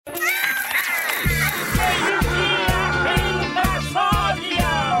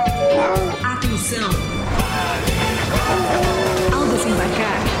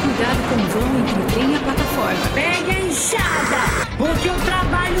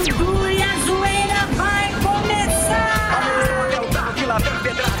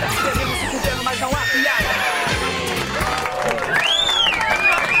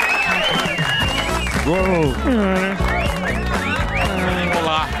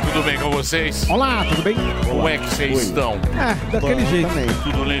Olá, tudo bem com vocês? Olá, tudo bem? Como é que vocês estão? Daquele jeito.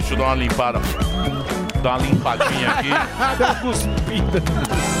 Tudo lindo, deixa eu dar uma limpada. Dar uma limpadinha aqui. Deu uma cuspida.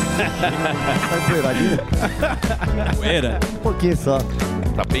 Poeira? Um pouquinho só.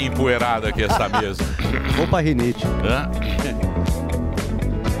 Tá bem empoeirada aqui essa mesa. Vou pra rinite. Hã?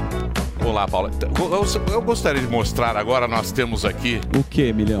 Olá, Paula. Eu gostaria de mostrar agora, nós temos aqui... O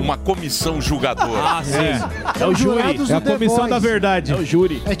que, Milhão? Uma comissão julgadora. Ah, sim. É o júri. É a comissão da verdade. É o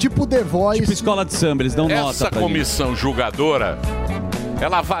júri. É tipo The Voice. Tipo escola de samba, eles dão nota Essa pra comissão julgadora,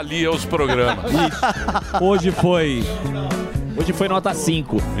 ela avalia os programas. gente. Hoje foi nota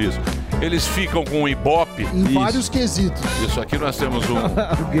 5. Isso. Eles ficam com o Ibope. Em vários quesitos. Isso aqui nós temos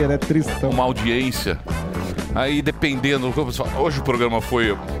Fogueira, é tristão. uma audiência. Aí dependendo... Hoje o programa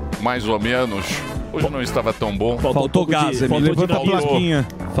foi mais ou menos... Hoje não estava tão bom. Faltou gás, Emílio. Levanta a plaquinha.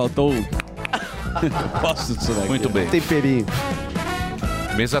 Faltou. Posso disso daqui. Muito bem. Temperinho.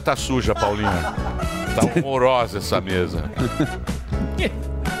 Mesa tá suja, Paulinha. Tá horrorosa essa mesa.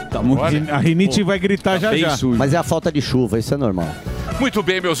 Tá muito Olha. A rinite vai gritar já bem já. sujo. Mas é a falta de chuva, isso é normal. Muito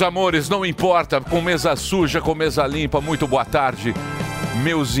bem, meus amores, não importa. Com mesa suja, com mesa limpa, muito boa tarde.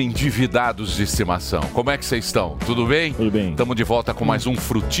 Meus endividados de estimação, como é que vocês estão? Tudo bem? Tudo bem. Estamos de volta com mais um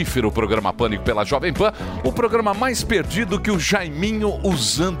frutífero programa Pânico pela Jovem Pan. O programa mais perdido que o Jaiminho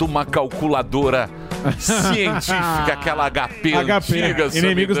usando uma calculadora científica, aquela HP antiga.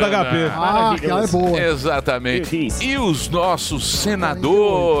 Inimigos da Samidana. HP. Ah, aquela é boa. Exatamente. E os nossos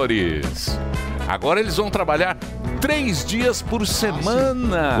senadores? Agora eles vão trabalhar 3 dias por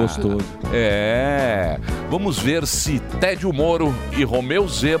semana. Gostoso. É. Vamos ver se Tédio Moro e Romeu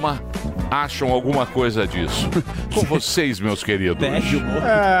Zema acham alguma coisa disso. Com vocês, meus queridos. Tédio Moro.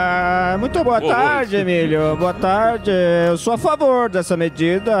 Muito boa Boa tarde, Emílio. Boa tarde. Eu sou a favor dessa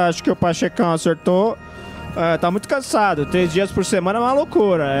medida. Acho que o Pachecão acertou. Tá muito cansado. 3 dias por semana é uma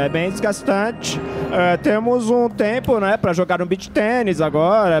loucura. É bem desgastante. Temos um tempo, né, para jogar um beach tênis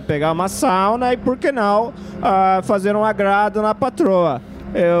agora, pegar uma sauna e, por que não, fazer um agrado na patroa.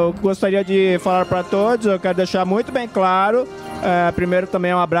 Eu gostaria de falar para todos, eu quero deixar muito bem claro. Primeiro,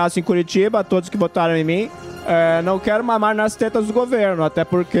 também um abraço em Curitiba a todos que votaram em mim. Não quero mamar nas tetas do governo, até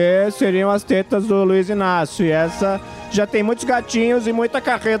porque seriam as tetas do Luiz Inácio. E essa já tem muitos gatinhos e muita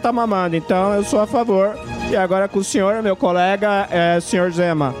carreta mamando. Então eu sou a favor. E agora com o senhor, meu colega, senhor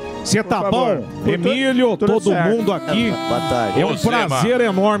Zema. Você tá favor. bom? Emílio, tudo todo certo. mundo aqui. Boa tarde. É um Ô, Zema. prazer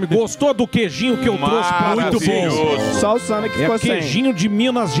enorme. Gostou do queijinho que eu trouxe pra Maravilhoso. vocês? Só o Sami que É ficou sem. queijinho de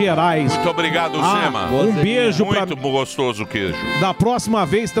Minas Gerais. Muito obrigado, Zema. Um beijo pra... Muito gostoso o queijo. Da próxima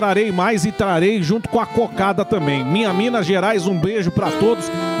vez trarei mais e trarei junto com a cocada também. Minha Minas Gerais, um beijo pra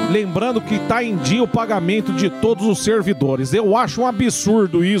todos. Lembrando que tá em dia o pagamento de todos os servidores. Eu acho um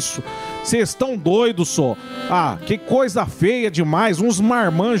absurdo isso. Vocês estão doidos só. Que coisa feia demais. Uns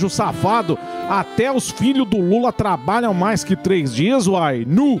marmanjos safados. Até os filhos do Lula trabalham mais que 3 dias, uai.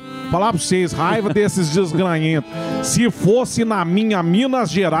 Falar pra vocês, raiva desses desgranhentos. Se fosse na minha Minas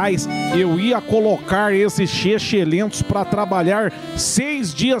Gerais, eu ia colocar esses chechelentos pra trabalhar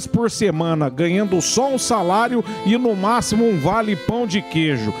 6 dias por semana, ganhando só um salário e no máximo um vale pão de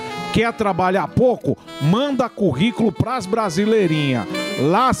queijo. Quer trabalhar pouco? Manda currículo pras brasileirinhas.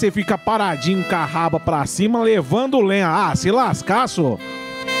 Lá você fica paradinho com a raba pra cima, levando lenha. Se lascar, só.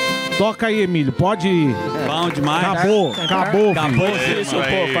 Toca aí, Emílio. Pode ir. Bom demais. Acabou, Acabou. É isso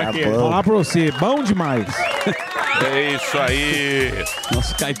aí. Vou falar pra você, bom demais. É isso aí.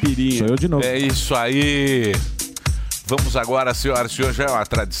 Nosso caipirinha. Sou eu de novo. É isso aí. Vamos agora, senhora. O senhor já é uma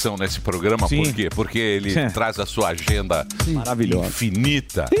tradição nesse programa. Sim. Por quê? Porque ele traz a sua agenda Maravilhosa.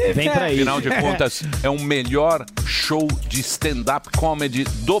 infinita. Vem pra aí. Afinal de contas, é o melhor show de stand-up comedy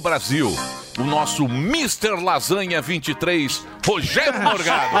do Brasil. O nosso Mr. Lasanha 23, Rogério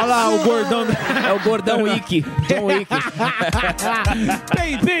Morgado. Olha lá o gordão. É o gordão Wick. John Wick.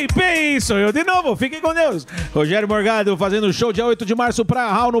 Bem, sou eu de novo. Fiquem com Deus. Rogério Morgado fazendo show dia 8 de março pra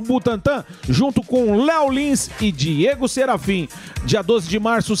Raul no Butantã, junto com Léo Lins e Diego Serafim. Dia 12 de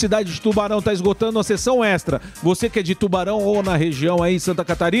março, Cidade de Tubarão tá esgotando a sessão extra. Você que é de Tubarão ou na região aí, Santa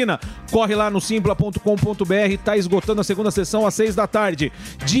Catarina, corre lá no simpla.com.br, tá esgotando a segunda sessão às 6 da tarde.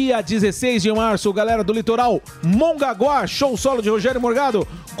 Dia 16 de março, galera do litoral, Mongaguá, show só solo de Rogério Morgado.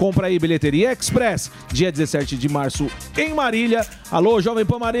 Compra aí, Bilheteria Express, dia 17 de março em Marília. Alô, Jovem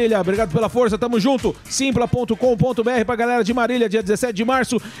Pan Marília, obrigado pela força, tamo junto. Simpla.com.br pra galera de Marília, dia 17 de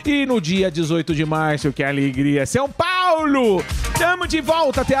março. E no dia 18 de março, que alegria, São Paulo! Tamo de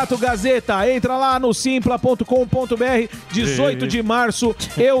volta, Teatro Gazeta. Entra lá no simpla.com.br, 18 de março.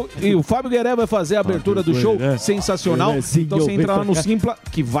 Eu e o Fábio Gueré vai fazer a abertura do show, sensacional. Então você entra lá no Simpla,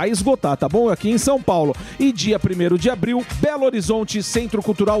 que vai esgotar, tá bom? Aqui em São Paulo. E dia 1º de abril, Belo Horizonte, Centro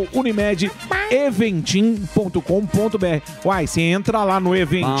Cultural Unimed, eventim.com.br. Uai, você entra lá no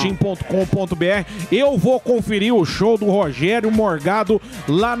eventim.com.br, eu vou conferir o show do Rogério Morgado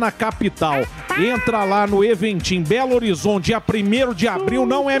lá na capital. Entra lá no Eventim, Belo Horizonte, dia 1º de abril,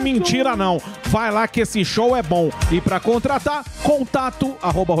 não é mentira não. Vai lá que esse show é bom. E pra contratar,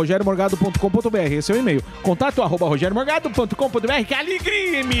 contato@rogeriomorgado.com.br. Esse é o e-mail. Contato@rogeriomorgado.com.br. Que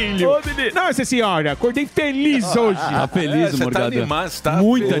alegria, Emílio! Nossa senhora, acordei feliz hoje. Tá feliz, Você tá Morgado. animado, você tá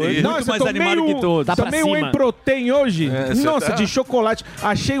Muito feliz. animado. Nossa, Muito mais tô animado meio, que todos. Tá Tá pra meio cima. whey protein hoje. você Nossa, tá- de chocolate.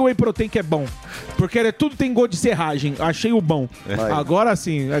 Achei o whey protein que é bom. Porque tudo tem gosto de serragem. Achei o bom. Agora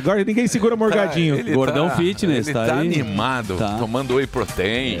sim. Agora ninguém segura Morgadinho. Ele Gordão fitness, ele tá tá aí. animado, Tá. tomando whey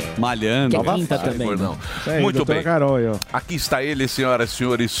protein. Malhando. Que é quinta Ai, também. gordão. É aí, Muito doutora bem. Carol, aí, ó. Aqui está ele, senhoras e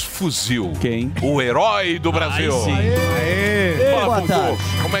senhores, Fuzil. Quem? O herói do Brasil. sim. Fala, Boa Fufu. tarde.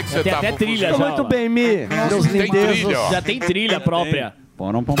 Como é que você Tem tá, até Fufu? trilha Tô já. muito ó. bem, Mi. Meus tem lindezos. trilha, ó. Já tem trilha própria.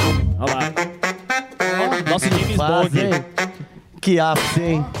 Pom, pom, pom. Olha lá. Nosso James Faz, Bond. hein? Que ápice,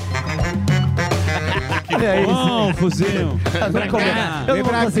 hein? Olha isso. Bom, fuzil. Eu não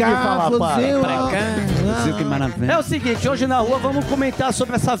vou conseguir falar, para. Fuzil, que maravilha. É o seguinte, hoje na rua vamos comentar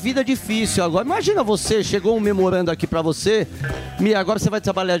sobre essa vida difícil agora. Imagina você, chegou um memorando aqui pra você. Mi, agora você vai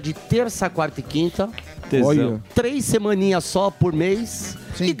trabalhar de terça, quarta e quinta. Tesão. 3 semaninhas só por mês.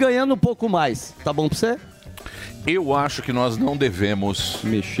 Sim. E ganhando um pouco mais. Tá bom pra você? Eu acho que nós não devemos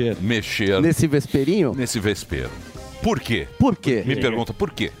Mexer. mexer Nesse vesperinho? nesse vespeiro. Por quê? Por quê? Me pergunta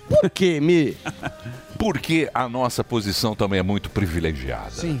por quê? Por quê, Mi? Porque a nossa posição também é muito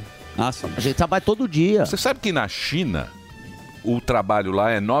privilegiada. Sim. Ah, sim. A gente trabalha todo dia. Você sabe que na China o trabalho lá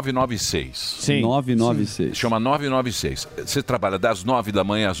é 996. Sim. 996. Chama 996. Você trabalha das 9 da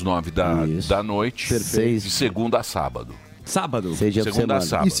manhã às 9 Isso. da noite, Perfeito. de segunda a sábado. Sábado. 6 dias por Segunda a semana.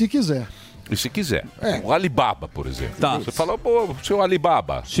 sábado. E se quiser. E se quiser. É. O Alibaba, por exemplo. Tá. Você fala, pô, seu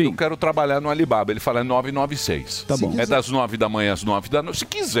Alibaba, Sim. eu quero trabalhar no Alibaba. Ele fala, é 996. Tá bom. É das 9 da manhã às 9 da noite. Se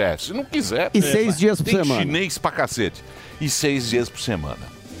quiser, se não quiser... E 6 dias por tem semana. chinês pra cacete. E 6 dias por semana.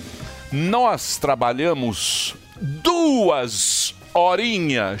 Nós trabalhamos 2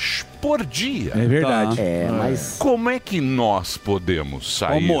 horinhas por dia. É verdade. É, mas Como é que nós podemos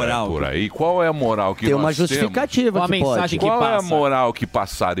sair Qual moral? por aí? Qual é a moral que tem nós uma temos? justificativa Qual a que pode. mensagem que Qual é a passa? moral que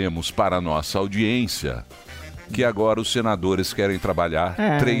passaremos para a nossa audiência? Que agora os senadores querem trabalhar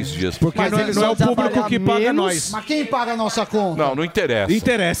 3 dias por Porque Mas não é, eles não é vão o público trabalhar que paga menos, nós. Mas quem paga a nossa conta? Não, não interessa.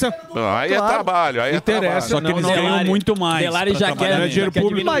 Interessa. Não, aí é Claro. trabalho, aí é Interessa. trabalho. Só que eles ganham muito mais. Delari pra já trabalhar quer, menos. dinheiro já quer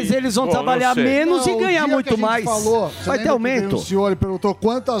público. diminuir. Mas eles vão Bom, trabalhar não sei. menos Não, e o ganhar dia que a muito gente mais. Falou, você Vai ter lembra que veio aumento. O senhor ele perguntou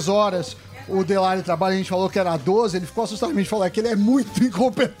quantas horas o Delari trabalha, a gente falou que era 12, ele ficou assustado, a gente falou que ele é muito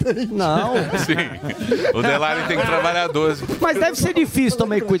incompetente. Não. Sim. O Delari tem que trabalhar 12. Mas deve ser difícil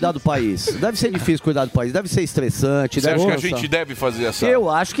também cuidar do país. Deve ser difícil cuidar do país. Deve ser estressante. Você deve acha que a cansar. gente deve fazer essa... Eu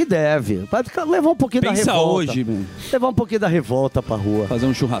acho que deve. Vai levar um pouquinho Pensa da revolta. hoje, meu. Levar um pouquinho da revolta pra rua. Fazer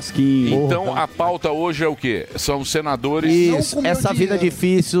um churrasquinho. Então a pauta hoje é o quê? São senadores... Isso, com meu essa vida dinheiro.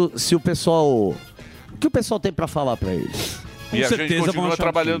 difícil, se o pessoal... O que o pessoal tem pra falar pra eles? E a gente certeza vão continua achar um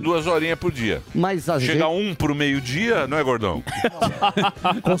trabalhando time. 2 horinhas por dia. Mas a Chega gente... 1 pro meio-dia, não é, gordão?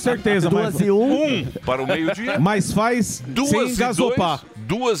 Com certeza, mas, 2 e 1. 1 para o meio-dia. mas faz 2 sem e 2. gasopar.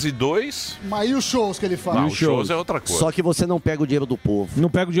 2 e 2. Mas e os shows que ele faz? Não, shows é outra coisa. Só que você não pega o dinheiro do povo. Não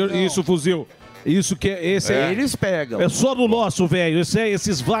pega o dinheiro. Isso, fuzil. Isso que é. Esse é. Eles pegam. É só do nosso, velho.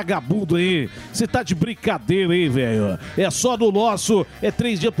 Esses vagabundos aí. Você tá de brincadeira aí, velho. É só do nosso. É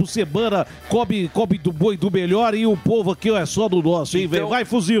 3 dias por semana. Cobre do boi do melhor. E o povo aqui, ó, é só do nosso, hein, Então- velho. Vai,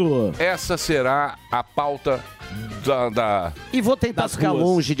 fuzil. Essa será a pauta da... E vou tentar Das ficar ruas.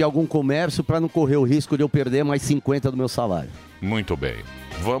 longe de algum comércio pra não correr o risco de eu perder mais 50 do meu salário. Muito bem.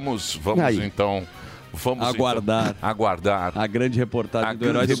 Vamos Aí. então... Vamos Aguardar. então aguardar A grande reportagem a do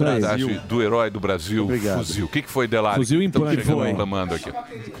Herói grande do Brasil. reportagem do Herói do Brasil, Obrigado. Fuzil. O que foi, Delari? Fuzil implante. Estamos chegando Foi. reclamando aqui. O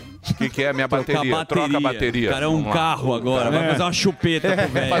que é a minha Trocar bateria? Troca a bateria. O cara é um Vamos lá. carro agora. Vai fazer uma chupeta pro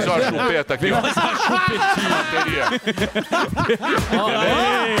velho. Fazer uma chupeta aqui, ó. Bateria.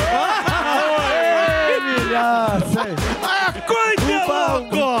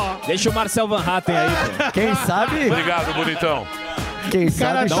 Deixa o Marcel Van Hatten aí, pô. Quem sabe? Obrigado, bonitão. Quem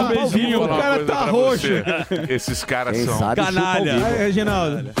cara sabe tá- Dá um beijinho. Vou falar o uma cara coisa tá pra roxo. você. Esses caras Quem são... sabe chupa o Canalha. bico. Aí,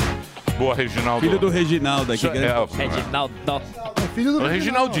 Reginaldo. Boa, Reginaldo. Filho do Reginaldo aqui. Isso é, Reginaldo. Filho do o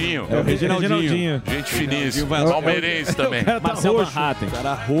Reginaldinho. É o Reginaldinho. Gente finíssima. vai- Palmeirense também. Cara tá Marcel roxo. Manhattan.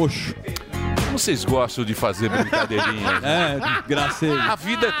 Cara roxo. Vocês gostam de fazer brincadeirinhas? É, gracejo. A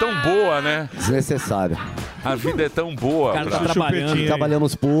vida é tão boa, né? Desnecessário. A vida é tão boa. O cara tá pra- trabalhando.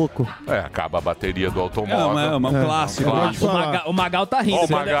 Trabalhamos pouco. Acaba a bateria do É automóvel. um clássico. Clássico. O Magal tá rindo. Ó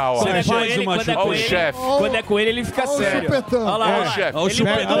o Magal, ó. Quando é com Faz ele, uma quando é Ó com o ele, chefe. quando é com ele, ele fica Ó o sério. chupetão. Olha lá, Ó o olha lá. chefe. Ó o Ele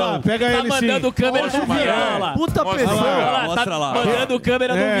chupetão. Olha lá, pega tá ele mandando o câmera Ó o não virar, olha lá. Puta Mostra pressão. lá. Olha lá, Mostra tá lá. mandando o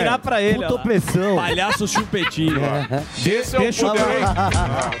câmera não virar pra ele. Puta olha lá. pressão. Palhaço chupetinho. Esse é o Deixa o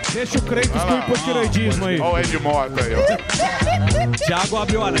Kratos. Deixa o Kratos com o hipotireoidismo aí. Ó o Ed Mota aí, ó. Thiago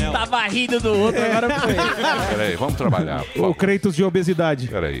abriu o anel. Tava rindo do outro, agora foi. Peraí, vamos trabalhar. O Kratos de obesidade.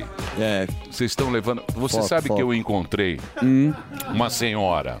 Peraí. É, Vocês estão levando... Você Foco, sabe foco. que eu encontrei uma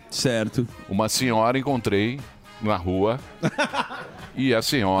senhora. certo. Uma senhora encontrei na rua. E a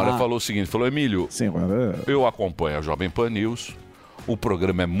senhora falou o seguinte, falou, Emílio, Senhora. eu acompanho a Jovem Pan News, o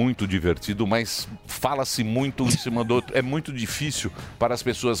programa é muito divertido, mas fala-se muito em cima do outro. É muito difícil para as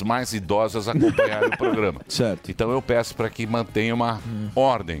pessoas mais idosas acompanharem o programa. Certo. Então eu peço para que mantenha uma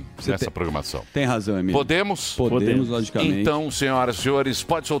ordem nessa programação. Tem razão, Emílio. Podemos? Podemos, logicamente. Então, senhoras e senhores,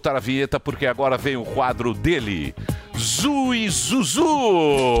 pode soltar a vinheta, porque agora vem o quadro dele, Zui Zuzu!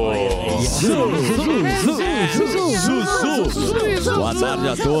 Boa tarde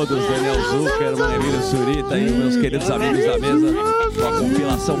a todos, Daniel Zuckerman, Emílio Surita e meus queridos amigos da mesa, com a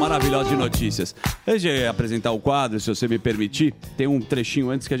compilação maravilhosa de notícias. Antes de apresentar o quadro, se você me permitir, tem um trechinho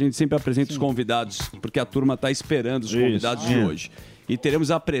antes que a gente sempre apresenta os convidados, porque a turma está esperando os convidados de hoje. E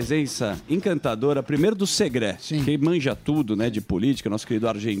teremos a presença encantadora, primeiro do Segré, que manja tudo, né, de política, nosso querido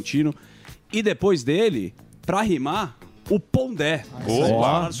argentino, e depois dele, para rimar, o Pondé. Vamos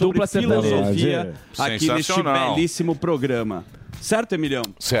falar sobre Dupla filosofia aqui neste Sensacional. belíssimo programa. Certo, Emilhão?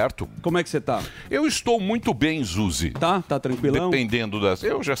 Certo. Como é que você tá? Eu estou muito bem, Zuzi. Tá tranquilão? Dependendo das...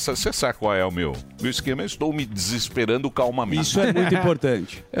 Você sabe qual é o meu esquema. Eu estou me desesperando calmamente. Isso é muito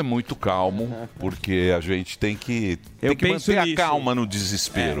importante. É muito calmo, porque a gente tem que Eu penso manter a nisso. calma no É,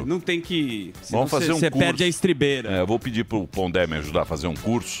 desespero. não tem que... senão Vamos fazer você, um você curso. perde a estribeira. Eu vou pedir pro Pondé me ajudar a fazer um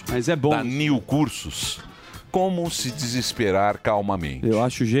curso Mas é bom. da New Cursos. Como se desesperar calmamente. Eu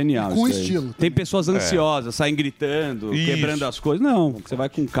acho genial Com isso aí. estilo. Tem pessoas ansiosas, saem gritando, Isso. quebrando as coisas. Não, você vai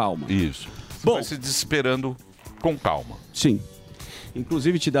com calma. Isso. Você Bom. vai se desesperando com calma. Sim.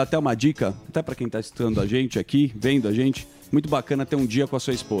 Inclusive, te dá até uma dica, até para quem está escutando a gente aqui, vendo a gente. Muito bacana ter um dia com a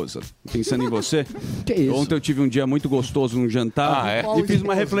sua esposa. Pensando em você. Que isso? Ontem eu tive um dia muito gostoso num jantar. Ah, é? E fiz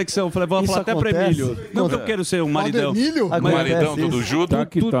uma reflexão. Falei, vou Isso falar até pro acontece? Emílio. Não que eu quero ser um maridão. Emílio? Mas Maridão, Acontece tudo isso. junto. Tá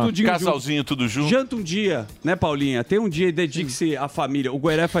que tá. tudinho junto. Casalzinho, tudo junto. Janta um dia, né, Paulinha? Tem um dia e dedique-se à família. O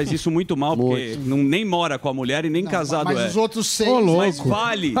Gueré faz isso muito mal, porque não, nem mora com a mulher e nem casado Mas é. os outros 6... Ô, louco. Mas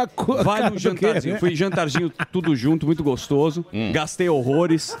vale, cara vale um do jantarzinho. Gueré. Fui jantarzinho tudo junto, muito gostoso. Gastei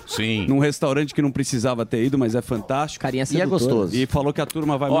horrores. Sim. Num restaurante que não precisava ter ido, mas é fantástico. Carinha E é sedutora. gostoso. E falou que a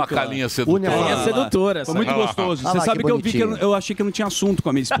turma vai Ó a muito lá. calinha sedutora. Carinha Olha lá. sedutora. Foi muito Olha lá. gostoso. Olha Você lá, sabe que que eu vi que bonitinho. eu achei que não tinha assunto com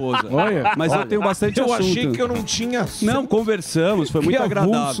a minha esposa. Olha. Mas eu tenho bastante Eu assunto. achei que eu não tinha... Não, conversamos, foi muito Que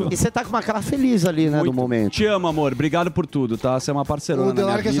agradável. avulso. E você tá com uma cara feliz ali, né, do Muito. momento. Te amo, amor. Obrigado por tudo, tá? Você é uma parcerona O na minha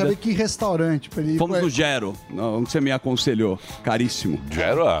Delari quer vida. saber que restaurante pra ele ir. Fomos no Gero, onde você me aconselhou. Caríssimo.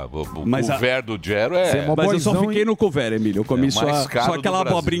 Gero, o Mas a- couvert do Gero é... Mó Mas eu só boizão, fiquei no couvert, Emílio. Eu comi É o mais caro só do aquela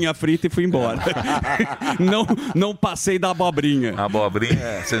Brasil. abobrinha frita e fui embora. não passei da abobrinha. A abobrinha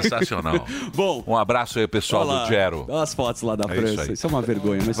é sensacional. Bom, Um abraço aí, pessoal olha lá, do Gero. olha as fotos lá da É isso França. aí. Isso é uma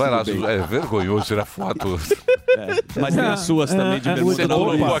vergonha, mas Vai lá, tudo bem. é vergonhoso tirar foto. Mas tem as suas também de bermuda. Você não da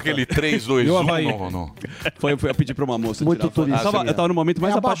colocou Olímpia. aquele 3, 2, E o 1 Havaí? no... Foi eu pedir pra uma moça Muito tirar foto. turista. Eu tava no momento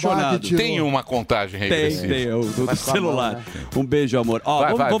mais É a babá que apaixonado. tirou. Tem uma contagem Tem, regressiva. o do Mas com a celular. mão, né? Um beijo, amor. Ó,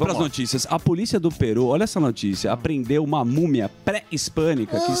 Vai, vamos vamos para as lá. notícias. A polícia do Peru, olha essa notícia, apreendeu uma múmia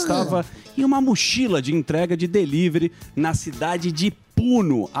pré-hispânica que estava em uma mochila de entrega de delivery na cidade de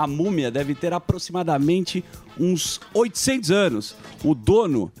Puno. A múmia deve ter aproximadamente uns 800 anos. O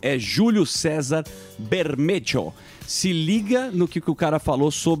dono é Júlio César Bermejo. Se liga no que o cara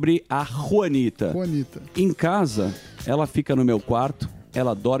falou sobre a Juanita. Bonita. Em casa, ela fica no meu quarto,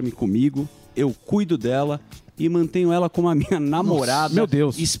 ela dorme comigo, eu cuido dela e mantenho ela como a minha namorada meu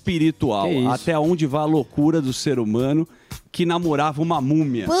Deus. espiritual. Que isso? Até onde vai a loucura do ser humano que namorava uma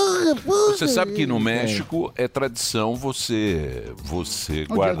múmia. Você sabe que no México é tradição você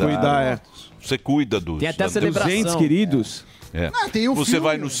guardar... Cuidar, é. Você cuida dos... Tem até a Dos celebração. entes queridos. É. Ah, tem um Você filme.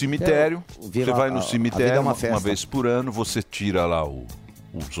 vai no cemitério, Vira você vai no a vida cemitério é uma uma festa. vez por ano, você tira lá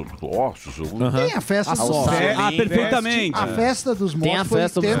os ossos. Tem a festa dos Ah, perfeitamente. A festa dos mortos Tem a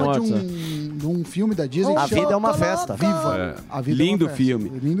festa foi dos tema mortos, de um filme da Disney. A que vida chama é uma festa. Viva. A vida é Lindo uma festa. filme.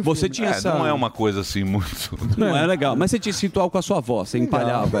 Lindo Você filme. tinha essa... Não é uma coisa assim muito... Não é legal. Mas você tinha esse ritual com a sua avó, você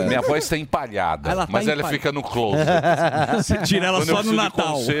empalhava. Minha voz está empalhada, Ela tá mas ela empalhada. fica no closet. Você tira ela Quando eu só no preciso de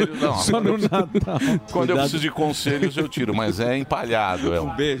Natal. conselho, não. Só no Natal. Quando eu preciso de conselhos, eu tiro, mas é empalhado.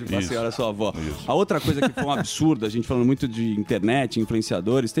 Um beijo pra Isso. senhora, sua avó. A outra coisa que foi um absurdo, a gente falando muito de internet,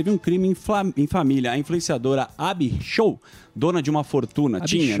 influenciadores, teve um crime em família. A influenciadora Abby Show, dona de uma fortuna,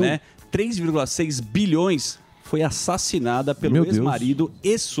 tinha, Show. né? 3,6 bilhões, foi assassinada pelo Meu Deus. ex-marido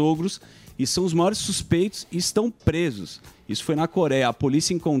e sogros e são os maiores suspeitos e estão presos. Isso foi na Coreia. A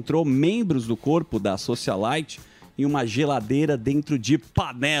polícia encontrou membros do corpo da socialite em uma geladeira dentro de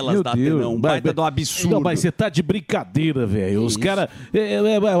panelas Meu da Deus. Atenão. Um baita do absurdo. Não, mas você tá de brincadeira, velho. Os caras.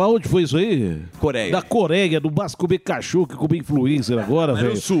 Aonde foi isso aí? Coreia. Da Coreia, do Basco comer cachorro, que come influencer agora,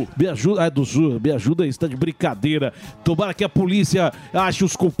 velho. do Sul. Me ajuda, do Sul. Me ajuda aí, você tá de brincadeira. Tomara que a polícia ache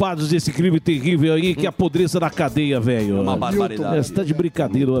os culpados desse crime terrível aí, que apodreça na cadeia, velho. Uma barbaridade. Você tá de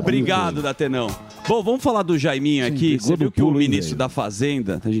brincadeira. Obrigado, Datenão. Bom, vamos falar do Jaiminho aqui. pegou Você viu no que o pulo, hein, ministro velho? da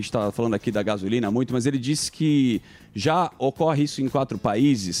Fazenda, a gente tá falando aqui da gasolina muito, mas ele disse que já ocorre isso em 4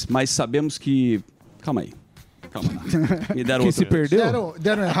 países, mas sabemos que... Calma aí. Me deram Que outro. se perdeu?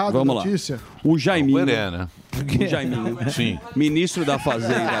 Deram errado Vamos a lá. notícia. O Jaiminho... né? O Jaiminho. Sim. Ministro da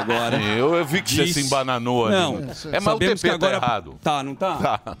Fazenda agora. Eu vi que você Disse- se embananou ali. Não, mas o sabemos TP que agora... tá errado. Tá, não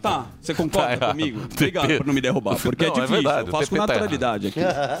tá? Tá. Você concorda Tá errado. comigo? O Obrigado TP por não me derrubar, porque Não, é é difícil. verdade, Eu faço o com TP tá naturalidade aqui,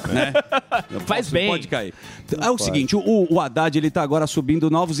 né? Faz bem. Pode cair. É o seguinte, o Haddad, ele tá agora subindo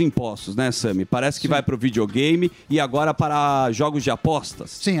novos impostos, né, Sami? Parece que vai pro videogame e agora para jogos de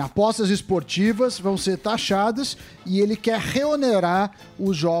apostas. Sim, apostas esportivas vão ser taxadas e ele quer reonerar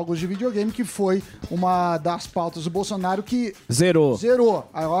os jogos de videogame, que foi uma das pautas do Bolsonaro que Zerou. zerou.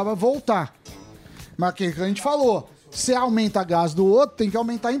 Agora vai voltar. Mas o que a gente falou? Se aumenta gás do outro, tem que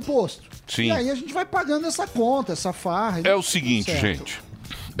aumentar imposto. Sim. E aí a gente vai pagando essa conta, essa farra. É o seguinte, Certo. gente.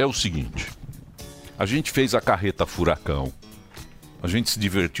 É o seguinte. A gente fez a carreta furacão. A gente se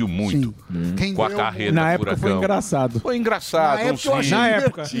divertiu muito Quem com a deu- carreta Na época furacão. foi engraçado. Foi engraçado. Na época eu achei Na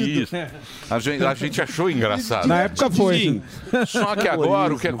divertido. Isso. A gente achou engraçado. Na época foi. Sim. Só que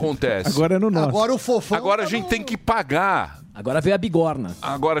agora o que acontece? Agora é no nosso. Agora o fofão. Agora a tá gente no- tem que pagar. Agora veio a bigorna.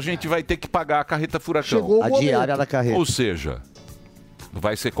 Agora a gente vai ter que pagar a carreta furacão. Chegou o A boleto. diária da carreira. Ou seja,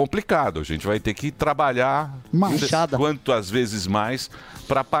 vai ser complicado. A gente vai ter que trabalhar Manchada. quantas vezes mais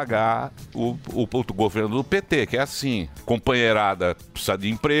para pagar o governo do PT, que é assim. Companheirada precisa de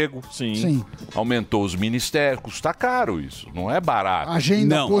emprego, Sim. aumentou os ministérios, custa caro isso, não é barato.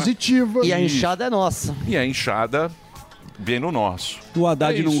 Agenda Não. positiva. E a enxada é nossa. E a enxada vem no nosso. O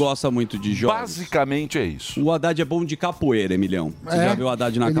Haddad É não isso. gosta muito de jogos. Basicamente é isso. O Haddad é bom de capoeira, Emilhão. Você É? já viu o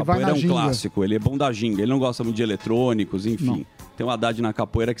Haddad na Ele vai capoeira? na É um ginga. clássico. Ele é bom da ginga. Ele não gosta muito de eletrônicos, enfim. Tem o Haddad na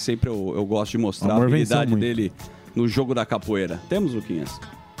capoeira que sempre eu gosto de mostrar a Amor venceu habilidade muito. dele no jogo da capoeira. Temos, Luquinhas?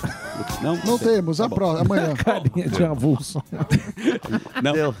 Não temos, Tá a bom. próxima, amanhã. Carinha de avulso.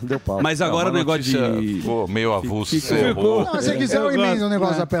 Não. Deu pau. Mas agora o Uma negócio notícia, de... pô, meio avulso. Ficou. você errou. Não, se quiser, eu emendo o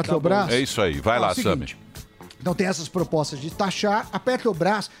negócio da Petrobras. É isso aí, vai É lá, o seguinte, Sami. Então tem essas propostas de taxar. A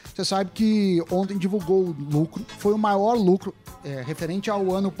Petrobras, você sabe que ontem divulgou o lucro, foi o maior lucro, referente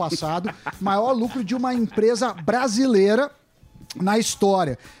ao ano passado, maior lucro de uma empresa brasileira na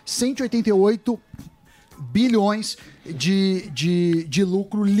história. 188 bilhões de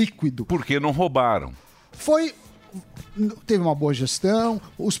lucro líquido. Porque não roubaram. Teve uma boa gestão,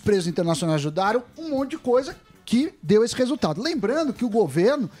 os preços internacionais ajudaram, um monte de coisa que deu esse resultado. Lembrando que o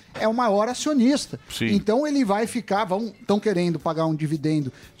governo é o maior acionista. Sim. Então ele vai ficar, estão querendo pagar um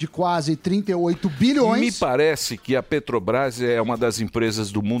dividendo de quase 38 bilhões. Me parece que a Petrobras é uma das empresas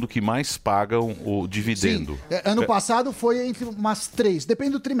do mundo que mais pagam o dividendo. Sim. Ano passado foi entre umas 3,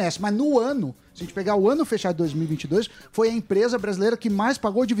 depende do trimestre, mas no ano, se a gente pegar o ano fechado de 2022, foi a empresa brasileira que mais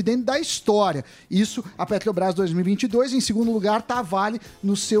pagou dividendo da história. Isso, a Petrobras 2022, em segundo lugar, está a Vale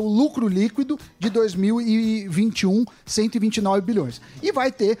no seu lucro líquido de 2021, 129 bilhões. E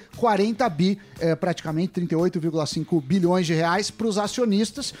vai ter 40 bi, praticamente 38,5 bilhões de reais para os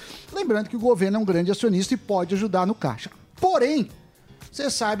acionistas. Lembrando que o governo é um grande acionista e pode ajudar no caixa. Porém, você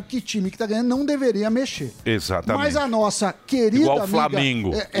sabe que time que tá ganhando não deveria mexer. Exatamente. Mas a nossa querida Igual o amiga...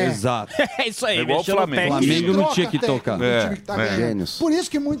 Flamengo. Exato. É isso aí, É igual o mexeu no Flamengo. pé. Flamengo não troca tinha que técnico tocar. do time que tá ganhando. Gênios. Por isso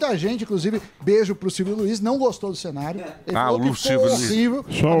que muita gente, inclusive, beijo pro Silvio Luiz, não gostou do cenário. Ele Ah, falou o que ficou Silvio Luiz. horrível.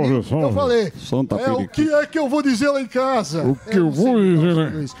 Salve. Eu falei, Santa o periquita. que é que eu vou dizer lá em casa? O que eu vou dizer, né?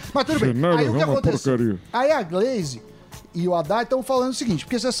 Luiz. Mas tudo bem. Cenário Aí o que é uma aconteceu? porcaria. Aí a Glaze e o Haddad estão falando o seguinte,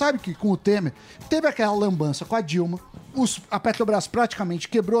 porque você sabe que com o Temer teve aquela lambança com a Dilma, a Petrobras praticamente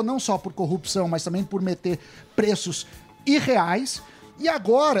quebrou, não só por corrupção, mas também por meter preços irreais. E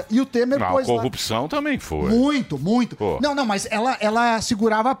agora, e o Temer pôs a corrupção também foi. Muito. Pô. Não, mas ela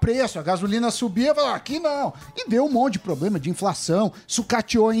segurava preço, a gasolina subia, falava, aqui não. E deu um monte de problema de inflação,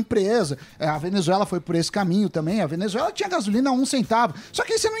 sucateou a empresa. A Venezuela foi por esse caminho também. A Venezuela tinha gasolina a 1 centavo. Só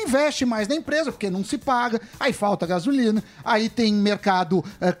que aí você não investe mais na empresa, porque não se paga, aí falta gasolina, aí tem mercado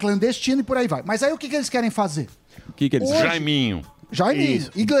clandestino e por aí vai. Mas aí o que eles querem fazer? O que eles Jaiminho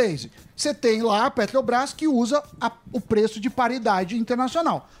e Glaze. Você tem lá a Petrobras que usa o preço de paridade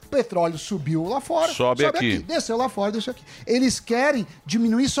internacional. O petróleo subiu lá fora, sobe aqui. Desceu lá fora, desceu aqui. Eles querem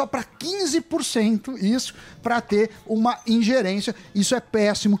diminuir só para 15% isso, para ter uma ingerência. Isso é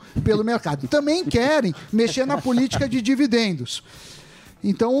péssimo pelo mercado. Também querem mexer na política de dividendos.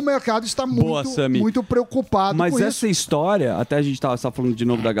 Então o mercado está muito preocupado com isso. Mas essa história, até a gente estava falando de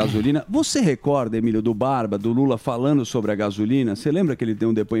novo da gasolina, você recorda, Emílio, do Barba, do Lula falando sobre a gasolina? Você lembra que ele deu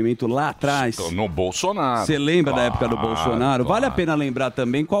um depoimento lá atrás? No Bolsonaro. Você lembra da época do Bolsonaro? Vale a pena lembrar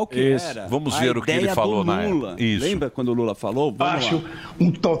também qual que era. Vamos ver o que ele falou na época. Lembra quando o Lula falou? Acho um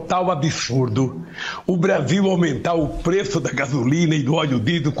total absurdo o Brasil aumentar o preço da gasolina e do óleo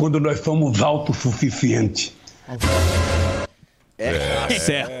diesel quando nós somos autossuficientes.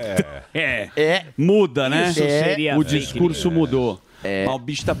 Certo. Muda, né? O discurso mudou. O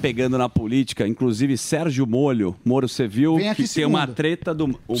bicho tá pegando na política, inclusive Sérgio Moro, você viu que tem uma treta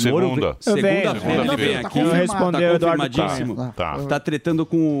do... Segunda-feira vem aqui, respondeu tá confirmadíssimo. Tá tretando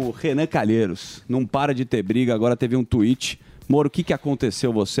com o Renan Calheiros, não para de ter briga, agora teve um tweet. Moro, o que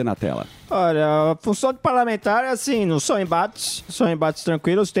aconteceu você na tela? Olha, a função de parlamentar é assim, não são embates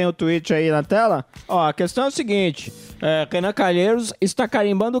tranquilos, tem o tweet aí na tela. Ó, a questão é o seguinte, Renan Calheiros está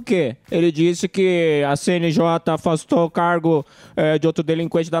carimbando o quê? Ele disse que a CNJ afastou o cargo de outro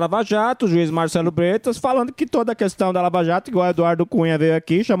delinquente da Lava Jato, o juiz Marcelo Bretas, falando que toda a questão da Lava Jato, igual o Eduardo Cunha veio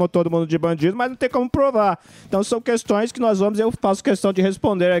aqui, chamou todo mundo de bandido, mas não tem como provar. Então são questões que eu faço questão de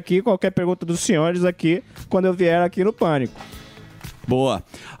responder aqui, qualquer pergunta dos senhores aqui, quando eu vier aqui no Pânico. Boa.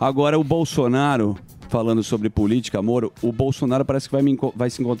 Agora o Bolsonaro, falando sobre política, Moro, o Bolsonaro parece que vai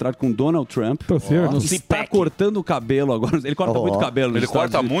se encontrar com Donald Trump. Está cortando o cabelo agora. Ele corta muito cabelo. Ele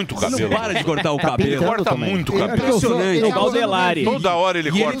corta muito o cabelo. Ele não para de cortar o cabelo. Ele corta muito o cabelo. Impressionante. Igual o Delari. Toda hora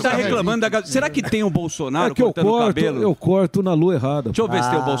ele corta. E ele está reclamando da... Será que tem o Bolsonaro que cortando o cabelo? Eu corto na lua errada. Deixa eu ver se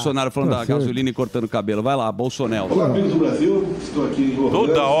tem o Bolsonaro falando da gasolina e cortando o cabelo. Vai lá, Bolsonaro. Olá, amigos do Brasil. Estou aqui em Orlando.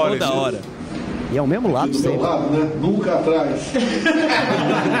 Toda hora. E é o mesmo lado, sempre. Do meu lado, né? Nunca atrás.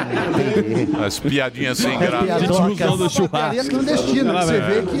 As piadinhas sem graça. Barbearia clandestina. Você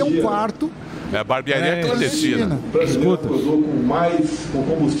vê que é um quarto. É barbearia clandestina. O brasileiro acordou com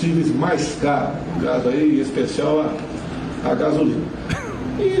combustíveis mais caros. No caso aí, em especial a gasolina.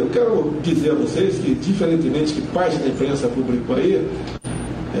 E eu quero dizer a vocês que, diferentemente que parte da imprensa publicou aí,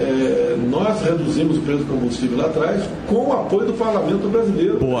 nós reduzimos o preço do combustível lá atrás com o apoio do parlamento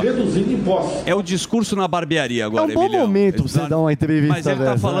brasileiro, reduzindo impostos. É o discurso na barbearia agora, É um bom Emiliano. momento pra você dar uma entrevista. Mas ele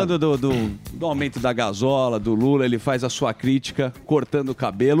tá falando do aumento da gasola, do Lula, ele faz a sua crítica, cortando o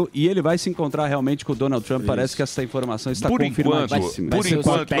cabelo, e ele vai se encontrar realmente com o Donald Trump. Parece que essa informação está confirmadíssima.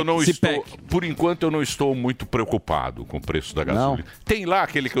 Por enquanto eu não estou muito preocupado com o preço da gasolina. Não. Tem lá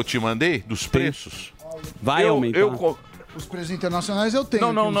aquele que eu te mandei, dos preços? Vai aumentar. Os preços internacionais eu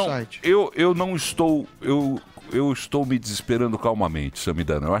tenho no site. Eu não estou... Eu estou me desesperando calmamente,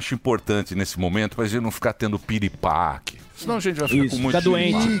 Samidana. Eu acho importante nesse momento pra gente não ficar tendo piripaque. Senão a gente vai ficar com muito... Fica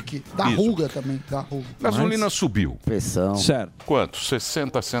doente. Da ruga também. Da ruga. Gasolina subiu. Pressão. Certo. Quanto?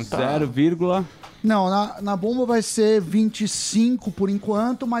 60 centavos? 0, não, na bomba vai ser 25 por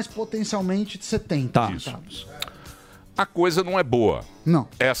enquanto, mas potencialmente 70 centavos. A coisa não é boa. Não.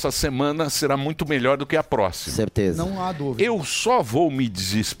 Essa semana será muito melhor do que a próxima. Certeza. Não há dúvida. Eu só vou me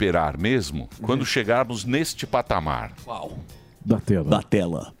desesperar mesmo quando chegarmos neste patamar. Uau. Da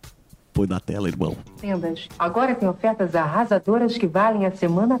tela. Põe na tela, irmão. Vendas. Agora tem ofertas arrasadoras que valem a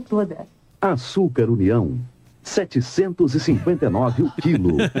semana toda. Açúcar União, 759 o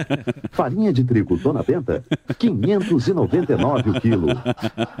quilo. Farinha de trigo Dona Benta, 599 o quilo.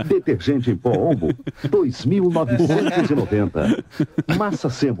 Detergente em pó Ombo, 2.990.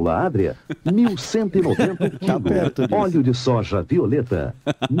 Massa sêmula Adria, 1.190 o quilo. Óleo de soja Violeta,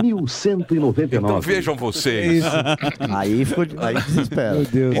 1.199. Então vejam vocês. Aí desespera. Meu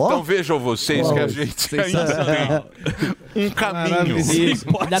Deus. Então vejam vocês que a gente ainda tem um caminho.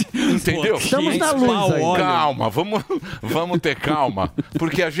 Entendeu? Estamos na luz aí. Calma, vamos ter calma,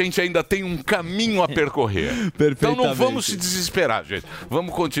 porque a gente ainda tem um caminho a percorrer. Então não vamos se desesperar, gente.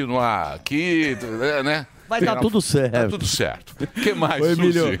 Vamos continuar aqui, né? Vai dar tudo certo. Tá tudo certo. O que mais, Ô,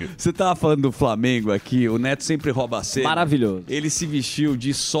 Emílio, Suzy? você tava falando do Flamengo aqui, o Neto sempre rouba a cena. Maravilhoso. Ele se vestiu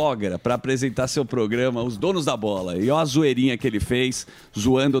de sogra pra apresentar seu programa, Os Donos da Bola. E olha a zoeirinha que ele fez,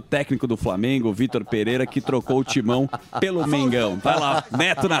 zoando o técnico do Flamengo, o Vitor Pereira, que trocou o timão pelo Mengão. Vai lá,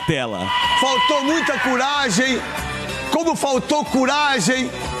 Neto na tela. Faltou muita coragem. Como faltou coragem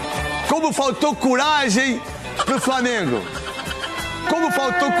pro Flamengo. Como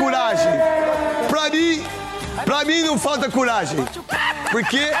faltou coragem. Pra mim não falta coragem.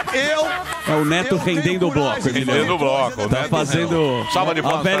 Porque eu... É o Neto rendendo o bloco. Rendendo o bloco. Tá fazendo Salva de a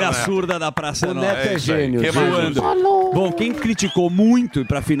palmas velha pra Neto. surda da Praça O Nova. Neto é isso aí. gênio. Que mais, Zoando. Bom, quem criticou muito, e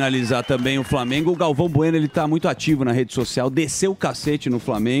pra finalizar também o Flamengo, o Galvão Bueno, ele tá muito ativo na rede social, desceu o cacete no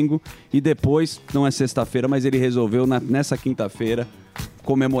Flamengo e depois, não é sexta-feira, mas ele resolveu nessa quinta-feira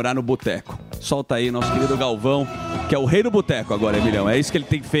comemorar no boteco. Solta aí, nosso querido Galvão, que é o rei do boteco agora, Emilhão. É isso que ele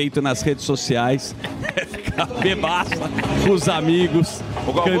tem feito nas redes sociais. É ficar bebaça com os amigos.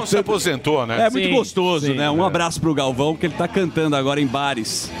 O Galvão se aposentou, né? É muito gostoso, né? Um abraço pro Galvão, que ele tá cantando agora em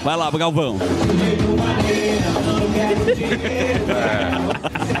bares. Vai lá, Galvão.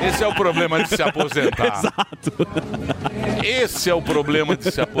 Esse é o problema de se aposentar. Exato. Esse é o problema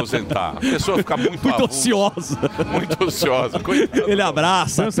de se aposentar. A pessoa fica muito ociosa. Muito ociosa. Coitado. Ele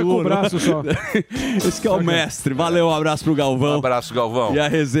abraça Dança com tudo. o braço só. Esse que é o mestre. Valeu, um abraço pro Galvão. Um abraço, Galvão. E a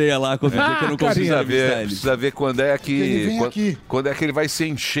resenha lá, quando dia que eu não consigo Precisa entrevistar ele. precisa ver quando é que... Ele vem aqui. Quando é que ele vai se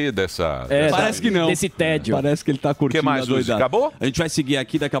encher dessa... Parece que não. Desse tédio. Parece que ele tá curtindo Que mais, a doidada. Luiz? Acabou? A gente vai seguir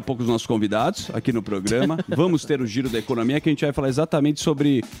aqui daqui a pouco os nossos convidados, aqui no programa. Vamos ter o Giro da Economia, que a gente vai falar exatamente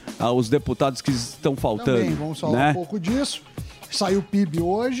sobre os deputados que estão faltando. Também, vamos falar né? um pouco disso. Saiu o PIB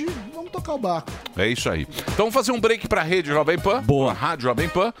hoje, vamos tocar o barco. É isso aí. Então vamos fazer um break pra Rede Jovem Pan. Boa. Pra Rádio Jovem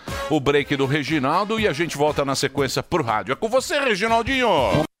Pan. O break do Reginaldo e a gente volta na sequência pro rádio. É com você, Reginaldinho.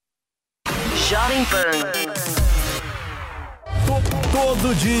 Jovem Pan.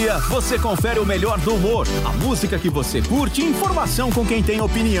 Todo dia você confere o melhor do humor, a música que você curte e informação com quem tem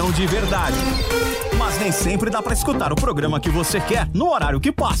opinião de verdade. Mas nem sempre dá pra escutar o programa que você quer no horário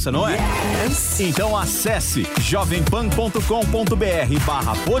que passa, não é? Então acesse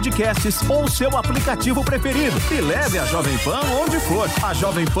jovempan.com.br/podcasts ou seu aplicativo preferido e leve a Jovem Pan onde for. A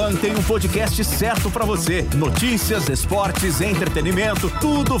Jovem Pan tem um podcast certo pra você. Notícias, esportes, entretenimento,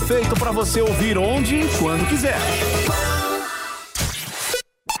 tudo feito pra você ouvir onde e quando quiser.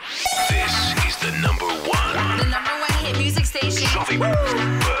 The number one hit music station. Jovem Pan.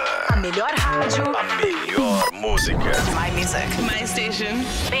 A melhor rádio. A melhor música. My music. My station.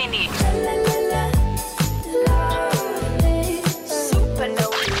 Benny.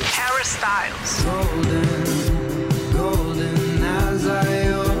 Supernova. Harry Styles. Golden as I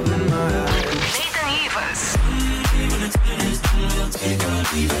open my eyes. Nathan Evers.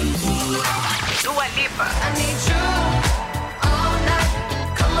 Dua Lipa. I need you all night.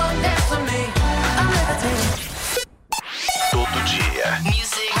 Come on, dance with me. Todo dia.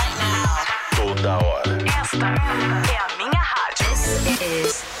 Music right now. Toda hora. Esta é a minha rádio.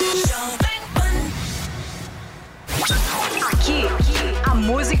 This is Jovem Pan. Aqui, a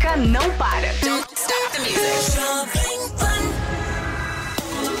música não para. Don't stop the music. Jovem Pan.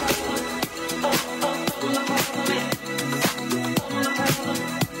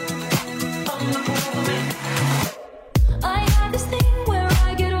 I have this thing where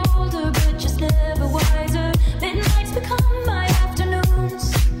I get older, but just never wiser. Midnights become my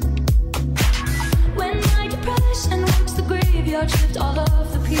afternoons. When my depression walks the graveyard shift, all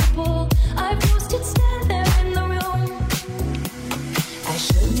of the people I've posted stand there in the room. I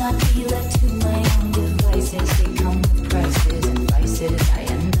should not be left to my own devices. They come with prices and vices. I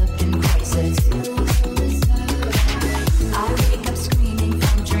end up in crisis. I wake up screaming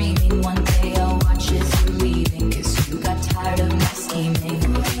from dreaming. One day I'll watch as you're leaving, 'cause you got tired of my scheming.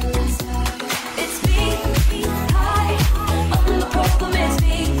 It's me, hi, the problem is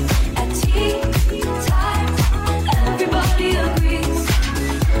me. At tea time, everybody agrees.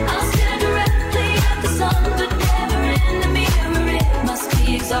 I'll stare directly at the sun, but never in the mirror. It must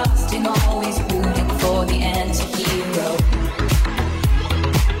be exhausting, always rooting for the anti-hero.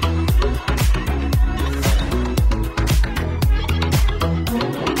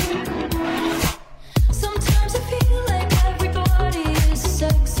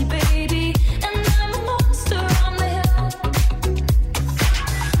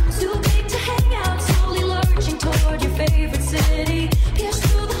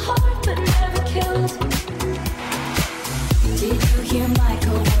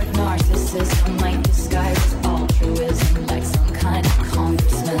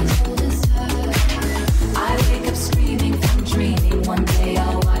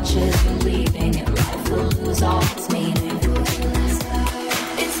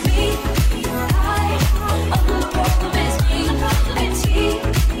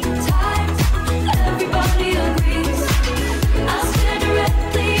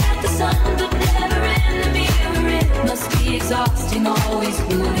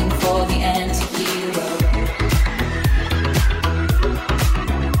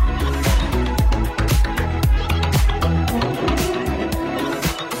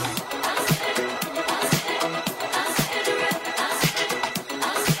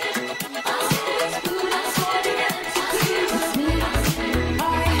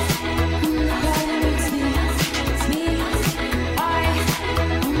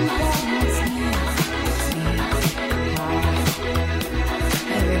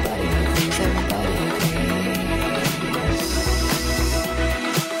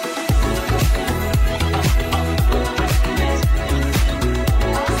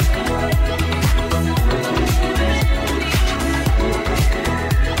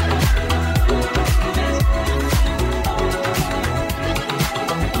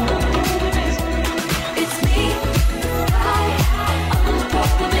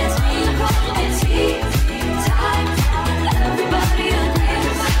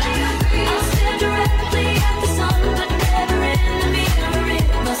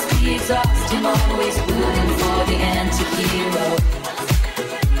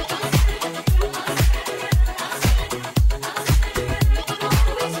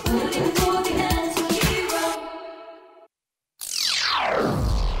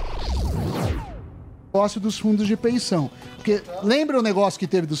 negócio dos fundos de pensão. Porque lembra o negócio que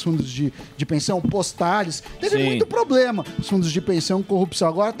teve dos fundos de pensão, Postales? Teve Sim. muito problema. Os fundos de pensão, corrupção.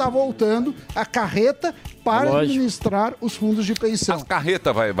 Agora está voltando a carreta para Lógico. administrar os fundos de pensão. A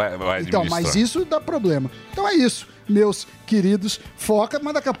carreta vai Então, administrar. mas isso dá problema. Então é isso, meus queridos. Foca,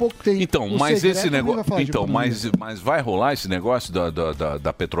 mas daqui a pouco tem. Então, o mas segredo, esse também vai negócio. falar de Então, economia. mas vai rolar esse negócio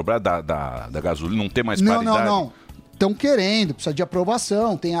da Petrobras, da gasolina, não ter mais Não, paridade? não. Estão querendo, precisa de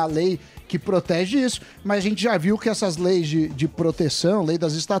aprovação, tem a lei que protege isso, mas a gente já viu que essas leis de proteção, lei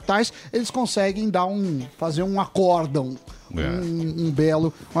das estatais, eles conseguem fazer um acórdão,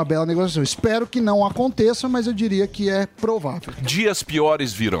 uma bela negociação. Espero que não aconteça, mas eu diria que é provável. Dias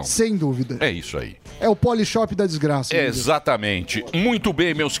piores virão. Sem dúvida. É isso aí. É o Polishop da desgraça. Exatamente. Muito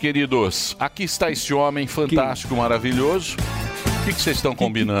bem, meus queridos. Aqui está esse homem fantástico, maravilhoso. O que vocês estão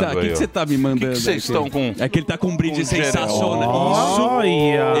combinando aí? O que você tá me mandando? O que vocês aqui? estão com... É que ele tá com um brinde com sensacional.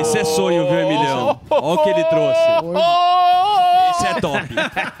 Olha. Esse é sonho, viu, Emilhão? Olha o que ele trouxe. Esse é top.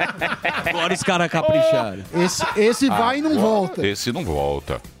 Agora os caras capricharam. Esse vai e não volta. Esse não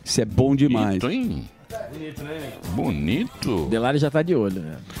volta. Isso é bom demais. Bonito, hein? Bonito, né? Bonito. Delari já tá de olho,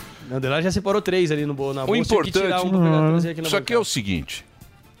 né? Não, o Delari já separou 3 ali na O bolsa. Tem que importante... tirar um pra pegar, trazer aqui na Isso aqui é bancada. o seguinte.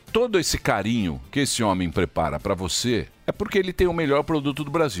 Todo esse carinho que esse homem prepara pra você é porque ele tem o melhor produto do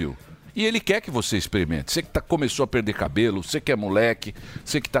Brasil. E ele quer que você experimente. Você que começou a perder cabelo, você que é moleque,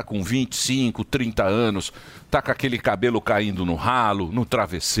 você que tá com 25, 30 anos, tá com aquele cabelo caindo no ralo, no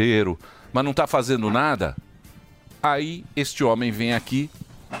travesseiro, mas não tá fazendo nada, aí este homem vem aqui,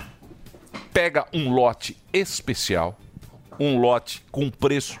 pega um lote especial, um lote com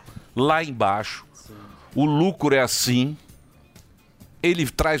preço lá embaixo, o lucro é assim, ele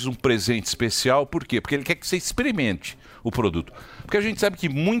traz um presente especial, por quê? Porque ele quer que você experimente o produto. Porque a gente sabe que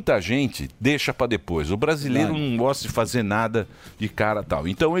muita gente deixa para depois. O brasileiro não gosta de fazer nada de cara tal.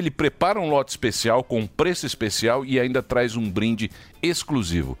 Então ele prepara um lote especial com preço especial e ainda traz um brinde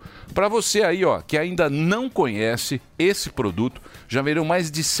exclusivo. Para você aí, ó, que ainda não conhece esse produto, já viram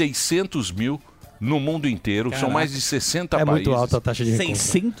mais de 600 mil no mundo inteiro. Caraca. São mais de 60 É países. muito alta a taxa de recompra.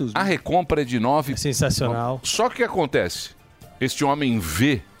 600 A recompra é de 9. Sensacional. Só que o que acontece? Este homem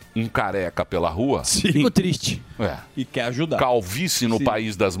vê um careca pela rua. Fico triste. E quer ajudar. Calvície no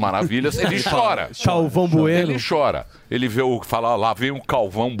País das Maravilhas. Ele chora. Calvão Bueno. Ele chora. Ele vê fala, lá vem o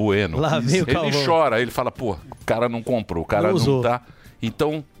Calvão Bueno. Lá vem o Ele Calvão. chora. Ele fala, pô, o cara não comprou, o cara Não não usou. tá.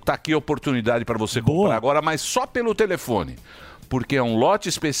 Então tá aqui a oportunidade para você comprar agora, mas só pelo telefone. Porque é um lote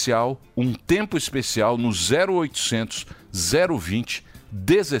especial, um tempo especial no 0800 020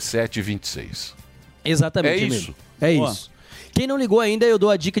 1726. Exatamente. É Emílio. isso. É Boa. isso. Quem não ligou ainda, eu dou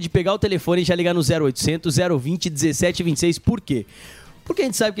a dica de pegar o telefone e já ligar no 0800 020 1726. Por quê? Porque a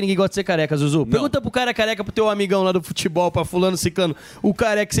gente sabe que ninguém gosta de ser careca, Zuzu. Pergunta pro cara careca, pro teu amigão lá do futebol, pra fulano, ciclano, o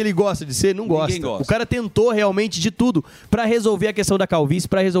careca se ele gosta de ser, não gosta. gosta. O cara tentou realmente de tudo pra resolver a questão da calvície,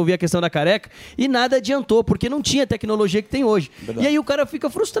 pra resolver a questão da careca, e nada adiantou, porque não tinha a tecnologia que tem hoje. Verdade. E aí o cara fica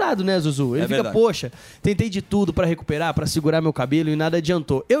frustrado, né, Zuzu? Ele É fica, verdade. poxa, tentei de tudo pra recuperar, pra segurar meu cabelo e nada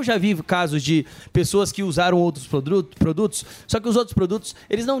adiantou. Eu já vi casos de pessoas que usaram outros produtos, só que os outros produtos,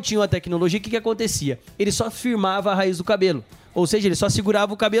 eles não tinham a tecnologia. O que acontecia? Ele só firmava a raiz do cabelo. Ou seja, ele só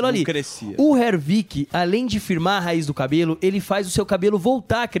segurava o cabelo ali. crescia. O Hervik, além de firmar a raiz do cabelo, ele faz o seu cabelo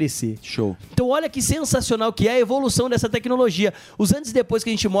voltar a crescer. Show. Então olha que sensacional que é a evolução dessa tecnologia. Os antes e depois que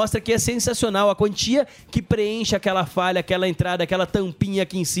a gente mostra que é sensacional a quantia que preenche aquela falha, aquela entrada, aquela tampinha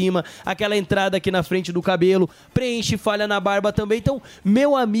aqui em cima, aquela entrada aqui na frente do cabelo, preenche falha na barba também. Então,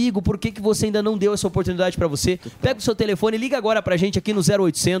 meu amigo, por que você ainda não deu essa oportunidade pra você? Pega o seu telefone, liga agora pra gente aqui no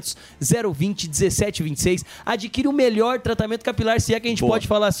 0800 020 1726, adquire o melhor tratamento capilar, se é que a gente Boa. pode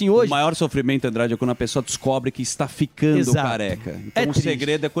falar assim hoje. O maior sofrimento, Andrade, é quando a pessoa descobre que está ficando Exato. careca. Então É o triste.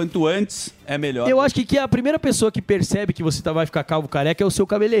 segredo é quanto antes é melhor. Eu acho que a primeira pessoa que percebe que você vai ficar calvo careca é o seu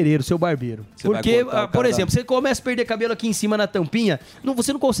cabeleireiro, o seu barbeiro. Você vai Porque, cortar o por cara exemplo, você começa a perder cabelo aqui em cima na tampinha,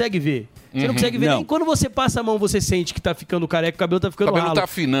 você não consegue ver. Você não consegue ver Não. nem quando você passa a mão, você sente que tá ficando careca, o cabelo tá ficando O cabelo ralo. tá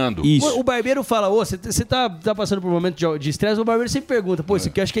afinando. O barbeiro fala, você tá passando por um momento de estresse, o barbeiro sempre pergunta, pô, isso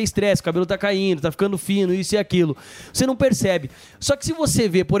aqui eu acho que é estresse, o cabelo tá caindo, tá ficando fino, isso e aquilo. Você não percebe. Só que se você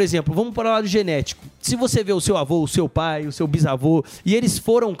vê, por exemplo, vamos para o lado genético, se você vê o seu avô, o seu pai, o seu bisavô, e eles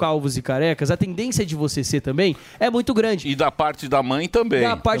foram calvos e carecas, a tendência de você ser também é muito grande. E da parte da mãe também.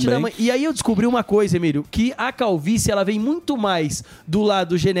 Da parte da mãe. E aí eu descobri uma coisa, Emílio, que a calvície, ela vem muito mais do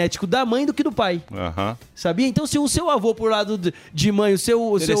lado genético da mãe do que do pai. Aham. Sabia? Então, se o seu avô por lado de mãe, o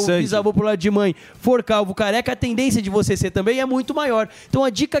seu Interessante. bisavô por lado de mãe for calvo careca, a tendência de você ser também é muito maior. Então, a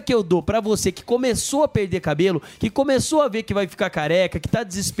dica que eu dou pra você que começou a perder cabelo, que começou a ver ver que vai ficar careca, que tá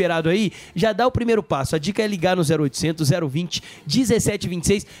desesperado aí, já dá o primeiro passo. A dica é ligar no 0800 020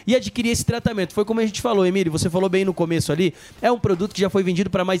 1726 e adquirir esse tratamento. Foi como a gente falou, Emílio, você falou bem no começo ali, é um produto que já foi vendido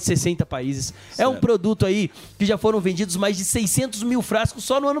para mais de 60 países. É um produto aí que já foram vendidos mais de 600 mil frascos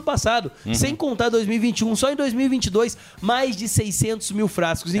só no ano passado, sem contar 2021, só em 2022, mais de 600 mil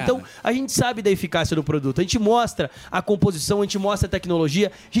frascos. Então, a gente sabe da eficácia do produto. A gente mostra a composição, a gente mostra a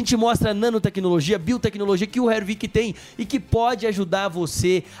tecnologia, a gente mostra a nanotecnologia, biotecnologia que o Hervik tem e que pode ajudar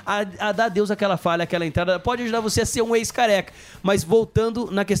você a dar adeus àquela falha, àquela entrada, pode ajudar você a ser um ex-careca. Mas voltando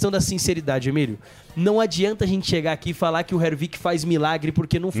na questão da sinceridade, Emílio, não adianta a gente chegar aqui e falar que o Hervik faz milagre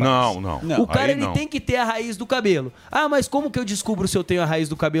porque não faz. Não. O cara, Aí ele não. tem que ter a raiz do cabelo. Ah, mas como que eu descubro se eu tenho a raiz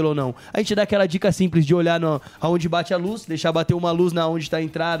do cabelo ou não? A gente dá aquela dica simples de olhar aonde bate a luz, deixar bater uma luz na onde está a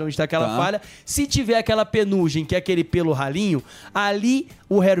entrada, onde está aquela falha. Se tiver aquela penugem, que é aquele pelo ralinho, ali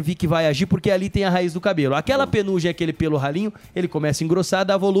o Hervik vai agir porque ali tem a raiz do cabelo. Aquela penugem, aquele pelo ralinho, ele começa a engrossar,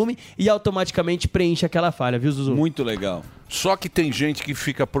 dá volume e automaticamente preenche aquela falha, viu, Zuzu? Muito legal. Só que tem gente que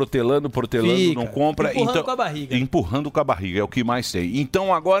fica protelando, Fica. não compra. Empurrando com a barriga. Empurrando com a barriga, é o que mais tem.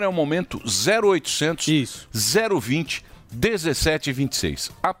 Então agora é o momento 0800 020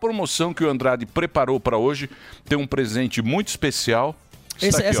 1726. A promoção que o Andrade preparou para hoje tem um presente muito especial.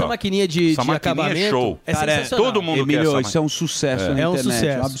 Está aqui, Essa ó. maquininha de Essa maquininha acabamento é show. é sensacional. Todo mundo quer Emílio, essa isso é um sucesso na É um internet,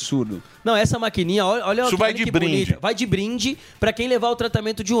 sucesso. um absurdo. Não, essa maquininha, olha Isso vai que de brinde. bonita. Vai de brinde pra quem levar o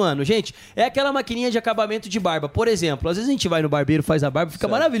tratamento de um ano. Gente, é aquela maquininha de acabamento de barba. Por exemplo, às vezes a gente vai no barbeiro, faz a barba, fica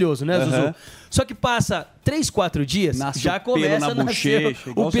maravilhoso, né, Zuzu? Só que passa 3, 4 dias, já o pelo começa na a nascer bochecha,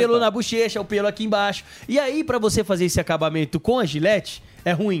 igual o você pelo tá. na bochecha, o pelo aqui embaixo. E aí, pra você fazer esse acabamento com a Gillette,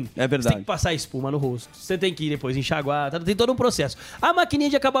 é ruim. É verdade. Você tem que passar espuma no rosto. Você tem que ir depois enxaguar. Tem todo um processo. A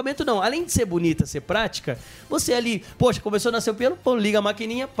maquininha de acabamento não. Além de ser bonita, ser prática, você ali, poxa, começou a nascer o pelo, pô, liga a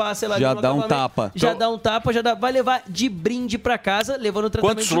maquininha, passa ela Já no dá um acabamento, tapa. Já Então- dá um tapa, vai levar de brinde pra casa, levando o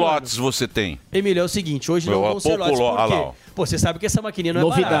tratamento. Quantos de um ano. lotes você tem? Emílio, é o seguinte, hoje não Meu, vão ser pouco lotes, lo- por ah lá, quê? ó. Pô, você sabe que essa maquininha não é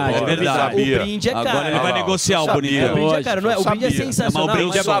Novidade, barata. é verdade. O brinde é caro. Agora ele vai Ah lá, negociar o sabia. bonito. O brinde é caro, não é? O brinde é Sabia. sensacional. Mas o brinde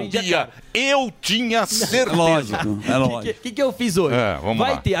mas é o bom. brinde é Sabia. caro. Eu tinha certeza. Lógico, é O lógico. que eu fiz hoje? Vamos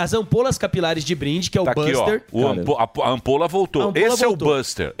Vai lá. ter as ampolas capilares de brinde, que é o Tá aqui, ó. Buster. A ampola voltou. A ampola Esse voltou. é o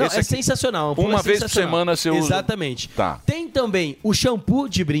Buster. Não, Esse é aqui. sensacional. a ampola Uma é vez por sensacional. semana você usa. Exatamente. Tá. Tem também o shampoo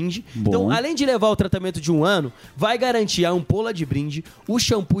de brinde. Então, além de levar o tratamento de um ano, vai garantir a ampola de brinde, o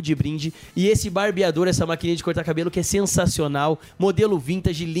shampoo de brinde e esse barbeador, essa maquininha de cortar cabelo que é sensacional, modelo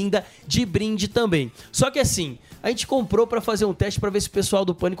vintage, linda, de brinde também. Só que assim, a gente comprou pra fazer um teste pra ver se o pessoal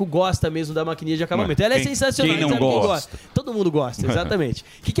do Pânico gosta mesmo da maquininha de acabamento. Mas Ela é quem- sensacional. quem não sabe gosta? Todo mundo gosta, exatamente.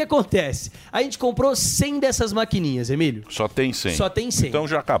 O que acontece? A gente comprou 100 dessas maquininhas, Emílio. Só tem 100. Só tem 100. Então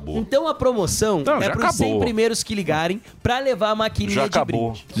já acabou. Então a promoção Não, é já para os 100 acabou. primeiros que ligarem pra levar a maquininha Já de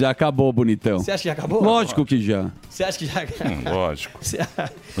acabou. brinde. Já acabou, bonitão. Você acha que já acabou? Lógico que já. Você acha que já Lógico. Você-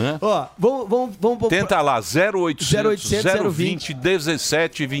 Hã? Ó, vamos Tenta lá, 0800 0800 020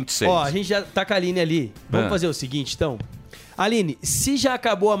 1726. Ó, a gente já tá com a Aline ali. Vamos fazer o seguinte, então. Aline, se já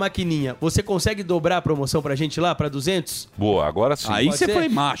acabou a maquininha, você consegue dobrar a promoção pra gente lá, pra 200? Boa, agora sim. Aí Pode você ser? foi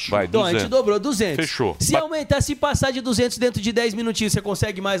macho. Vai, Então, a 200. gente dobrou 200. Fechou. Se Ba- aumentar, se passar de 200 dentro de 10 minutinhos, você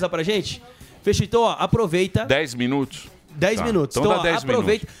consegue mais lá pra gente? Fechou? Então, ó, aproveita. 10 minutos? 10 Tá, minutos. então dá ó, 10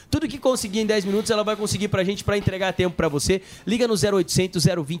 aproveita. Tudo que conseguir em 10 minutos, ela vai conseguir pra gente pra entregar a tempo pra você. Liga no 0800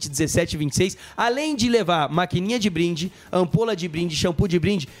 020 1726. Além de levar maquininha de brinde, ampola de brinde, shampoo de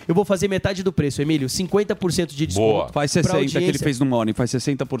brinde, eu vou fazer metade do preço, Emílio. 50% de desconto. Boa. Faz pra 60 que ele audiência. fez no Morning, faz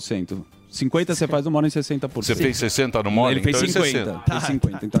 60%. 50 você faz no Morning 60%. Você fez 60 no Morning? Ele fez então é 50. 60. Fez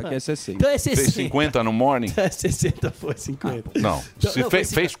 50, então aqui é 60. Então é Fez 60. 50 no Morning? É 60, foi 50. Não. Então, Você não, foi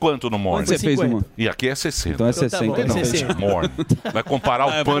fez quanto no Morning? Quanto você fez no 50. Morning? E aqui é 60. Então é Então tá 60. bom, não. é 60. Morning. Vai comparar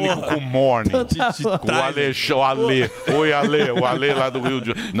o Pânico com o Morning. Tá bom. Com o Ale. Oi, Ale. O Ale lá do Rio de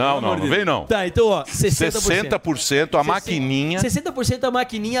Janeiro. Não vem não. Tá, então, ó, 60%. 60% a maquininha. 60% a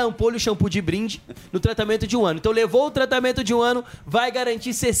maquininha, a ampola e o shampoo de brinde no tratamento de um ano. Então, levou o tratamento de um ano, vai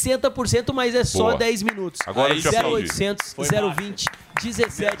garantir 60%, mas é só Boa. 10 minutos. Agora eu te aplaudi. 0800 020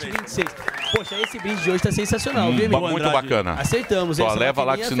 1726. Poxa, esse brinde de hoje tá sensacional, viu, amigo? Muito bacana. Acertamos, Só essa leva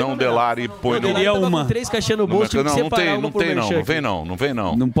lá que maquininha é senão o fenomenal. Delari põe O Delari tava com 3 caixinhas no bolso, tinha que Não separar tem, uma não por tem não. merchan Não aqui. vem não, não vem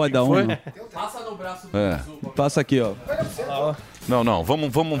não. Não pode dar Foi? um. Passa no braço É. Passa aqui, ó. Não,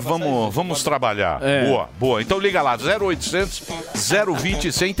 vamos trabalhar. É. Boa. Então liga lá, 0800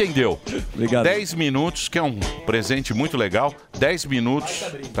 020, você entendeu? Obrigado. 10 minutos, que é um presente muito legal. 10 minutos,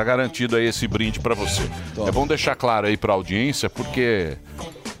 tá garantido aí esse brinde pra você. É bom deixar claro aí pra audiência, porque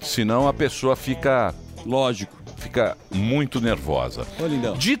senão a pessoa fica fica muito nervosa. Ô,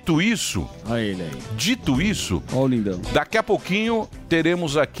 lindão. Dito isso, Ô, lindão. daqui a pouquinho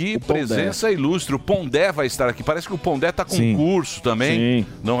teremos aqui presença ilustre. O Pondé vai estar aqui. Parece que o Pondé tá com Sim. curso também. Sim.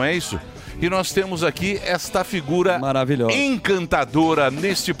 Não é isso? E nós temos aqui esta figura maravilhosa, encantadora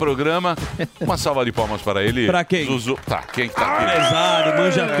neste programa. Uma salva de palmas para ele. Pra quem? Zuzu. Tá, quem que tá aqui? Empresário,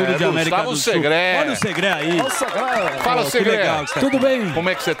 manja tudo de América Gustavo do Sul. Segré. Olha o Segré aí. Fala, Pô, que Segré. legal que você tá Tudo aqui. bem? Como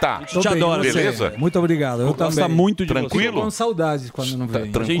é que você tá? Te adoro, beleza? Muito obrigado. Eu Gosta também. muito de Tranquilo? Tô com saudades quando não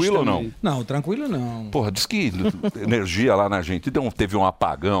vem. Tranquilo ou não? Não, tranquilo não. Porra, diz que energia lá na Argentina teve um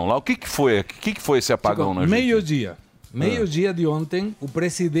apagão lá. O que foi? O que foi esse apagão na Argentina? Meio-dia. Meio-dia de ontem, o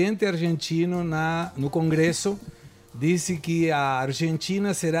presidente argentino no Congresso disse que a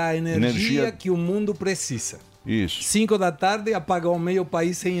Argentina será a energia que o mundo precisa. Isso. 5 da tarde, apagou meio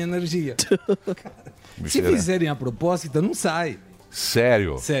país sem energia. Cara, se fizerem a propósito, não sai.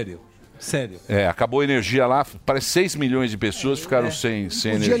 Sério? Sério. É, acabou a energia lá, parece 6 milhões de pessoas ficaram sem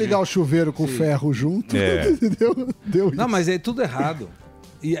Podia energia. ligar o chuveiro com o ferro junto. É. Deu isso. Não, mas é tudo errado.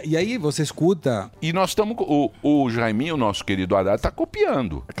 E aí você escuta... E nós estamos... O Jaiminho, nosso querido Haddad, está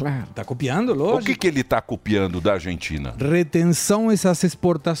copiando. Claro. Está copiando, lógico. O que ele está copiando da Argentina? Retenção essas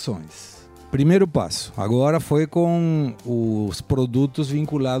exportações. Primeiro passo. Agora foi com os produtos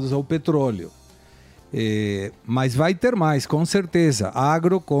vinculados ao petróleo. Mas vai ter mais, com certeza.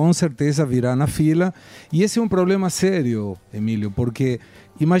 Agro, com certeza, virá na fila. E esse é um problema sério, Emílio, porque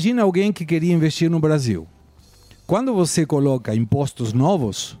imagina alguém que queria investir no Brasil. Quando você coloca impostos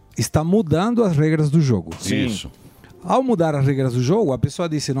novos, está mudando as regras do jogo. Sim. Isso. Ao mudar as regras do jogo, a pessoa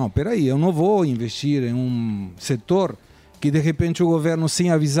disse, não, peraí, eu não vou investir em um setor que de repente o governo,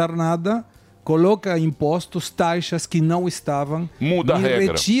 sem avisar nada, coloca impostos, taxas que não estavam, muda a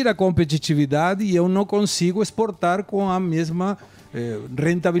regra, retira a competitividade e eu não consigo exportar com a mesma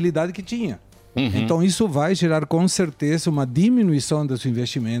rentabilidade que tinha. Então isso vai gerar com certeza uma diminuição dos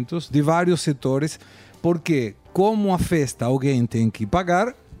investimentos de vários setores, porque como a festa alguém tem que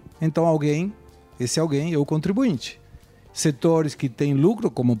pagar, então esse alguém é o contribuinte. Setores que têm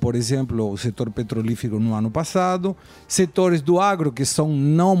lucro, como por exemplo o setor petrolífero no ano passado, setores do agro que são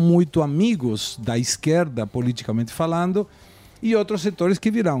não muito amigos da esquerda, politicamente falando, e outros setores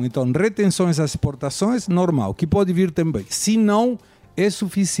que virão. Então, retenções às exportações, normal, que pode vir também. Se não é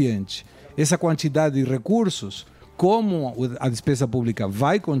suficiente essa quantidade de recursos, como a despesa pública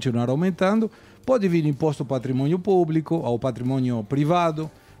vai continuar aumentando, pode vir imposto ao patrimônio público, ao patrimônio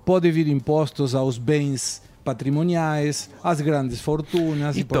privado, pode vir impostos aos bens patrimoniais, às grandes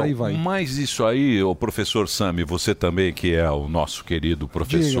fortunas e por aí vai. Mas isso aí, o professor Sami, você também, que é o nosso querido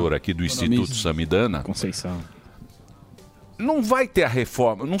professor aqui do Instituto Samidana. Conceição. Não vai ter a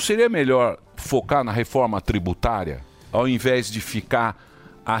reforma, não seria melhor focar na reforma tributária, ao invés de ficar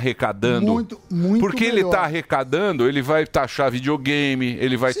arrecadando? Muito porque ele melhor. está arrecadando, ele vai taxar videogame,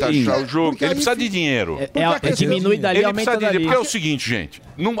 ele vai taxar o jogo, ele precisa de dinheiro. Diminui dali, Ele aumenta precisa de dinheiro, dali. porque é o seguinte, gente,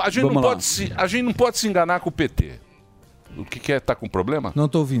 a gente não pode se enganar com o PT. O que é? Tá com problema? Não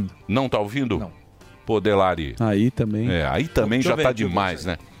estou ouvindo. Não tá ouvindo? Não. Pô, Delari. Aí também. Aí também já tá demais,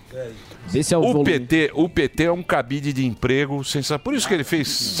 né? Esse é o PT é um cabide de emprego sensacional. Por isso que ele fez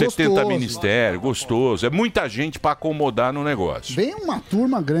 70 Gostoso. ministérios, gostoso. É muita gente para acomodar no negócio. Vem uma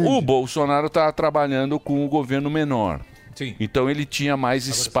turma grande. O Bolsonaro estava trabalhando com o governo menor. Sim. Então ele tinha mais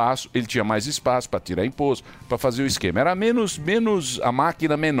espaço, para tirar imposto, para fazer o esquema. Era menos a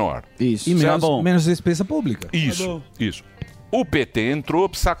máquina menor. Isso. E menos despesa pública. Isso. O PT entrou,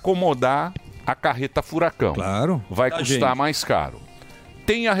 precisa acomodar a carreta furacão. Claro. Vai custar mais caro.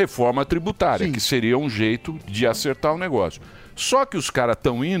 Tem a reforma tributária, que seria um jeito de acertar o negócio. Só que os caras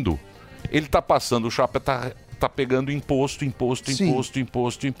estão indo, ele está passando o chapa, tá pegando imposto. Não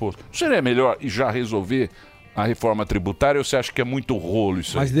seria melhor já resolver a reforma tributária ou você acha que é muito rolo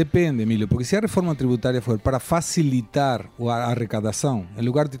isso aí? Mas depende, Emílio, porque se a reforma tributária for para facilitar a arrecadação, em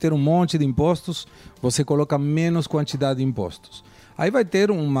lugar de ter um monte de impostos, você coloca menos quantidade de impostos. Aí vai ter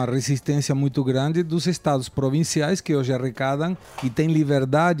uma resistência muito grande dos estados provinciais que hoje arrecadam e têm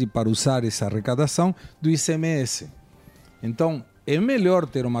liberdade para usar essa arrecadação do ICMS. Então, é melhor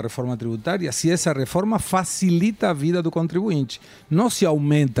ter uma reforma tributária se essa reforma facilita a vida do contribuinte, não se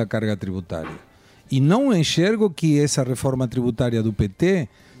aumenta a carga tributária. E não enxergo que essa reforma tributária do PT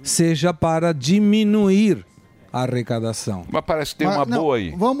seja para diminuir a arrecadação. Mas parece que tem uma boa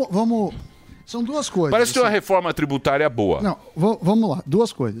aí. Vamos. São duas coisas. Parece que tem uma reforma tributária boa. Não, vamos lá.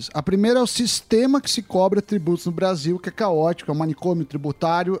 Duas coisas. A primeira é o sistema que se cobra tributos no Brasil, que é caótico, é um manicômio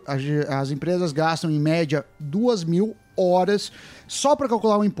tributário. As empresas gastam, em média, 2.000 horas só para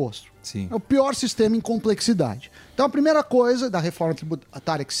calcular o imposto. Sim. É o pior sistema em complexidade. Então, a primeira coisa da reforma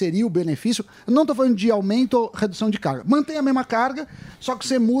tributária, que seria o benefício, eu não estou falando de aumento ou redução de carga. Mantém a mesma carga, só que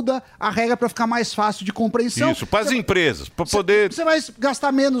você muda a regra para ficar mais fácil de compreensão. Isso, para as empresas, para poder... Você vai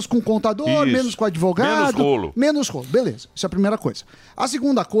gastar menos com contador, Isso. menos com advogado. Menos rolo. Menos rolo, beleza. Isso é a primeira coisa. A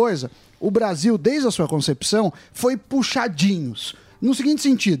segunda coisa, o Brasil, desde a sua concepção, foi puxadinhos. No seguinte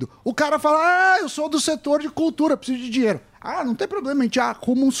sentido, o cara fala, eu sou do setor de cultura, preciso de dinheiro. Não tem problema, a gente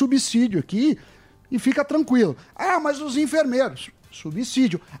arruma um subsídio aqui e fica tranquilo. Mas os enfermeiros,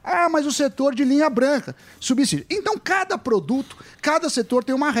 subsídio. Mas o setor de linha branca, subsídio. Então, cada produto, cada setor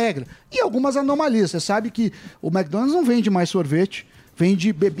tem uma regra. E algumas anomalias. Você sabe que o McDonald's não vende mais sorvete,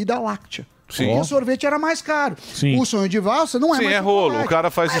 vende bebida láctea. Sim. Porque o sorvete era mais caro. Sim. O sonho de valsa não é Sim, mais é rolo, chocolate. o cara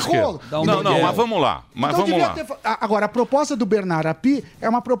faz esquerda. rolo. Não, mas vamos lá. Então, devia ter agora, a proposta do Bernard Api é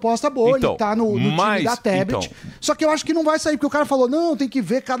uma proposta boa, Então, ele tá no time da Tablet. Só que eu acho que não vai sair, porque o cara falou, não, tem que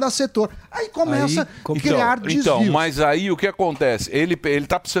ver cada setor. Aí começa a criar desvios. Então, mas aí o que acontece? Ele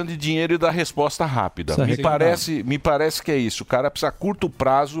tá precisando de dinheiro e da resposta rápida. Me parece que é isso. O cara precisa a curto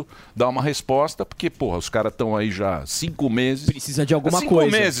prazo dar uma resposta, porque, porra, os caras estão aí já 5 meses. Precisa de alguma 5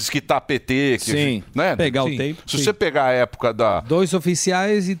 coisa. meses que tá PT, que, Sim. né? Pegar o Sim. tempo. Se Sim. você pegar a época da... 2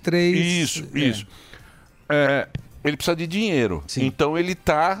 oficiais e 3... Isso. Ele precisa de dinheiro. Então ele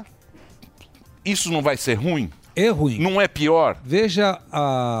tá... Isso não vai ser ruim? É ruim. Não é pior? Veja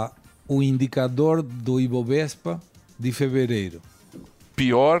o indicador do Ibovespa de fevereiro.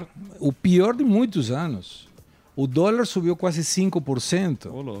 Pior? O pior de muitos anos. O dólar subiu quase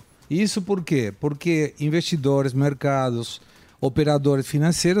 5%. Isso por quê? Porque investidores, mercados, operadores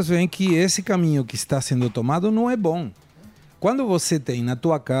financeiros veem que esse caminho que está sendo tomado não é bom. Quando você tem na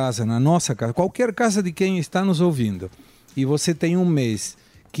tua casa, na nossa casa, qualquer casa de quem está nos ouvindo, e você tem um mês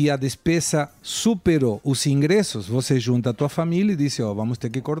que a despesa superou os ingressos, você junta a tua família e diz, vamos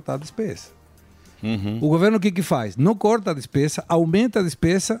ter que cortar a despesa. O governo o que faz? Não corta a despesa, aumenta a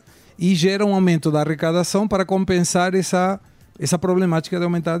despesa e gera um aumento da arrecadação para compensar essa problemática de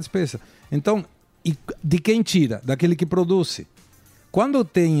aumentar a despesa. Então, e de quem tira? Daquele que produz. Quando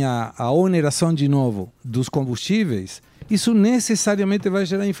tem a oneração de novo dos combustíveis, isso necessariamente vai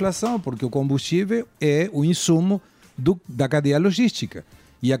gerar inflação, porque o combustível é o insumo da cadeia logística.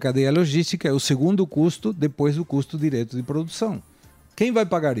 E a cadeia logística é o segundo custo depois do custo direto de produção. Quem vai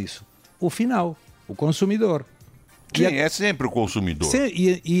pagar isso? O final, o consumidor. Sim, é sempre o consumidor.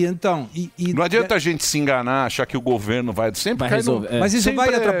 Então... não adianta a gente se enganar, achar que o governo vai sempre resolver. Mas isso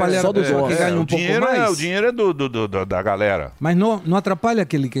vai atrapalhar a pessoa que ganha um pouco mais? O dinheiro é da galera. Mas não atrapalha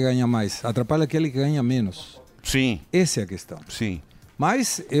aquele que ganha mais, atrapalha aquele que ganha menos. Sim. Essa é a questão. Sim.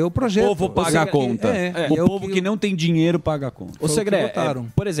 Mas é o projeto. O povo paga a conta. O povo que não tem dinheiro paga a conta. Ô, Segré,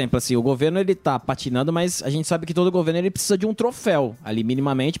 por exemplo, assim, o governo ele tá patinando, mas a gente sabe que todo governo ele precisa de um troféu ali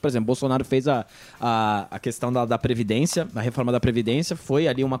minimamente. Por exemplo, Bolsonaro fez a questão da Previdência, a reforma da Previdência, foi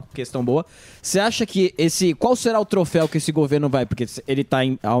ali uma questão boa. Você acha que qual será o troféu que esse governo vai? Porque ele tá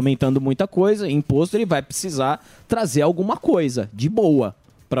aumentando muita coisa, imposto, ele vai precisar trazer alguma coisa de boa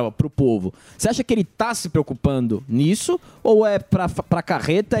para o povo. Você acha que ele está se preocupando nisso ou é para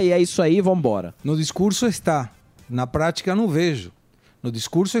carreta e é isso aí, vamos embora? No discurso está. Na prática não vejo. No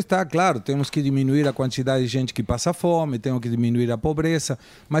discurso está, claro, temos que diminuir a quantidade de gente que passa fome, temos que diminuir a pobreza,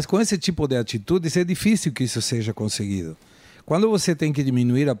 mas com esse tipo de atitudes é difícil que isso seja conseguido. Quando você tem que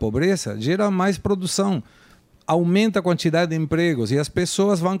diminuir a pobreza, gera mais produção, aumenta a quantidade de empregos e as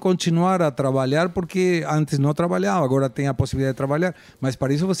pessoas vão continuar a trabalhar porque antes não trabalhavam, agora tem a possibilidade de trabalhar, mas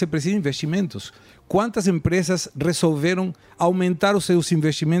para isso você precisa de investimentos. Quantas empresas resolveram aumentar os seus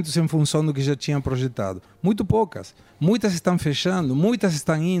investimentos em função do que já tinham projetado? Muito poucas. Muitas estão fechando, muitas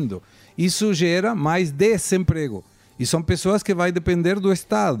estão indo. Isso gera mais desemprego. E são pessoas que vão depender do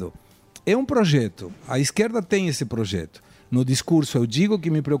Estado. É um projeto. A esquerda tem esse projeto. No discurso eu digo que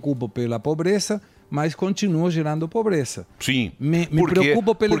me preocupo pela pobreza, mas continuo gerando pobreza. Sim. Me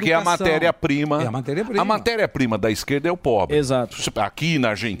preocupo pela porque educação. A matéria-prima da esquerda é o pobre. Exato. Aqui na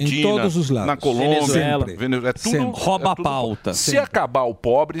Argentina, em todos os lados. na Colômbia, Venezuela. É tudo, Sempre. Rouba a pauta. Se acabar o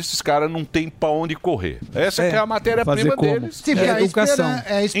pobre, esses caras não tem pra onde correr. Essa que é a matéria-prima deles. Sim, porque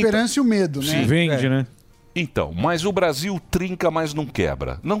é a esperança e o medo, né? Sim. Vende, né? Então, mas o Brasil trinca, mas não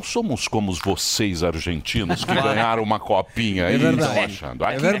quebra. Não somos como vocês argentinos que ganharam uma copinha aí. verdade. Estão achando.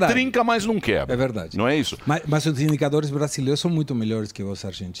 Aqui verdade. trinca, mas não quebra. É verdade. Não é isso? Mas os indicadores brasileiros são muito melhores que os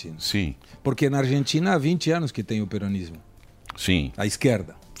argentinos. Sim. Porque na Argentina há 20 anos que tem o peronismo. Sim. A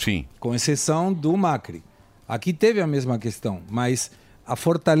esquerda. Sim. Com exceção do Macri. Aqui teve a mesma questão, mas a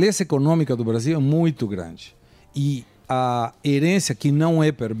fortaleza econômica do Brasil é muito grande. E a herência que não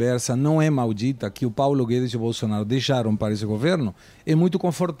é perversa, não é maldita, que o Paulo Guedes e o Bolsonaro deixaram para esse governo, é muito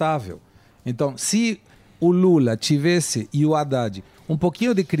confortável. Então, se o Lula tivesse e o Haddad um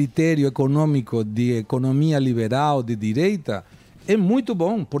pouquinho de critério econômico, de economia liberal, de direita, é muito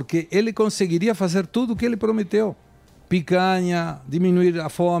bom, porque ele conseguiria fazer tudo o que ele prometeu. Picanha, diminuir a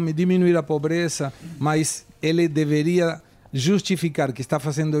fome, diminuir a pobreza, mas ele deveria justificar que está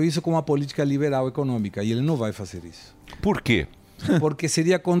fazendo isso com uma política liberal econômica, e ele não vai fazer isso. Por quê? Porque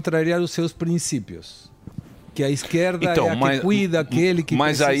seria contrariar os seus princípios. Que a esquerda Então, é a mas- que cuida aquele que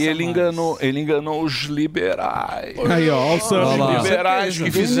Mas aí precisa ele mais. enganou os liberais. Aí, ó, o Sam. Os liberais que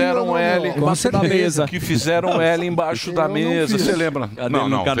fizeram L embaixo da mesa. Que fizeram L embaixo da mesa. Você lembra? Cadê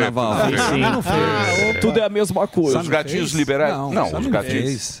no carnaval? teve. Sim. Tudo é a mesma coisa. Os gatinhos liberais. Não, Não, Sammy os não gatinhos.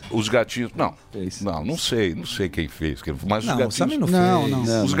 fez. Os gatinhos. Não sei quem fez. Mas Não, os o gatinhos. Sammy não Não,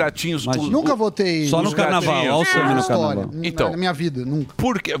 fez. Os gatinhos. Nunca votei Só no carnaval, gatinhos. olha o Sammy na no história, carnaval. Então, na minha vida, nunca.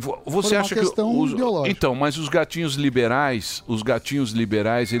 Porque você Por uma acha que questão ideológica. então, mas os gatinhos liberais,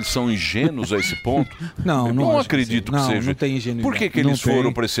 eles são ingênuos a esse ponto? Não, Eu não não acho que acredito sim. que Não, seja. não tem ingenuidade. Por que Não eles tem.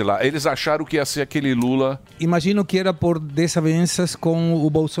 foram para esse lado? Eles acharam que ia ser aquele Lula. Imagino que era por desavenças com o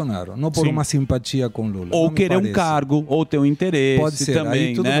Bolsonaro, não por Sim. uma simpatia com Lula. Ou não me querer um parece. cargo, ou ter um interesse Pode ser, também,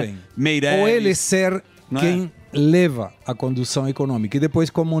 aí tudo né? bem. Meirelles. Ou ele ser Não é? quem leva a condução econômica. E depois,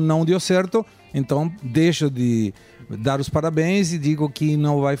 como não deu certo, então deixo de dar os parabéns e digo que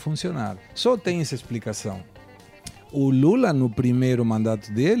não vai funcionar. Só tem essa explicação. O Lula, no primeiro mandato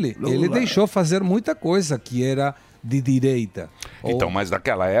dele, ele deixou fazer muita coisa que era de direita. Então, mas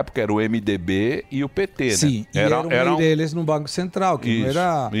naquela época era o MDB e o PT, Sim, né? e era um Meirelles no Banco Central, que Isso, não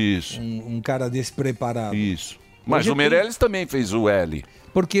era isso. um cara despreparado. Isso. Mas Hoje o Meirelles também fez o L.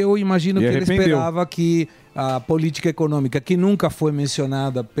 Porque eu imagino E que ele arrependeu. esperava que a política econômica, que nunca foi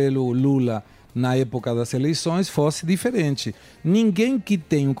mencionada pelo Lula na época das eleições, fosse diferente. Ninguém que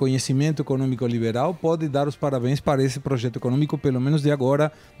tem um conhecimento econômico liberal pode dar os parabéns para esse projeto econômico, pelo menos de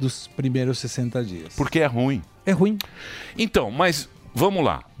agora, dos primeiros 60 dias. Porque é ruim. É ruim. Então, mas vamos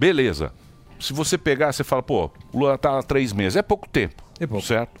lá. Beleza. Se você pegar, você fala, pô, o Lula tá há 3 meses. É pouco tempo. É pouco.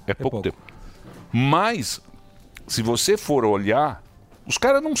 Certo? É pouco pouco. tempo. Mas, se você for olhar, os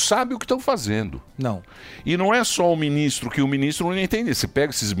caras não sabem o que estão fazendo. Não. E não é só o ministro, que o ministro não entende. Você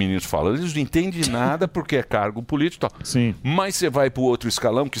pega esses ministros falando, eles não entendem nada porque é cargo político e tal. Sim. Mas você vai para o outro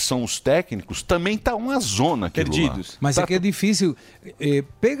escalão, que são os técnicos, também tá uma zona aquilo Perdidos. lá. Mas Tá é que é difícil.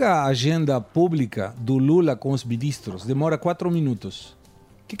 Pega a agenda pública do Lula com os ministros, demora 4 minutos.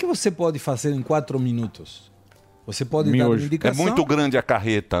 O que você pode fazer em 4 minutos? Você pode dar uma É indicação. muito grande a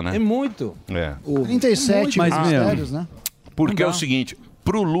carreta, né? É muito. É. 37 Mas ministérios, né? Porque é Não o dá. seguinte,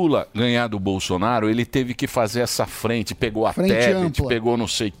 pro Lula ganhar do Bolsonaro, ele teve que fazer essa frente, pegou a Frente Tebet, ampla. pegou não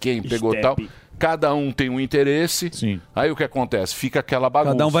sei quem, pegou tal. Cada um tem um interesse. Sim. Aí o que acontece? Fica aquela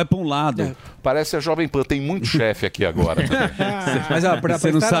bagunça. Cada um vai para um lado. Parece a Jovem Pan, tem muito chefe aqui agora. Mas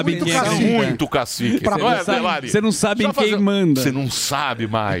Você não sabe quem é quem. Muito cacique. Não é, Delari? Você não sabe Só quem fazer- manda. Você não sabe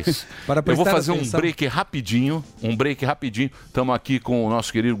mais. Para Eu vou prestar fazer atenção. um break rapidinho. Estamos aqui com o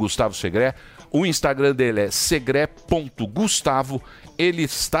nosso querido Gustavo Segré. O Instagram dele é segré.gustavo. Ele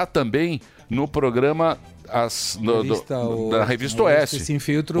está também no programa da Revista Oeste. Sem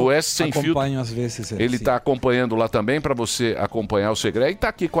Filtro. O Oeste Sem Filtro. Acompanho às vezes. Ele está acompanhando lá também para você acompanhar o Segré e está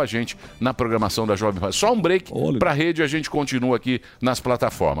aqui com a gente na programação da Jovem Pan. Só um break para a rede e a gente continua aqui nas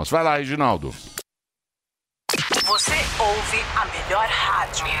plataformas. Vai lá, Reginaldo. Você ouve a melhor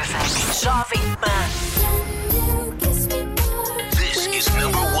rádio. Jovem Pan. This is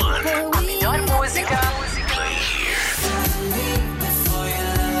number one. A melhor música. Play here.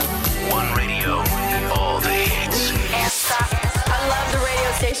 One radio. All the hits. Essa, I love the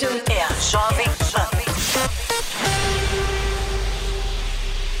radio station. É a Jovem Pan.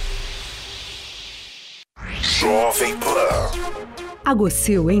 Jovem Pan. A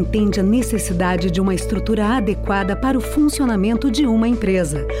Gocil entende a necessidade de uma estrutura adequada para o funcionamento de uma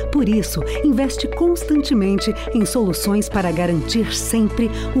empresa. Por isso, investe constantemente em soluções para garantir sempre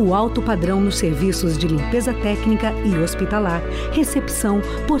o alto padrão nos serviços de limpeza técnica e hospitalar, recepção,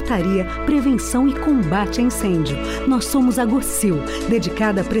 portaria, prevenção e combate a incêndio. Nós somos a Gocil,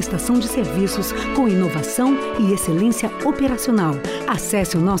 dedicada à prestação de serviços com inovação e excelência operacional.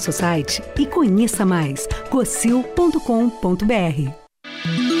 Acesse o nosso site e conheça mais. gocil.com.br.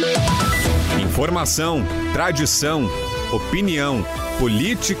 Informação, tradição, opinião,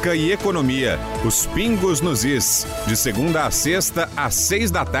 política e economia. Os pingos nos is. De segunda a sexta, às 6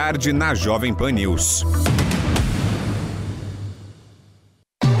 da tarde, na Jovem Pan News.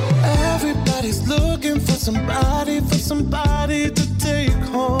 Everybody's looking for somebody to take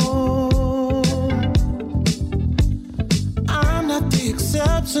home. I'm not the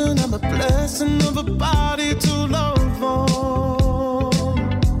exception, I'm a blessing of a body to love on.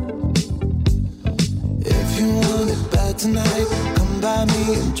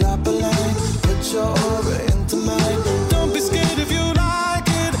 me and drop a line. Put your aura into mine. Don't be scared if you like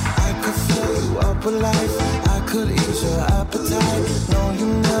it. I could fill you up with life. I could ease your appetite. No,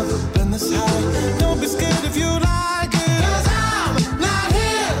 you've never been this high. Don't be scared if you like it. 'Cause I'm not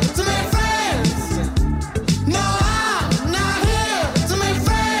here to make friends. No, I'm not here to make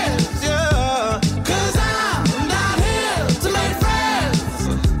friends. Yeah. 'Cause I'm not here to make friends.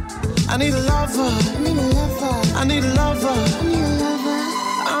 I need a lover. I need a lover.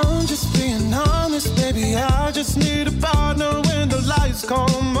 I'm just being honest, baby. I just need a partner when the lights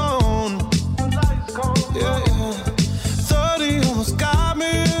come on. Yeah, yeah. 30 almost got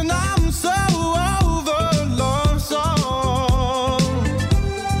me, and I'm so over love song.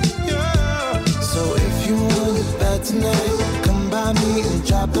 Yeah. So if you want it bad tonight, come by me and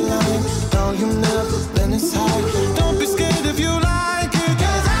drop a line. No, you've never been this high. Don't be scared if you like it,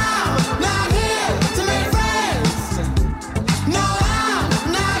 'cause I'm not here to make friends. No, I'm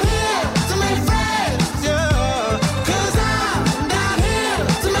not here to make friends. Yeah, 'cause I'm not here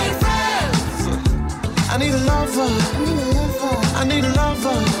to make friends. I need a lover. I need a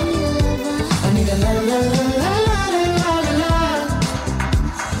lover. I need a la la la la la la la la.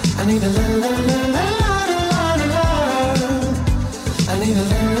 I need a la la la la la la la. I need a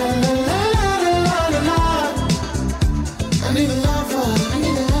la la la la la la la. I need a lover. I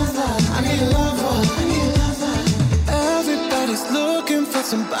need a lover. I need a lover. I need a lover. Everybody's looking for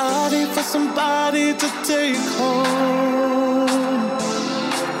somebody to take home.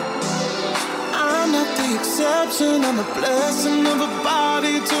 I'm not the exception, I'm a blessing of a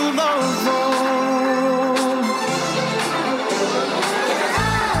body to love on.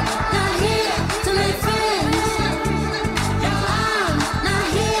 I'm not here to make friends. No, I'm not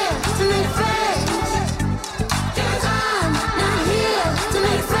here to make friends. 'Cause I'm not here to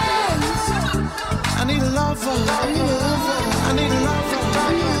make friends. I need a lover. I need a lover. I need a lover. I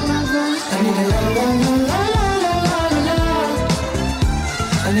need a lover. I need a la la la la la la la.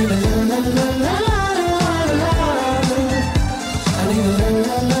 I need a la la la la la. I need a la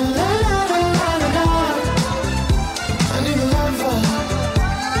la la la la la la. I need a lover.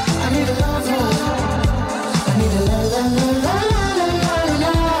 I need a lover. I need a la la la la la la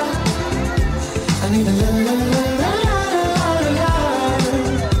la. I need a la la la la la la.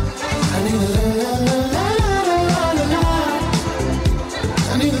 I need a la la la la la la.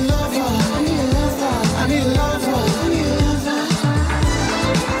 I need a lover. I need a lover. I need a lover. I need a lover.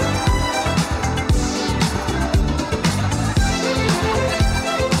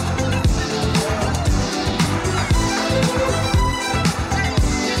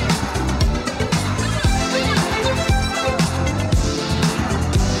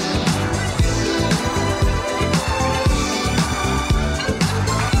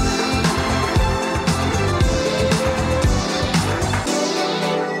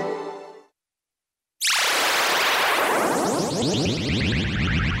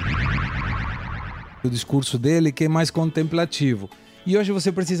 O discurso dele que é mais contemplativo. E hoje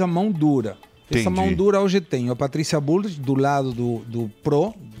você precisa mão dura. Essa Entendi. mão dura hoje tem a Patrícia Bullrich do lado do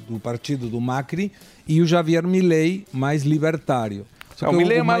PRO, do partido do Macri, e o Javier Milei mais libertário. Só que O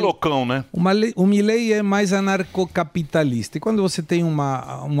Milei é mais loucão, né? O Milei é mais anarcocapitalista. E quando você tem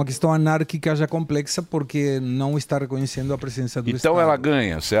uma questão anárquica já complexa, porque não está reconhecendo a presença do Estado. Então ela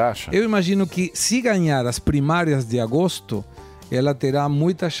ganha, você acha? Eu imagino que se ganhar as primárias de agosto, ela terá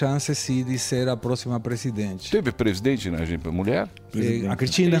muita chance sim de ser a próxima presidente. Teve presidente, né, gente? Mulher? A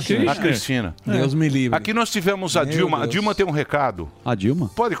Cristina. A Cristina. Deus me livre. Aqui nós tivemos a Meu Dilma. A Deus. Dilma tem um recado. A Dilma?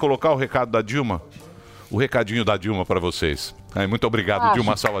 Pode colocar o recado da Dilma? O recadinho da Dilma para vocês. Aí, muito obrigado,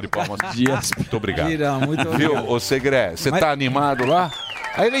 Dilma. Salva de palmas. Muito obrigado. Gira, muito Viu, obrigado. ô Segré, você Mas- tá animado lá?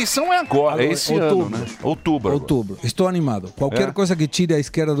 A eleição é agora, é esse Outubro. ano, né? Outubro. Outubro. Estou animado. Qualquer É? coisa que tire a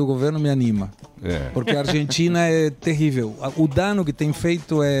esquerda do governo me anima. É. Porque a Argentina é terrível. O dano que tem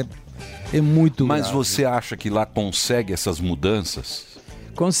feito é muito Mas grave. você acha que lá consegue essas mudanças?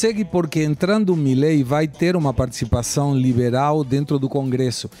 Consegue porque entrando o Milei vai ter uma participação liberal dentro do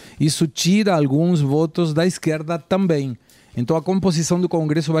Congresso. Isso tira alguns votos da esquerda também. Então a composição do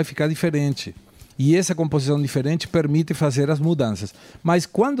Congresso vai ficar diferente. E essa composição diferente permite fazer as mudanças. Mas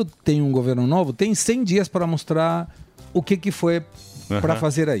quando tem um governo novo, tem 100 dias para mostrar o que foi para Aham.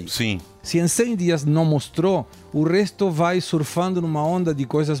 fazer aí. Sim. Se em 100 dias não mostrou, o resto vai surfando numa onda de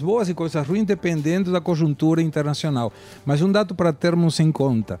coisas boas e coisas ruins, dependendo da conjuntura internacional. Mas um dado para termos em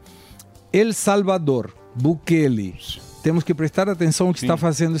conta. El Salvador, Bukele, temos que prestar atenção ao que está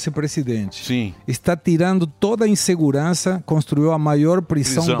fazendo esse presidente. Sim. Está tirando toda a insegurança, construiu a maior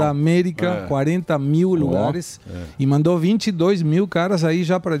prisão da América, 40 mil lugares, e mandou 22 mil caras aí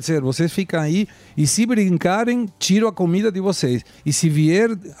já para dizer, vocês ficam aí e se brincarem, tiro a comida de vocês. E se vier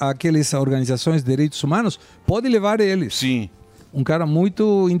aquelas organizações de direitos humanos, pode levar eles. Sim. Um cara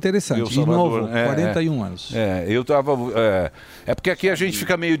muito interessante, e novo, 41 anos. Eu tava. É porque aqui a gente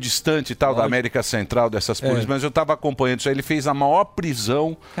fica meio distante e tal da América Central, dessas polícias, mas eu tava acompanhando isso aí. Ele fez a maior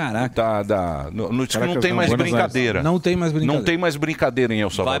prisão. Caraca. Não tem mais brincadeira. Não tem mais brincadeira. Não tem mais brincadeira em El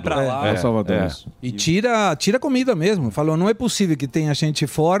Salvador. Vai pra lá. El Salvador. E tira comida mesmo. Falou, não é possível que tenha gente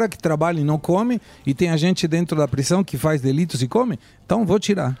fora que trabalha e não come, e tenha gente dentro da prisão que faz delitos e come. Então vou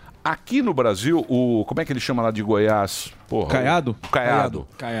tirar. Aqui no Brasil, como é que ele chama lá de Goiás? Porra, Caiado? Caiado.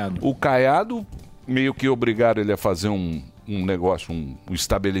 O Caiado meio que obrigaram ele a fazer um negócio, um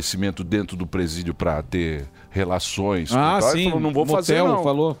estabelecimento dentro do presídio para ter relações. Sim. Ele falou, não vou fazer não.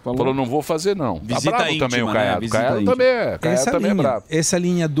 Falou, não vou fazer não. Visita tá bravo íntima, também o né? Caiado. Visita Caiado íntima. também é bravo. Essa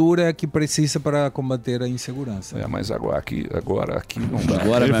linha dura é que precisa para combater a insegurança. Mas agora aqui não dá.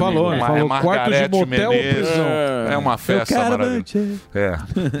 Agora, ele falou, quarto de motel ou prisão. É uma festa maravilhosa.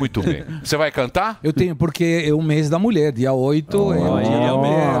 Muito bem. Você vai cantar? Eu tenho, porque é o mês da mulher, dia 8 é o dia da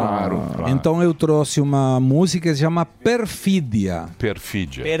mulher. Claro. Então eu trouxe uma música que se chama Perfídia.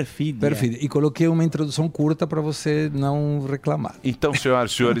 Perfídia. E coloquei uma introdução curta para você não reclamar. Então,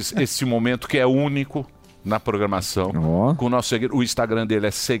 senhoras e senhores, esse momento que é único na programação, com o nosso segredo, o Instagram dele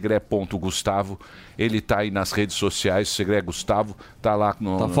é segre.gustavo, ele tá aí nas redes sociais, Segre Gustavo, tá lá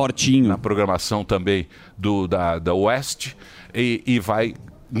fortinho na programação também da Oeste e vai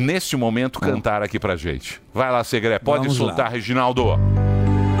nesse momento cantar aqui pra gente. Vai lá, Segre, pode Vamos soltar, lá. Reginaldo.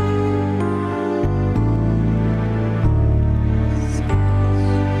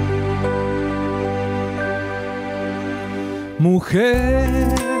 Mujer,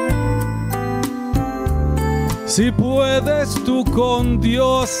 si puedes tú con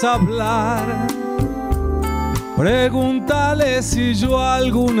Dios hablar, pregúntale si yo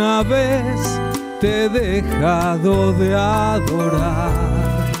alguna vez te he dejado de adorar.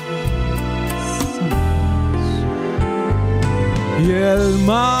 Y el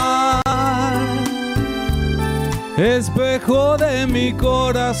mar, espejo de mi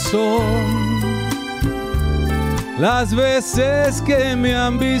corazón, las veces que me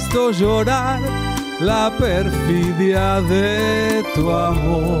han visto llorar, la perfidia de tu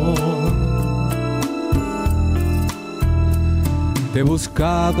amor. Te he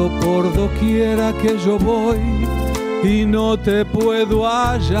buscado por doquiera que yo voy y no te puedo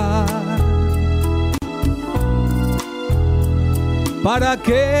hallar. ¿Para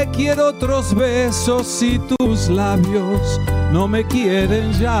qué quiero otros besos si tus labios no me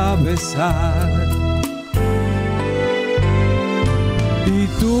quieren ya besar? Y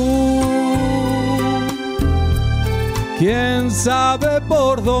tú, quién sabe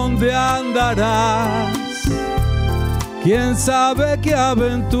por dónde andarás, quién sabe qué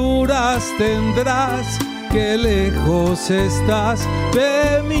aventuras tendrás, qué lejos estás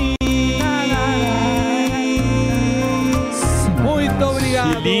de mí. Muito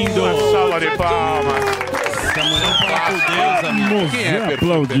obrigado. Que lindo. Uma salva de palmas. Essa mulher fala por Deus, amigo. Quem é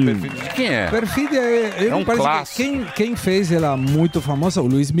Perfídia? Quem é? Perfídia é um parece clássico. que quem fez ela muito famosa, o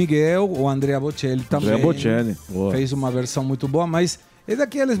Luiz Miguel, o Andrea Bocelli também. Andrea Bocelli. Boa. Fez uma versão muito boa, mas é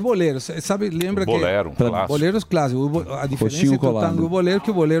daqueles boleiros, sabe? Lembra Bolero, que... um clássico. Boleiros clássicos. A diferença entre o tango e o boleiro, que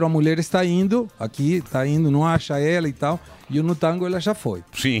o boleiro a mulher está indo, aqui está indo, não acha ela e tal, e no tango ela já foi.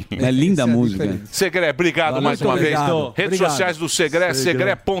 Sim. É linda a música. Segre, obrigado Valeu, mais uma vez. obrigado. Redes Obrigado. sociais do Segre,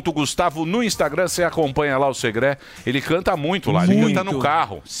 segre.gustavo. No Instagram você acompanha lá o Segre. Ele canta muito lá, ele Muito. canta no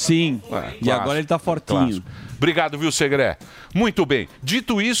carro. Sim. E agora ele tá fortinho. Clássico. Obrigado, viu, Segre? Muito bem.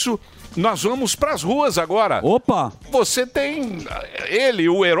 Dito isso, nós vamos pras ruas agora. Opa! Você tem ele,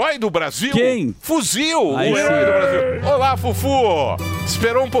 o herói do Brasil. Quem? Fuzil, Aí o herói sim. do Brasil. Olá, Fufu.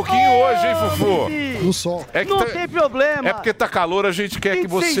 Esperou um pouquinho hoje, hein, Fufu? No sol. É que Não tá- tem problema. É porque tá calor, a gente quer que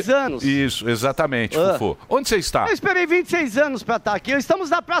você... 26 anos. Isso, exatamente, Ah. Fufu. Onde você está? Eu esperei 26 anos pra estar aqui. Estamos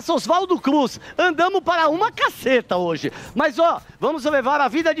na Praça Oswaldo Cruz. Andamos para uma caceta hoje. Mas, ó, vamos levar a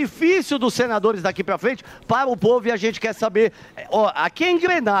vida difícil dos senadores daqui pra frente para o povo e a gente quer saber. Ó, aqui é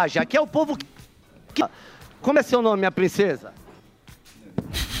engrenagem, aqui é o povo que... Como é seu nome, minha princesa?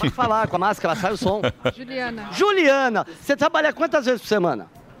 Pode falar, com a máscara sai o som. Juliana. Juliana, você trabalha quantas vezes por semana?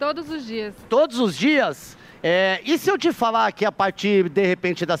 Todos os dias. Todos os dias? E se eu te falar que a partir, de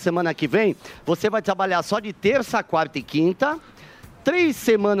repente, da semana que vem, você vai trabalhar só de terça, quarta e quinta, 3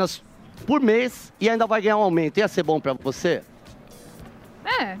 semanas por mês e ainda vai ganhar um aumento. Ia ser bom pra você?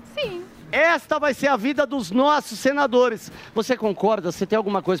 É, sim. Esta vai ser a vida dos nossos senadores. Você concorda? Você tem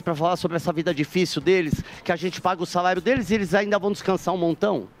alguma coisa para falar sobre essa vida difícil deles? Que a gente paga o salário deles e eles ainda vão descansar um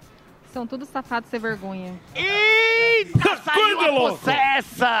montão? São todos safados sem vergonha. Eita, saiu a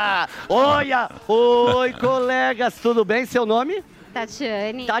possessa! Olha! Oi, colegas, tudo bem? Seu nome?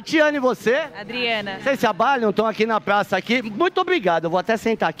 Tatiane. Tatiane, você? Adriana. Vocês trabalham? Estão aqui na praça aqui? Muito obrigado, eu vou até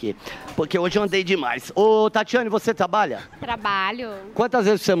sentar aqui, porque hoje eu andei demais. Ô, Tatiane, você trabalha? Trabalho Quantas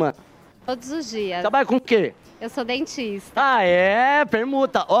vezes por semana? todos os dias. Trabalha com o quê? Eu sou dentista. Ah, é?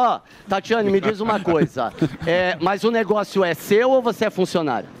 Permuta. Ó, Tatiane, me diz uma coisa. Mas o negócio é seu ou você é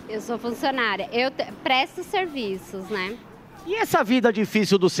funcionário? Eu sou funcionária. Eu presto serviços, né? E essa vida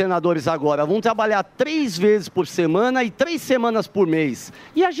difícil dos senadores agora? Vão trabalhar 3 vezes por semana e 3 semanas por mês.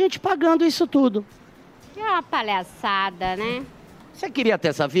 E a gente pagando isso tudo. É uma palhaçada, né? Você queria ter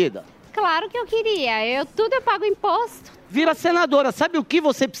essa vida? Claro que eu queria. Tudo eu pago imposto. Vira senadora. Sabe o que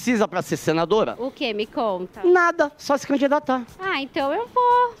você precisa para ser senadora? O que? Me conta. Nada. Só se candidatar. Ah, então eu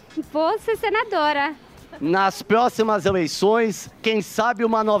vou ser senadora. Nas próximas eleições, quem sabe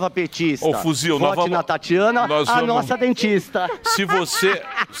uma nova petista. Ô, Fuzil, nós Vote vamos- na Tatiana, nós a vamos- nossa dentista. Se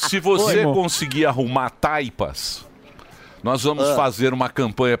você conseguir arrumar taipas, nós vamos fazer uma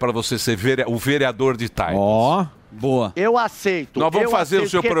campanha para você ser o vereador de Taipas. Ó, boa. Eu aceito. Nós vamos eu fazer aceito,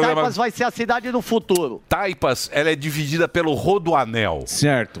 o seu porque programa. Taipas vai ser a cidade do futuro. Taipas, ela é dividida pelo Rodoanel.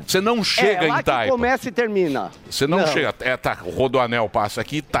 Certo. Você não chega lá em que Taipas. começa e termina. Você não chega. Tá, o Rodoanel passa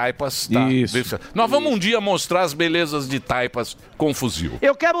aqui, Taipas tá. Isso. Nós vamos um dia mostrar as belezas de Taipas com fuzil.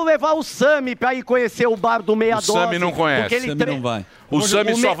 Eu quero levar o Sami pra ir conhecer o bar do Meia O Sami não conhece. porque ele Sami tre- não vai. O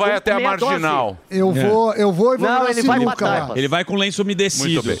Sami só vai até a Meia Dose. Marginal. Eu vou e vou Não, jogar ele vai sinuca pra lá. Taipas. Ele vai com lenço umedecido.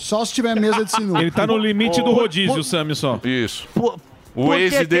 Muito bem. Só se tiver mesa de sinuca. Ele tá no limite do rodízio, o Sami, só. Isso. O O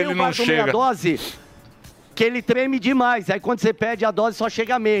Waze dele tem o não bar do Meia chega. Dose, que ele treme demais. Aí quando você pede a dose, só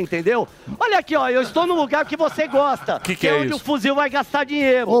chega a meia, entendeu? Olha aqui, ó, eu estou no lugar que você gosta. Que é onde isso? o fuzil vai gastar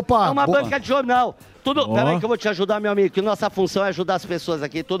dinheiro. Opa, é uma boa. banca de jornal. Tudo. Ó. Peraí que eu vou te ajudar, meu amigo, que nossa função é ajudar as pessoas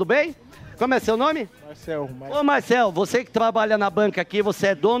aqui, tudo bem? Como é seu nome? Marcel, Ô, Marcel, você que trabalha na banca aqui, você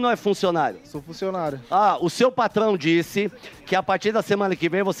é dono ou é funcionário? sou funcionário. Ah, o seu patrão disse que a partir da semana que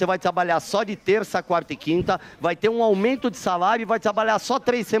vem você vai trabalhar só de terça, quarta e quinta, vai ter um aumento de salário e vai trabalhar só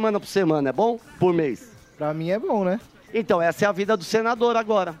 3 semanas por semana, é bom? Por mês. Pra mim é bom, né? Então, essa é a vida do senador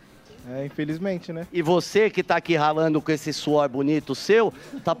agora. É, infelizmente, né? E você que tá aqui ralando com esse suor bonito seu,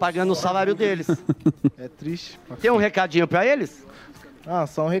 tá pagando o salário deles. É triste. Tem um recadinho pra eles? Ah,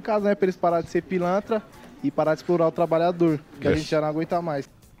 só um recado, né? Pra eles pararem de ser pilantra e parar de explorar o trabalhador, que a É. gente já não aguenta mais.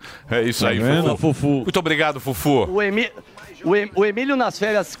 É isso aí, Tá vendo? Fufu. Muito obrigado, Fufu. O Emílio nas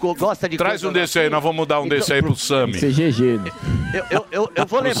férias gosta de Traz coisa um desse aí, nós vamos dar um Então, desse aí pro Sami. CGG. Eu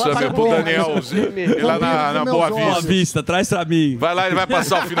vou O levar Sami para pro Daniel, lá na Boa Boa Vista. Vista, traz pra mim. Vai lá, ele vai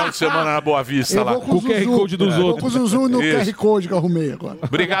passar o final de semana na Boa Vista Eu lá. vou com o QR Code dos outros. Vou com o Zuzu no Isso. QR Code que eu arrumei agora.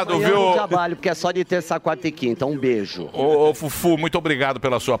 Obrigado, Amanhã eu viu? não trabalho, porque é só de terça, quarta e quinta. Um beijo. Ô, Fufu, muito obrigado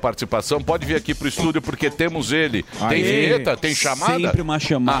pela sua participação. Pode vir aqui pro estúdio porque temos ele. Tem Aê. vinheta? Tem chamada? Sempre uma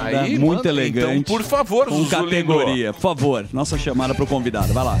chamada Aí, muito manda. elegante. Então, por favor, com Zuzu categoria. Por favor, nossa chamada pro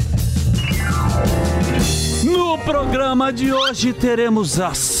convidado. Vai lá. No programa de hoje teremos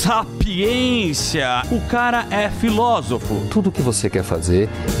a sapiência. O cara é filósofo. Tudo o que você quer fazer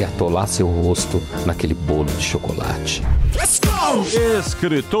é atolar seu rosto naquele bolo de chocolate.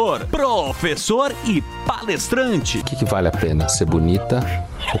 Escritor, professor e palestrante. O que vale a pena? Ser bonita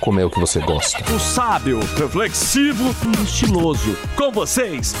ou comer o que você gosta? O sábio, reflexivo e estiloso. Com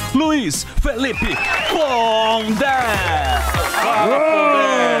vocês, Luiz Felipe Pondé. Fala,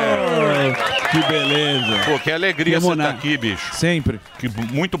 Pondé! Que beleza. Pô, que alegria Que você estar monarca. aqui, bicho. Sempre. Que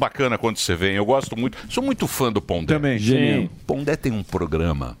muito bacana quando você vem. Eu gosto muito. Sou muito fã do Pondé. Também. Genial. Pondé tem um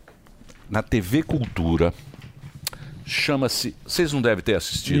programa na TV Cultura. Chama-se. Vocês não devem ter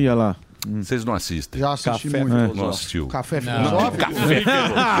assistido. Ia lá. Vocês não assistem. Já assisti Café muito. Não assistiu. Café Não, filosófico? Café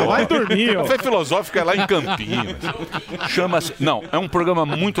filosófico. Vai dormir, ó. Café filosófico é lá em Campinas. Chama-se. Não, é um programa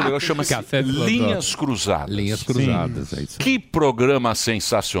muito legal. Chama-se Café filosófico. Linhas Cruzadas. Linhas Cruzadas, é isso. Que programa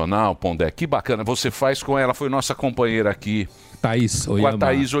sensacional, Pondé. Que bacana. Você faz com ela, foi nossa companheira aqui. Thaís Com a Oyama.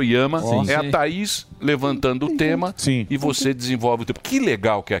 Thaís Oyama. Sim. É a Thaís levantando o tema e você desenvolve o tema. Que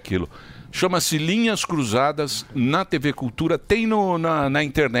legal que é aquilo. Chama-se Linhas Cruzadas na TV Cultura. Tem na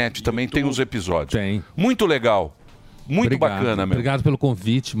internet também, tem os episódios. Tem. Muito legal. Muito Obrigado. bacana, meu. Obrigado pelo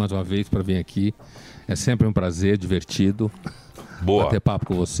convite mais uma vez para vir aqui. É sempre um prazer, divertido. Boa. Bater papo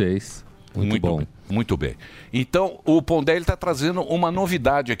com vocês. Muito bom. Bem, muito bem. Então, o Pondé está trazendo uma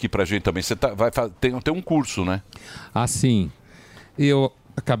novidade aqui pra gente também. Você tem um curso, né? Ah, sim. Eu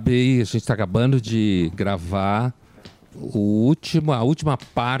acabei, a gente está acabando de gravar a última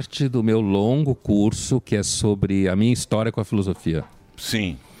parte do meu longo curso, que é sobre a minha história com a filosofia.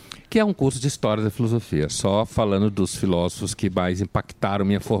 Sim. Que é um curso de história da filosofia, só falando dos filósofos que mais impactaram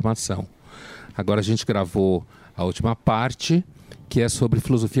minha formação. Agora a gente gravou a última parte, que é sobre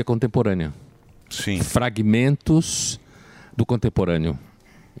filosofia contemporânea. Sim. Fragmentos do contemporâneo.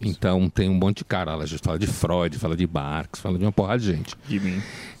 Então tem um monte de cara lá, a gente fala de Freud, fala de Marx, fala de uma porrada de gente. De mim.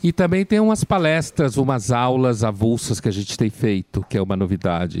 E também tem umas palestras, umas aulas avulsas que a gente tem feito, que é uma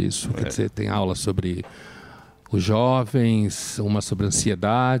novidade isso. Quer dizer, tem aula sobre os jovens, uma sobre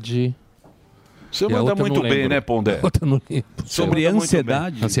ansiedade. Você e a manda outra eu muito não bem, lembro. né, Pondé? Outra eu não lembro. Sobre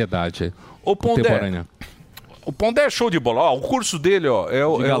ansiedade? Ansiedade. Ô, Pondé, contemporânea. o Pondé é show de bola. Ó, o curso dele, ó,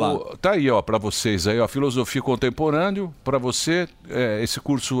 Diga lá. tá aí, ó, para vocês aí, ó, filosofia contemporânea. Para você, esse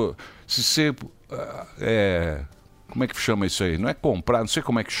curso, se você como é que chama isso aí? Não é comprar, não sei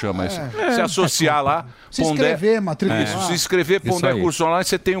como é que chama isso. Se associar lá, Se inscrever, matricular. Isso, se inscrever, Isso Pondé aí. Curso Online,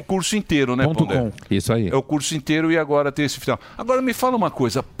 você tem o curso inteiro, né, Pondé? Isso aí. É o curso inteiro e agora tem esse final. Agora me fala uma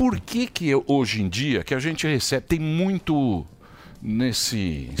coisa, por que hoje em dia, que a gente recebe, tem muito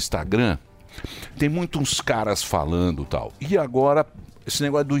nesse Instagram, tem muitos caras falando tal, e agora esse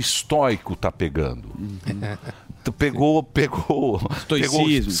negócio do estoico tá pegando. Tu pegou.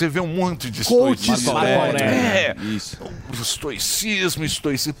 Estoicismo. Você vê um monte de Coach, estoicismo. Marco Aurélio. Isso. Estoicismo.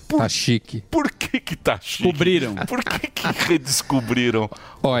 Tá chique. Por que tá chique? Descobriram. Por que redescobriram?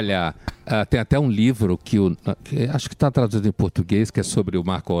 Olha, tem até um livro que acho que está traduzido em português, que é sobre o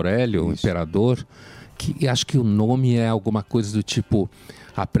Marco Aurélio, o imperador, que acho que o nome é alguma coisa do tipo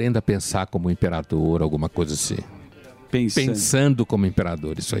Aprenda a Pensar como Imperador, alguma coisa assim. Pensando como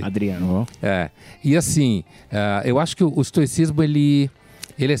imperador, isso aí. Adriano. E assim, eu acho que o estoicismo ele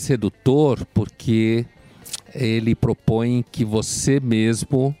é sedutor porque ele propõe que você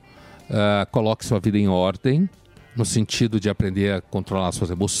mesmo coloque sua vida em ordem, no sentido de aprender a controlar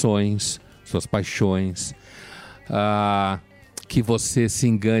suas emoções, suas paixões, que você se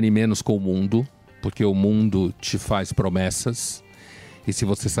engane menos com o mundo, porque o mundo te faz promessas, e se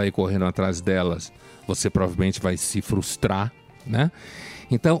você sair correndo atrás delas, você provavelmente vai se frustrar, né?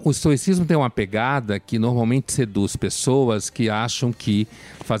 Então, o estoicismo tem uma pegada que normalmente seduz pessoas que acham que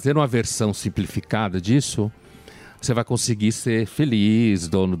fazer uma versão simplificada disso, você vai conseguir ser feliz,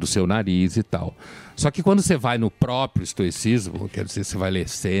 dono do seu nariz e tal. Só que quando você vai no próprio estoicismo, quer dizer, você vai ler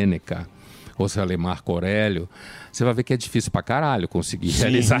Sêneca, ou você vai ler Marco Aurélio, você vai ver que é difícil pra caralho conseguir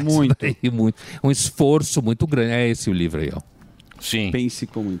realizar muito. isso daí, muito. Um esforço muito grande. É esse o livro aí, ó. Sim. Pense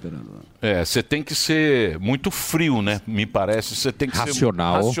como imperador. Você tem que ser muito frio, né? Me parece. Você tem que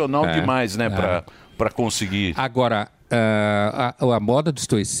Racional. ser racional demais, né? É. Para conseguir. Agora, a moda do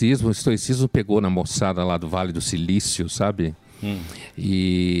estoicismo, o estoicismo pegou na moçada lá do Vale do Silício, sabe?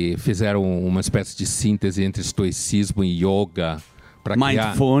 E fizeram uma espécie de síntese entre estoicismo e yoga.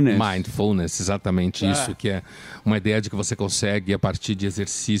 Mindfulness. Mindfulness, exatamente isso, que é uma ideia de que você consegue, a partir de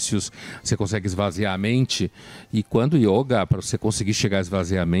exercícios, você consegue esvaziar a mente. E quando yoga, para você conseguir chegar a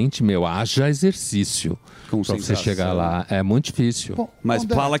esvaziar a mente, haja exercício para você chegar lá. É muito difícil. Mas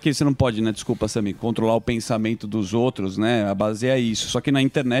fala que você não pode, né? Desculpa, Samir, controlar o pensamento dos outros, né? A base é isso. Só que na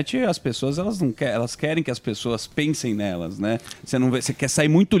internet as pessoas elas querem que as pessoas pensem nelas, né? Você quer sair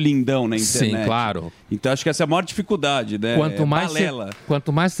muito lindão na internet. Sim, claro. Então acho que essa é a maior dificuldade, né?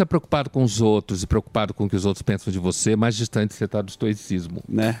 Quanto mais você está preocupado com os outros e preocupado com o que os outros pensam de você, mais distante você está do estoicismo.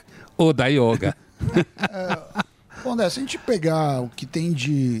 Né? Ou da yoga. Pondé, se a gente pegar o que tem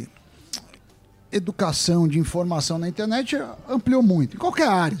de educação, de informação na internet, ampliou muito. Em qualquer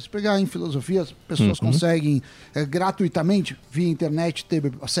área. Se pegar em filosofia, as pessoas conseguem gratuitamente, via internet,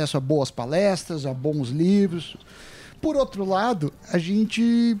 ter acesso a boas palestras, a bons livros. Por outro lado,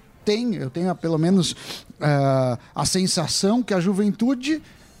 eu tenho pelo menos a sensação que a juventude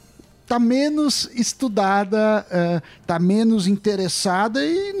está menos estudada, está menos interessada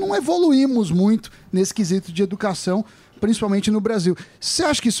e não evoluímos muito nesse quesito de educação, principalmente no Brasil. Você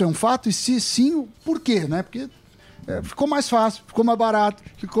acha que isso é um fato? E se sim, por quê? Né? Porque ficou mais fácil, ficou mais barato,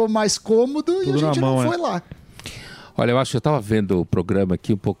 ficou mais cômodo e a gente não foi lá. Olha, eu acho que eu estava vendo o programa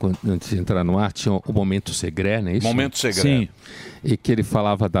aqui um pouco antes de entrar no ar, tinha o Momento Segré, não é isso? Momento Segré. Sim. E que ele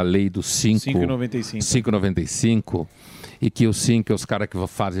falava da lei dos 5,95. 5,95. E que os 5 é os caras que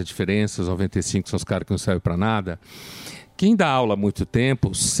fazem a diferença, os 95 são os caras que não servem para nada. Quem dá aula há muito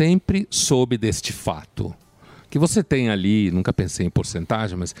tempo sempre soube deste fato. Que você tem ali, nunca pensei em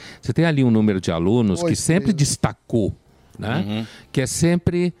porcentagem, mas você tem ali um número de alunos que sempre destacou, né? Que é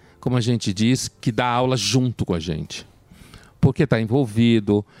sempre, como a gente diz, que dá aula junto com a gente. Porque está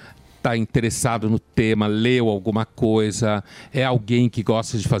envolvido, está interessado no tema, leu alguma coisa, é alguém que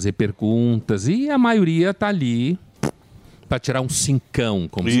gosta de fazer perguntas e a maioria está ali para tirar um cincão,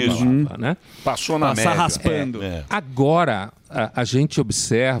 como Isso. se falava, né? Passou na Passar média. raspando. É. Agora, a gente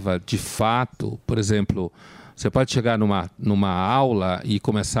observa, de fato, por exemplo, você pode chegar numa aula e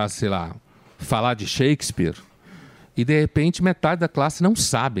começar, sei lá, falar de Shakespeare e, de repente, metade da classe não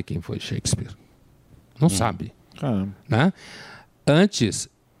sabe quem foi Shakespeare. Não sabe. Caramba. Né? Antes,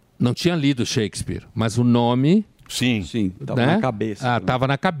 não tinha lido Shakespeare, mas o nome... Sim. Tava na cabeça. Estava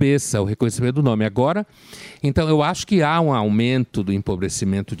na cabeça, o reconhecimento do nome. Agora, então, eu acho que há um aumento do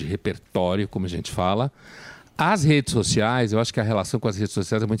empobrecimento de repertório, como a gente fala. As redes sociais, eu acho que a relação com as redes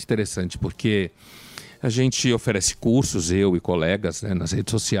sociais é muito interessante, porque a gente oferece cursos, eu e colegas, né, nas redes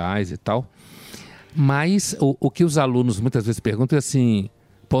sociais e tal. Mas o que os alunos muitas vezes perguntam é assim...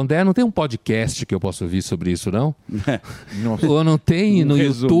 Pondé, não tem um podcast que eu possa ouvir sobre isso, não? Ou não tem no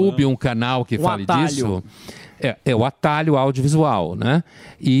YouTube um canal que fale disso? É o atalho audiovisual, né?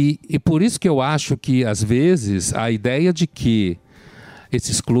 E por isso que eu acho que, às vezes, a ideia de que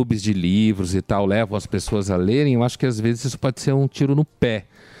esses clubes de livros e tal levam as pessoas a lerem, eu acho que, às vezes, isso pode ser um tiro no pé.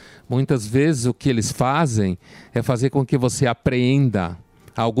 Muitas vezes, o que eles fazem é fazer com que você apreenda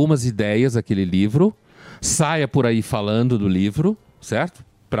algumas ideias daquele livro, saia por aí falando do livro, certo?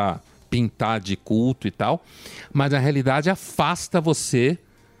 Para pintar de culto e tal, mas, na realidade, afasta você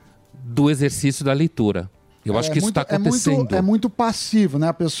do exercício da leitura. Eu acho que isso está acontecendo. É muito passivo, né?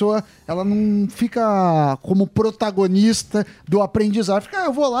 A pessoa, ela não fica como protagonista do aprendizado. Fica,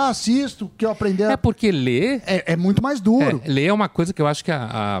 eu vou lá, assisto, o que eu aprender. É porque ler... É muito mais duro. Ler é uma coisa que eu acho que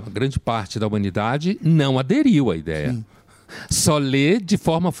a grande parte da humanidade não aderiu à ideia. Sim. Só lê de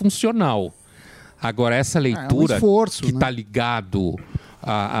forma funcional. Agora, essa leitura esforço, que né? está ligado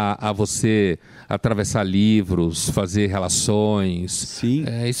a você atravessar livros, fazer relações. Sim.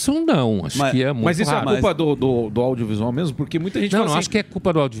 Isso não, acho que é muito Mas isso raro. é culpa do audiovisual mesmo? Porque muita gente Não, fala não assim, acho que é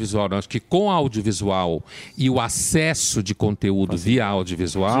culpa do audiovisual. Não. Acho que com o audiovisual e o acesso de conteúdo via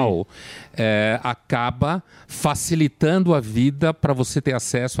audiovisual acaba facilitando a vida para você ter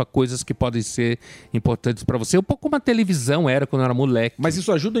acesso a coisas que podem ser importantes para você. Um pouco como a televisão era quando eu era moleque. Mas isso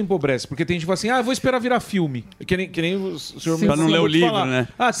ajuda ou empobrece? Porque tem gente que fala assim, eu vou esperar virar filme. Que nem o senhor Sim. Pra não ler o livro, falar. né?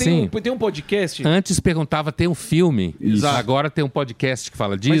 Tem Sim. um podcast. Antes perguntava, tem um filme? Exato. Agora tem um podcast que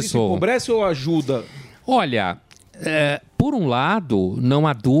fala Mas disso? isso empobrece ou ajuda? Olha, por um lado, não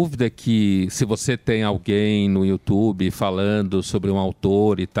há dúvida que se você tem alguém no YouTube falando sobre um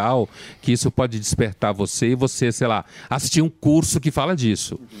autor e tal, que isso pode despertar você e você, sei lá, assistir um curso que fala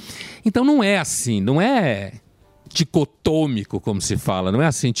disso. Então não é assim, não é dicotômico, como se fala, não é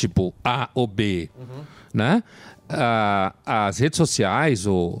assim tipo A ou B, né? As redes sociais,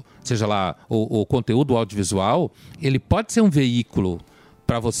 ou seja lá, o conteúdo audiovisual, ele pode ser um veículo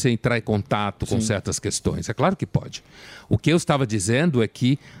para você entrar em contato com certas questões. É claro que pode. O que eu estava dizendo é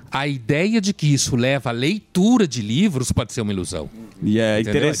que a ideia de que isso leva à leitura de livros pode ser uma ilusão. E é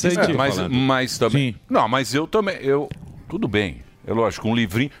Entendeu? interessante. É disso que eu tô falando. Mas também. Não, mas eu também. Tudo bem. É lógico, um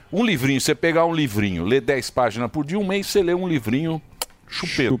livrinho, você pegar um livrinho, ler 10 páginas por dia, um mês você lê um livrinho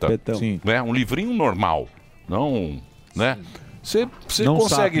chupeta. Chupetão. Né? Um livrinho normal. Não. Né? Você Não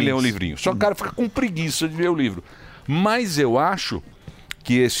consegue sapiens. ler um livrinho. Só que o cara fica com preguiça de ler o livro. Mas eu acho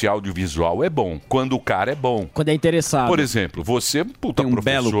que esse audiovisual é bom, quando o cara é bom. Quando é interessado. Por exemplo, você, puta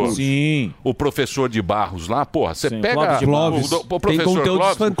professor. Sim. O professor de Barros lá, porra, você Sim, pega Clóvis. o professor Tem conteúdos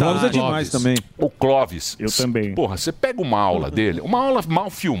Clóvis. fantásticos. Clóvis é demais também. O Clóvis. Eu também. Porra, você pega uma aula dele, uma aula mal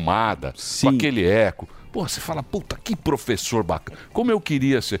filmada, com aquele eco. Porra, você fala, puta, que professor bacana. Como eu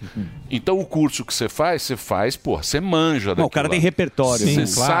queria ser. Então o curso que você faz, porra, você manja daquilo. O cara lá. tem repertório. Você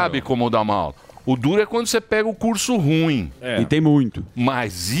Sim, claro. sabe como dar uma aula. O duro é quando você pega o curso ruim. E tem muito.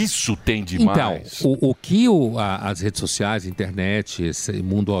 Mas isso tem Então, demais. o que as redes sociais, a internet, esse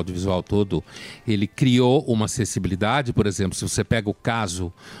mundo audiovisual todo, ele criou uma acessibilidade, por exemplo, se você pega o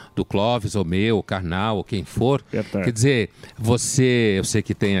caso do Clóvis, ou meu, o Karnal, ou quem for, quer dizer, eu sei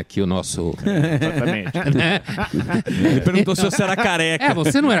que tem aqui o nosso... Exatamente. Né? Ele perguntou se você era careca.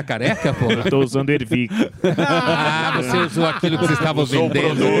 Você não era careca, pô? Eu tô usando Ervic. Você usou aquilo que você estava Usou o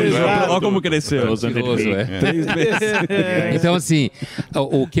vendendo. produto, né? Olha como cresceu. Tô usando Mentiroso, Ervic. é. 3 vezes. Então, assim,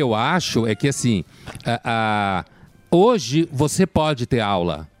 o que eu acho é que, assim, hoje você pode ter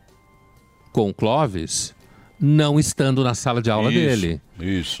aula com o Clóvis não estando na sala de aula dele.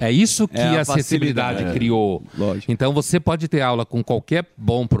 Isso. É isso que É a a acessibilidade facilidade. criou. Então você pode ter aula com qualquer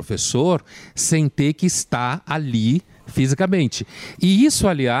bom professor sem ter que estar ali fisicamente. E isso,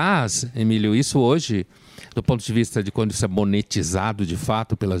 aliás, Emílio, isso hoje, do ponto de vista de quando isso é monetizado de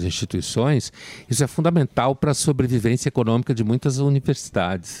fato pelas instituições, isso é fundamental para a sobrevivência econômica de muitas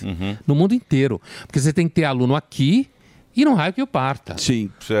universidades no mundo inteiro. Porque você tem que ter aluno aqui e não raio que o parta. Sim.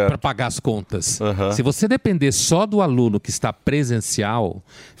 Para pagar as contas. Se você depender só do aluno que está presencial,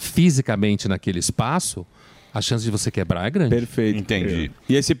 fisicamente naquele espaço, a chance de você quebrar é grande. Perfeito. Entendi.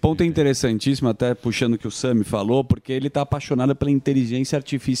 E esse ponto é interessantíssimo, até puxando o que o Sami falou, porque ele está apaixonado pela inteligência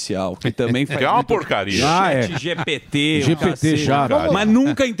artificial, que também faz Que é uma muito- porcaria. Chat GPT, GPT chato. Mas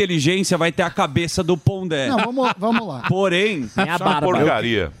nunca a inteligência vai ter a cabeça do Pondé. Não, vamos lá. Porém, É a barba.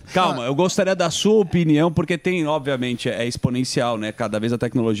 Porcaria. Calma, eu gostaria da sua opinião, porque tem, obviamente, é exponencial, né? Cada vez a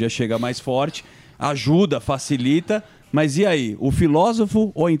tecnologia chega mais forte, ajuda, facilita. Mas e aí, o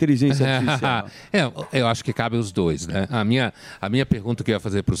filósofo ou a inteligência artificial? Eu acho que cabe os dois, né? A minha pergunta que eu ia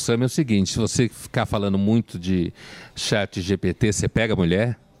fazer para o Sam é o seguinte: se você ficar falando muito de chat GPT, você pega a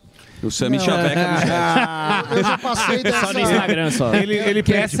mulher? O Sam chaveca no chat. Eu já passei dessa... Só no Instagram, só. Ele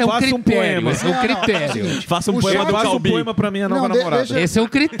Que pede, esse é um faça um critério, poema. esse é um critério. Faça um O poema chat- do Faça um Calbi. poema pra minha nova Não, namorada. deixa- Esse é um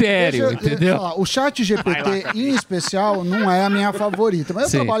critério, Deixa eu entendeu? falar, o chat GPT em especial não é a minha favorita, mas eu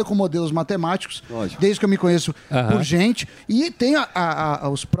Sim. trabalho com modelos matemáticos Lógico. desde que eu me conheço Aham. por gente, e tem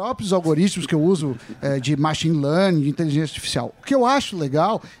os próprios algoritmos que eu uso de machine learning, de inteligência artificial. O que eu acho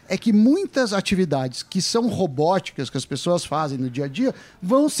legal é que muitas atividades que são robóticas, que as pessoas fazem no dia a dia,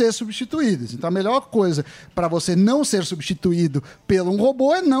 vão ser substituídas. Então a melhor coisa para você não ser substituído por um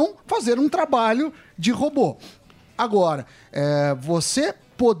robô é não fazer um trabalho de robô. Agora, você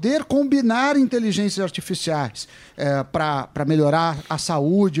poder combinar inteligências artificiais para melhorar a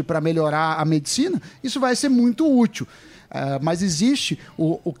saúde, para melhorar a medicina, isso vai ser muito útil. Mas existe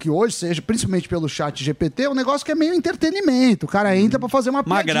o que hoje seja, principalmente pelo chat GPT, um negócio que é meio entretenimento. O cara entra para fazer uma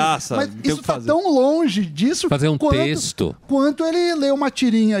piadinha. graça, Mas tem isso o que tá fazer. tão longe disso Fazer um texto. quanto ele ler uma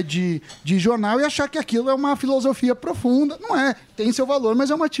tirinha de jornal e achar que aquilo é uma filosofia profunda. Não é. Tem seu valor,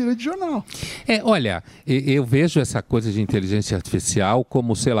 mas é uma tira de jornal. Olha, eu vejo essa coisa de inteligência artificial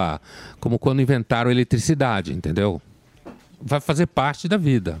como, sei lá, como quando inventaram a eletricidade, entendeu? Vai fazer parte da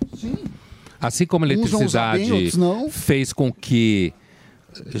vida. Sim. Assim como a Uns vão usar eletricidade bem, outros não. fez com que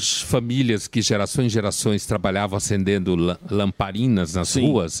as famílias que gerações e gerações trabalhavam acendendo lamparinas nas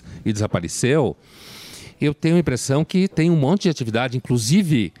ruas e desapareceu, eu tenho a impressão que tem um monte de atividade,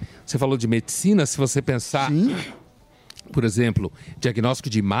 inclusive, você falou de medicina, se você pensar, por exemplo,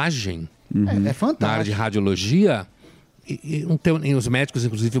 diagnóstico de imagem É fantástico. na área de radiologia, e os médicos,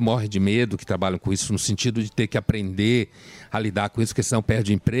 inclusive, morrem de medo que trabalham com isso, no sentido de ter que aprender a lidar com isso, porque senão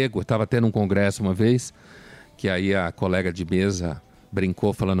perde o emprego. Eu estava até num congresso uma vez, que aí a colega de mesa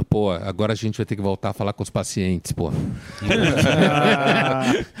brincou falando, pô, agora a gente vai ter que voltar a falar com os pacientes, pô.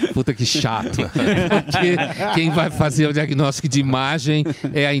 Puta que chato. Porque quem vai fazer o diagnóstico de imagem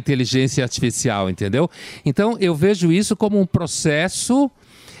é a inteligência artificial, entendeu? Então, eu vejo isso como um processo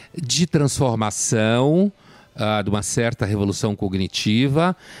de transformação, de uma certa revolução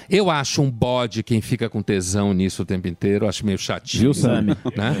cognitiva. Eu acho um bode quem fica com tesão nisso o tempo inteiro. Eu acho meio chatinho. Viu, Sami?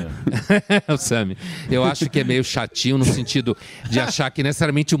 Né? O Sami. Eu acho que é meio chatinho no sentido de achar que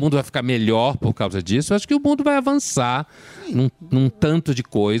necessariamente o mundo vai ficar melhor por causa disso. Eu acho que o mundo vai avançar num tanto de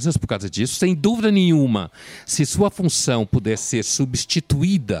coisas por causa disso. Sem dúvida nenhuma, se sua função puder ser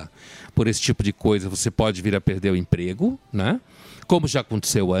substituída por esse tipo de coisa, você pode vir a perder o emprego, né? Como já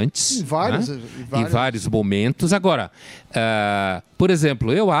aconteceu antes. Em vários- né? em vários- Em vários momentos. Agora, por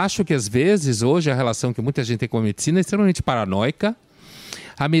exemplo, eu acho que às vezes, hoje, a relação que muita gente tem com a medicina é extremamente paranoica.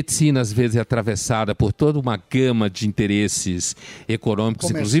 A medicina, às vezes, é atravessada por toda uma gama de interesses econômicos,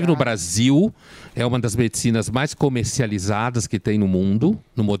 inclusive no Brasil. É uma das medicinas mais comercializadas que tem no mundo,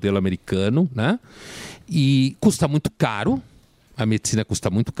 no modelo americano, né? E custa muito caro. A medicina custa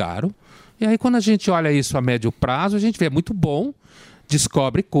muito caro. E aí, quando a gente olha isso a médio prazo, a gente vê, é muito bom,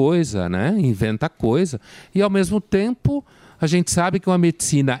 descobre coisa, né? Inventa coisa. E, ao mesmo tempo, a gente sabe que uma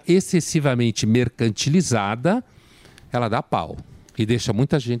medicina excessivamente mercantilizada, ela dá pau. E deixa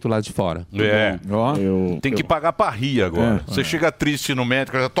muita gente lá de fora. Tem que pagar pra rir agora. Você chega triste no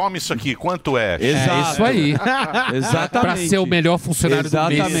médico, toma isso aqui, quanto é? É isso aí. Exatamente. Pra ser o melhor funcionário do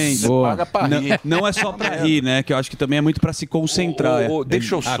mês. Exatamente. Paga pra rir. Não é só pra rir, né? Que eu acho que também é muito pra se concentrar.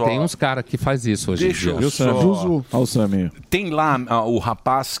 Deixa eu só. Tem uns caras que faz isso hoje Deixa em dia. eu só. Olha o Sami. Tem lá o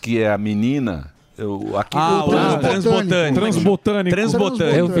rapaz que é a menina. Aqui Transbotânico.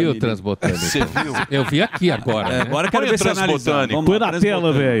 Eu vi o transbotânico. Você viu? Eu vi aqui agora. Né? Agora eu quero Põe ver o se analisar. transbotânico. Põe na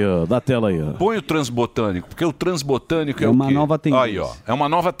tela, velho. Da tela aí, ó. Põe o transbotânico, porque o transbotânico é, É o uma quê? nova tendência. Aí, ó, é uma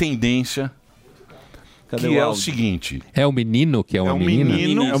nova tendência. Cadê que o é o áudio? seguinte. É o menino que é uma É um menina?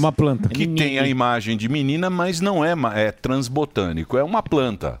 menino É uma planta. que tem a imagem de menina, mas não é transbotânico, é uma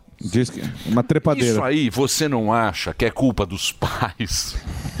planta. Diz que uma trepadeira. Isso aí você não acha que é culpa dos pais?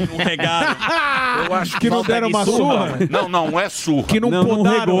 Não regaram. Eu acho Que não deram uma surra? Não é surra. Que não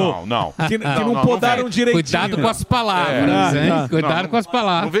podaram. Não. Que não podaram direitinho. Cuidado com as palavras, hein? Cuidado com as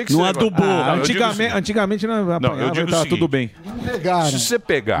palavras. Não vem que você adubou. Antigamente Antigamente não apanhava, eu digo o tava seguinte, tudo bem. Se você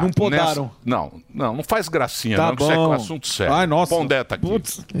pegar... Não podaram. Não faz gracinha, Tá não, que isso é bom. assunto sério. Ai, nossa. Pondeta aqui.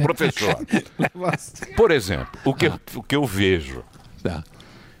 Professor. Por exemplo, o que eu vejo.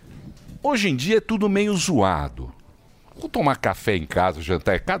 Hoje em dia é tudo meio zoado. Vou tomar café em casa,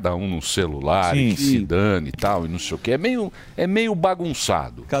 jantar, é cada um no celular, Sim, e que se dane e tal, e não sei o que. É meio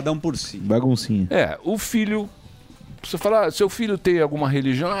bagunçado. Cada um por si. Baguncinha. O filho... Você fala, seu filho tem alguma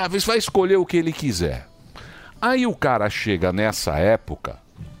religião, você vai escolher o que ele quiser. Aí o cara chega nessa época,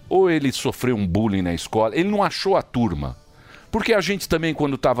 ou ele sofreu um bullying na escola, ele não achou a turma. Porque a gente também,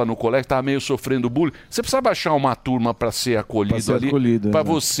 quando estava no colégio, estava meio sofrendo bullying. Você precisava achar uma turma para ser acolhido ali, para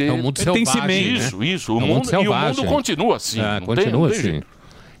você... É um mundo selvagem, Isso. É um mundo selvagem. E o mundo continua assim. não continua tem assim. jeito.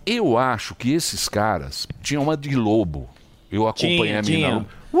 Eu acho que esses caras tinham uma de lobo. Eu acompanhei a menina.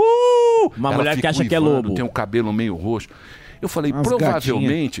 Uma Ela mulher que fica acha que é uivando, lobo. Tem um cabelo meio roxo. Eu falei, Umas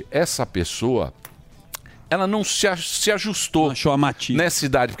provavelmente essa pessoa... Ela não se ajustou nessa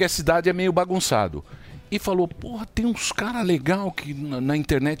idade, porque essa idade é meio bagunçado. E falou, porra, tem uns caras legais na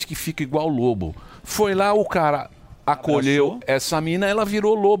internet que fica igual lobo. Foi lá, o cara acolheu essa mina, ela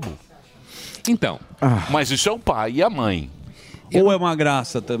virou lobo. Então. Mas isso é o pai e a mãe. Ou é uma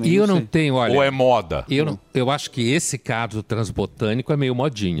graça também. E eu não tenho, olha. Ou é moda. Eu acho que esse caso transbotânico é meio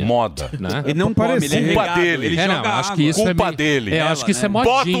modinha. Moda. Né? Ele não come, ele é culpa regado, dele. ele não, joga acho água. que isso Culpa é meio, dele. Eu acho que isso é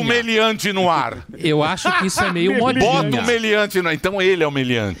modinha. Bota o meliante no ar. Eu acho que isso é meio modinha. Bota o meliante no ar. Então ele é o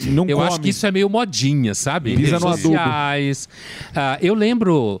meliante. Eu acho que isso é meio modinha, sabe? Pisa Redes no adubo. sociais. Eu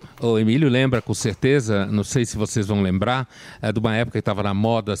lembro, o Emílio lembra com certeza, não sei se vocês vão lembrar, de uma época que estava na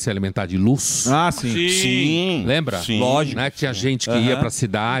moda se alimentar de luz. Ah, sim. Sim. Lembra? Sim. Lógico. Né? Que tinha gente que ia pra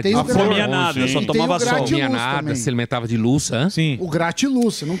cidade. Tem o não comia nada, eu só E tomava tem o sol. comia gratiluz nada, também. se alimentava de luz. Hã? Sim. O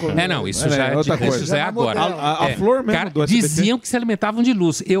gratiluz, você não come. Não, isso já é outra isso coisa. já é agora. A Flor mesmo do SBT. Diziam que se alimentavam de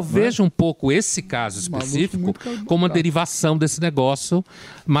luz. Eu vejo um pouco esse caso específico como uma derivação desse negócio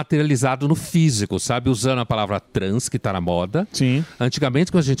materializado no físico, sabe? Usando a palavra trans, que está na moda. Sim.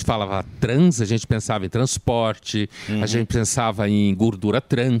 Antigamente, quando a gente falava trans, a gente pensava em transporte, a gente pensava em gordura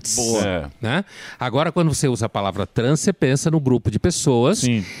trans. Boa. Né? Agora, quando você usa a palavra trans, você pensa no grupo de pessoas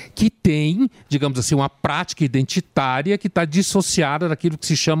que tem, digamos assim, uma prática identitária que está dissociada daquilo que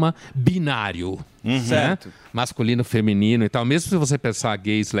se chama binário. Certo. Né? Masculino, feminino e tal. Mesmo se você pensar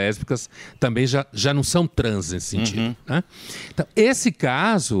gays, lésbicas, também já não são trans nesse sentido. Né? Então, esse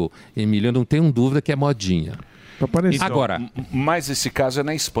caso, Emílio, eu não tenho dúvida que é modinha. Então, agora, mas esse caso é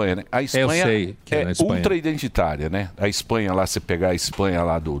na Espanha, né? A Espanha eu sei que é na Espanha. Ultra identitária, né? A Espanha lá, você pegar a Espanha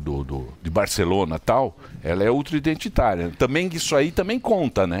lá de Barcelona e tal, ela é ultra identitária. Também isso aí também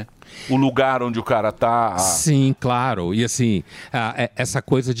conta, né? O lugar onde o cara tá. Sim, claro. E assim, essa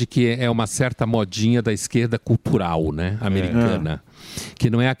coisa de que é uma certa modinha da esquerda cultural, né? Americana. Que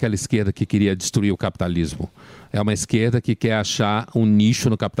não é aquela esquerda que queria destruir o capitalismo. É uma esquerda que quer achar um nicho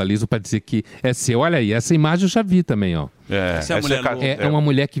no capitalismo para dizer que é seu. Olha aí, essa imagem eu já vi também, ó. Essa é uma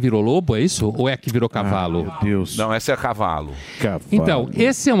mulher que virou lobo, é isso? Ou é a que virou cavalo? Meu Deus. Não, essa é cavalo. Então,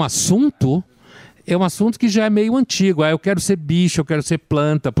 esse é um assunto que já é meio antigo. Eu quero ser bicho, eu quero ser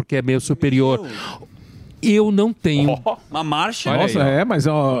planta, porque é meio superior. Eu não tenho. Uma marcha? Olha Nossa, aí, ó. mas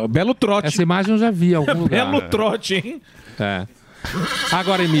ó, belo trote. Essa imagem eu já vi em algum lugar. Belo trote, hein? É.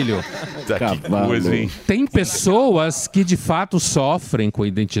 Agora, Emílio, Que coisa, hein? tem pessoas que de fato sofrem com a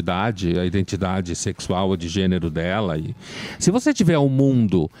identidade sexual ou de gênero dela. E se você tiver um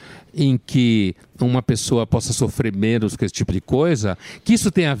mundo em que uma pessoa possa sofrer menos com esse tipo de coisa, que isso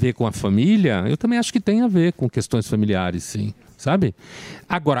tem a ver com a família, eu também acho que tem a ver com questões familiares, sim. Sabe?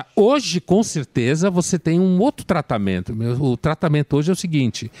 Agora, hoje, com certeza, você tem um outro tratamento. O tratamento hoje é o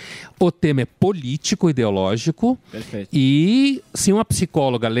seguinte: o tema é político, ideológico. Perfeito. E se uma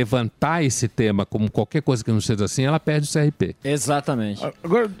psicóloga levantar esse tema como qualquer coisa que não seja assim, ela perde o CRP. Exatamente.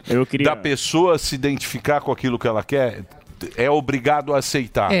 Agora, eu queria... Da pessoa se identificar com aquilo que ela quer, é obrigado a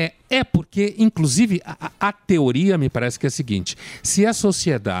aceitar. É porque, inclusive, a teoria me parece que é a seguinte: se a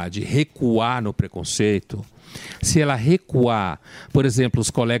sociedade recuar no preconceito, se ela recuar, por exemplo, os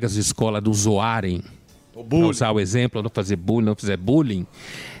colegas de escola não zoarem, não usar o exemplo, não fazer bullying, não fizer bullying,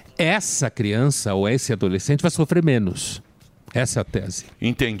 essa criança ou esse adolescente vai sofrer menos. Essa é a tese.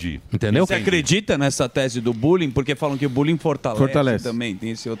 Entendi. Entendeu? Você acredita nessa tese do bullying? Porque falam que o bullying fortalece. Também,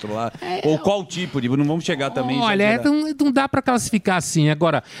 tem esse outro lado. Ou qual tipo de bullying? Não vamos chegar também... Olha, não dá para classificar assim.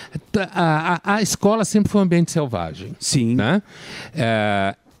 Agora, a escola sempre foi um ambiente selvagem. Sim. Né?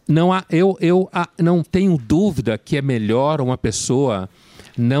 não tenho dúvida que é melhor uma pessoa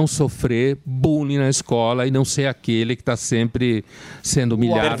não sofrer bullying na escola e não ser aquele que está sempre sendo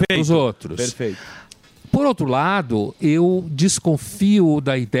humilhado pelos outros. Perfeito. Por outro lado, eu desconfio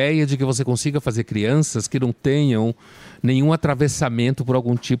da ideia de que você consiga fazer crianças que não tenham nenhum atravessamento por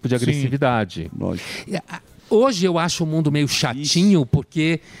algum tipo de agressividade. Hoje eu acho o mundo meio chatinho,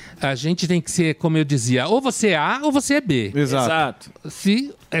 porque a gente tem que ser, como eu dizia, ou você é A ou você é B. Exato.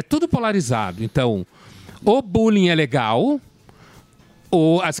 É tudo polarizado. Então, ou bullying é legal,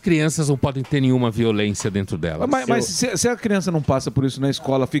 ou as crianças não podem ter nenhuma violência dentro delas. Mas se a criança não passa por isso na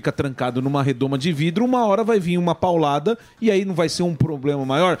escola, fica trancado numa redoma de vidro, uma hora vai vir uma paulada e aí não vai ser um problema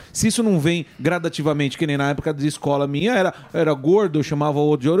maior. Se isso não vem gradativamente, que nem na época de escola minha, era gordo, eu chamava o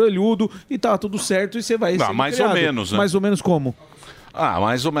outro de orelhudo e tava tudo certo e você vai ser mais ou menos, né? Mais ou menos como?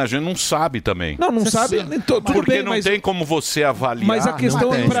 Mais ou menos, a gente não sabe também. Não sabe. Tudo porque bem, não mas tem como você avaliar. Mas a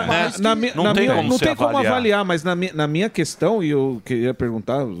questão é não tem como avaliar, mas na minha questão, e eu queria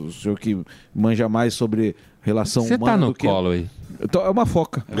perguntar, o senhor que manja mais sobre relação Você humana. tá no do que colo aí? É uma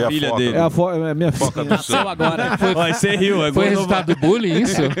foca. É a filha foca dele. É a minha Foca filha. do céu. agora. Você riu, foi resultado do bullying,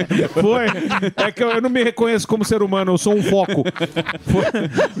 isso? Foi. É que eu não me reconheço como ser humano, eu sou um foco.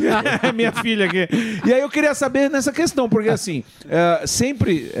 É minha filha aqui. E aí eu queria saber nessa questão, porque assim,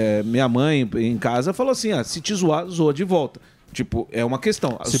 sempre minha mãe em casa falou assim, se te zoar, zoa de volta. Tipo, é uma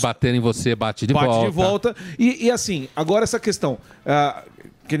questão. Se bater em você, bate de Bate volta. de volta. E assim, agora essa questão,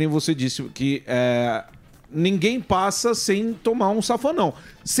 que nem você disse, que ninguém passa sem tomar um safanão.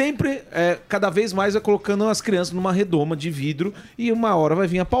 Sempre, cada vez mais, colocando as crianças numa redoma de vidro e uma hora vai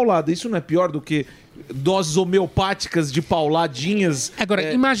vir a paulada. Isso não é pior do que doses homeopáticas de pauladinhas?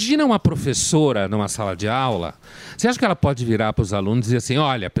 Agora, imagina uma professora numa sala de aula. Você acha que ela pode virar para os alunos e dizer assim,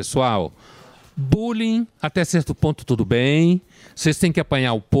 olha, pessoal, bullying, até certo ponto tudo bem, vocês têm que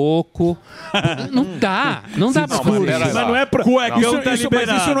apanhar um pouco. Não dá pra bullying. Mas não é pra...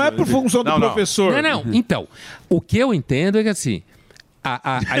 Mas isso não é por função do professor. Não. Então, o que eu entendo é que assim,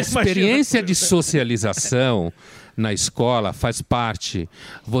 a experiência de socialização na escola faz parte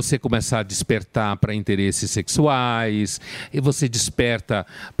você começar a despertar para interesses sexuais, e você desperta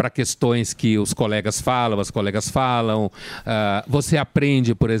para questões que os colegas falam, as colegas falam, você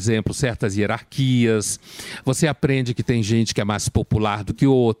aprende, por exemplo, certas hierarquias, você aprende que tem gente que é mais popular do que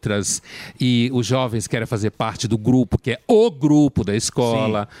outras, e os jovens querem fazer parte do grupo, que é o grupo da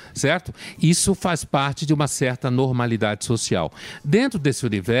escola, certo? Isso faz parte de uma certa normalidade social. Dentro desse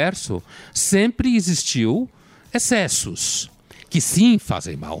universo, sempre existiu excessos, que sim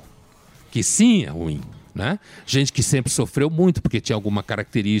fazem mal, que sim é ruim, né? Gente que sempre sofreu muito porque tinha alguma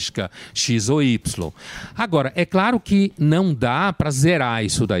característica X ou Y. Agora, é claro que não dá para zerar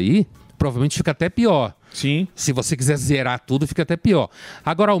isso daí, provavelmente fica até pior. Sim. Se você quiser zerar tudo, fica até pior.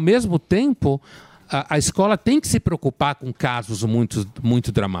 Agora, ao mesmo tempo, a escola tem que se preocupar com casos muito,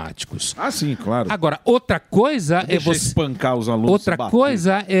 muito dramáticos. Sim, claro. Agora, outra coisa é você espancar os alunos. Outra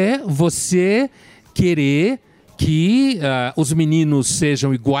coisa é você querer que os meninos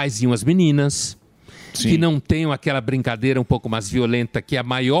sejam iguaizinho às meninas, que não tenham aquela brincadeira um pouco mais violenta que a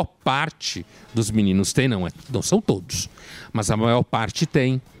maior parte dos meninos tem, não são todos, mas a maior parte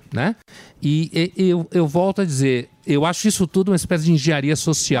tem, né? E eu volto a dizer, eu acho isso tudo uma espécie de engenharia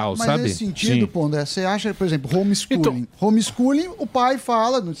social, mas sabe? Mas nesse sentido, Pondé, você acha, por exemplo, homeschooling. Homeschooling, o pai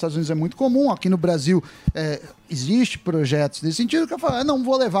fala, nos Estados Unidos é muito comum, aqui no Brasil existe projetos nesse sentido, que eu falo, não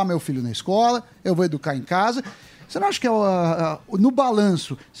vou levar meu filho na escola, eu vou educar em casa. Você não acha que no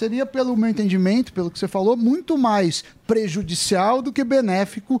balanço seria, pelo meu entendimento, pelo que você falou, muito mais prejudicial do que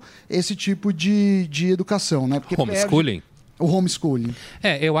benéfico esse tipo de educação, né? Porque homeschooling? O homeschooling.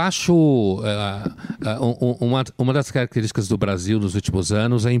 Eu acho uma das características do Brasil nos últimos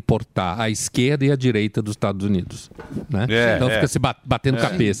anos é importar a esquerda e a direita dos Estados Unidos. Né? Então fica se batendo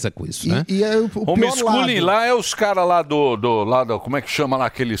cabeça com isso. Né? E o homeschooling lá é os caras lá do como é que chama lá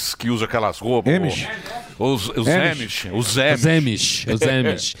aqueles que usam aquelas roupas? Amish. Os Amish. Os Amish.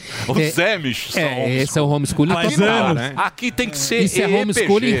 Os Amish são esse é o homeschooling total, né? Aqui tem que ser isso é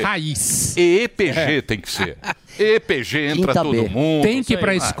homeschooling raiz. EPG tem que ser. EPG entra todo mundo. Tem que ir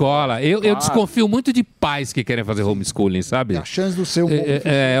pra escola. Eu desconfio muito de pais que querem fazer homeschooling, sabe? A chance do seu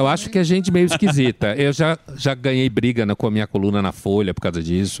eu acho que é gente meio esquisita. Eu já ganhei briga com a minha coluna na Folha por causa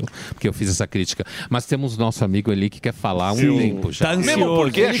disso, porque eu fiz essa crítica. Mas temos nosso amigo ali que quer falar há um tempo já. Tá mesmo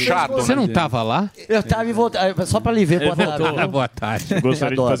porque é chato. Você não tava lá? Eu tava e voltei. Só pra lhe ver. Boa tarde. Boa tarde.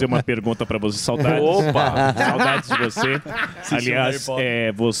 Gostaria de fazer uma pergunta pra você. Saudades. Opa! Saudades de você. Aliás,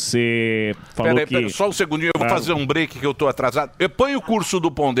 você falou Pera, só um segundinho, eu vou fazer um break que eu tô atrasado. Põe o curso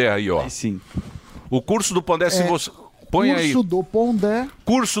do Pondé aí, ó. Sim. O curso do Pondé, se você... Põe aí. Curso do Pondé.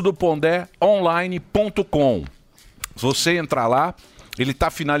 Curso do Pondé online.com. Se você entrar lá, ele está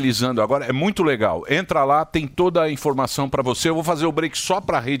finalizando agora, é muito legal. Entra lá, tem toda a informação para você. Eu vou fazer o break só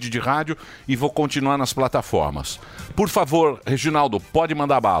para a rede de rádio e vou continuar nas plataformas. Por favor, Reginaldo, pode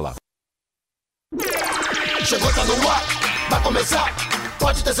mandar bala. Chegou, tá no ar, vai começar,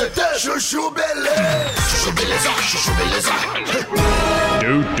 pode ter certeza. Chuchu beleza, chuchu beleza, chuchu beleza.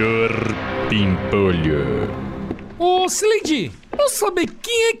 Doutor Pimpolho. Ô, Sileidi, posso saber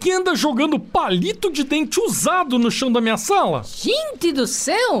quem é que anda jogando palito de dente usado no chão da minha sala? Gente do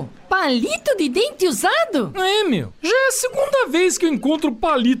céu! Palito de dente usado? É, meu. Já é a segunda vez que eu encontro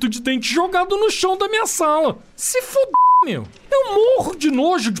palito de dente jogado no chão da minha sala. Se foder, meu. Eu morro de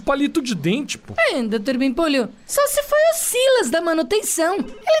nojo de palito de dente, pô. É, Dr. Bimpolho, só se foi o Silas da manutenção.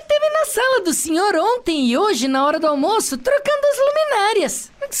 Ele esteve na sala do senhor ontem e hoje, na hora do almoço, trocando as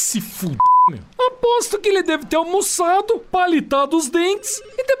luminárias. Se fuder, meu. Aposto que ele deve ter almoçado, palitado os dentes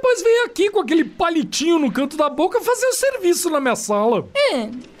e depois veio aqui com aquele palitinho no canto da boca fazer o serviço na minha sala. É,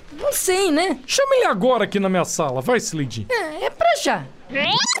 não sei, né? Chama ele agora aqui na minha sala, vai, Sileidi. É pra já.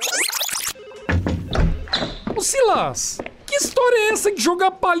 Ô, Silas, que história é essa de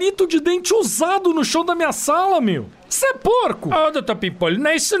jogar palito de dente usado no chão da minha sala, meu? Você é porco? Dr. Pimpolho, não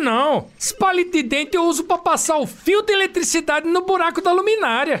é isso não. Esse palito de dente eu uso pra passar o fio de eletricidade no buraco da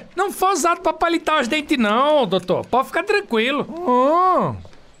luminária. Não foi usado pra palitar os dentes não, doutor. Pode ficar tranquilo.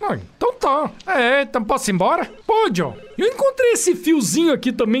 Então tá. Então posso ir embora? Pode, ó. Eu encontrei esse fiozinho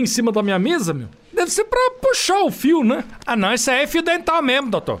aqui também em cima da minha mesa, meu. Deve ser pra puxar o fio, né? Não, isso aí é fio dental mesmo,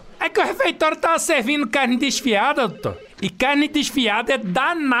 doutor. É que o refeitório tava servindo carne desfiada, doutor. E carne desfiada é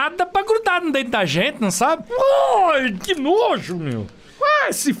danada pra grudar no dente da gente, não sabe? Ai, que nojo, meu.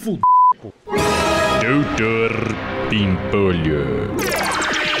 Vai se fuder, pô. Doutor Pimpolho.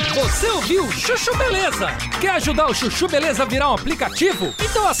 Você ouviu Chuchu Beleza? Quer ajudar o Chuchu Beleza a virar um aplicativo?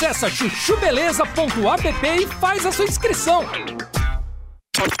 Então acessa chuchubeleza.app e faz a sua inscrição.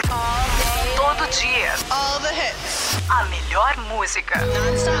 Todo dia. All the hits. A melhor música.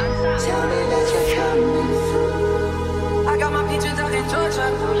 I got my peaches out in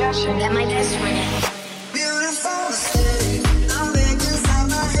Georgia. That my best friend. Beautiful city. I'm making some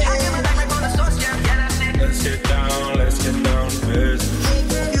my head. I give it back like on the source, yeah, that's it. Let's get down to business.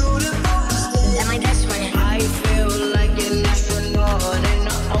 That my best friend. I feel like an astronaut in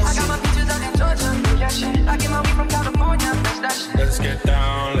the ocean. I got my peaches out in Georgia. Yeah, shit. I get my weed from California. That's that shit.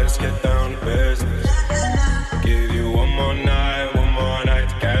 Let's get down to business. Give you one more night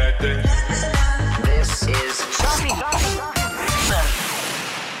to get this. This is Jovem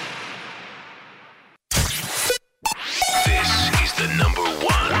This is the number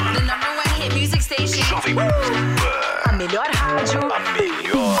one. The number one hit music station. Jovem Pan. A melhor rádio. A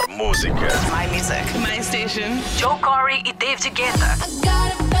melhor música. My music. My station. Joe Corey e David Guetta.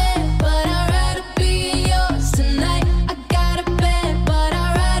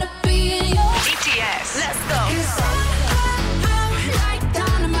 BTS. Let's go.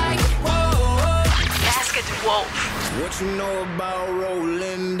 Basket Wolf. What you know about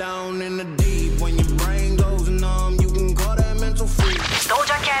rolling down in the deep? When your brain goes numb, you can call that mental freak.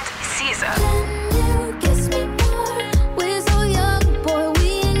 Doja Cat e Caesar.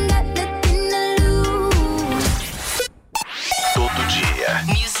 Todo dia.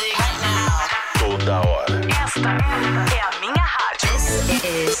 Music now. Toda hora. Esta é a minha rádio.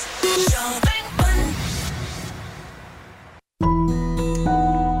 This is Jovem Pan.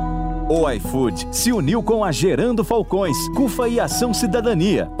 O iFood se uniu com a Gerando Falcões, CUFA e Ação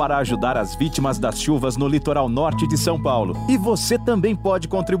Cidadania para ajudar as vítimas das chuvas no litoral norte de São Paulo. E você também pode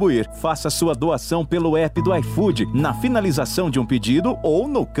contribuir. Faça sua doação pelo app do iFood, na finalização de um pedido ou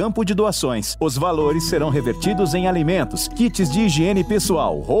no campo de doações. Os valores serão revertidos em alimentos, kits de higiene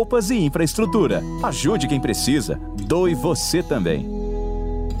pessoal, roupas e infraestrutura. Ajude quem precisa. Doe você também.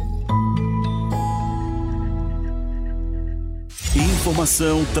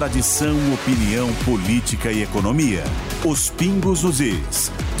 Informação, tradição, opinião, política e economia. Os Pingos nos Is.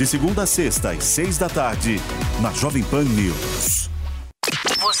 De segunda a sexta, às 6 da tarde, na Jovem Pan News.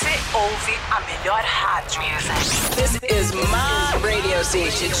 Você ouve a melhor rádio. This is my radio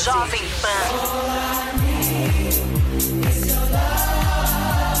station, Jovem Pan.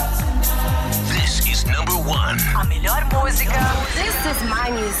 This is number one. A melhor música. This is my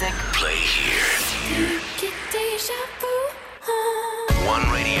music. Play here. One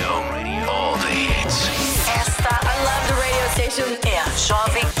radio, all the hits. Esta, I love the radio station, é a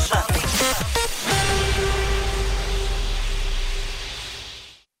Jovem Pan.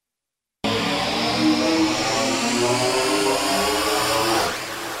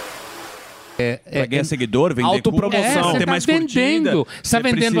 Pra ganhar seguidor, vender Você ter tá mais vendendo. curtida. Você tá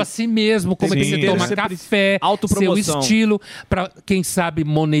vendendo a si mesmo, como é que você toma café, seu estilo, para quem sabe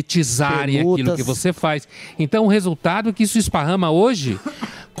monetizarem aquilo que você faz. Então, o resultado é que isso esparrama hoje,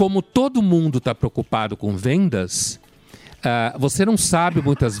 como todo mundo está preocupado com vendas, você não sabe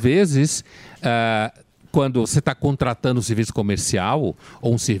muitas vezes... quando você está contratando um serviço comercial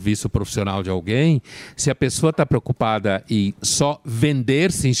ou um serviço profissional de alguém, se a pessoa está preocupada em só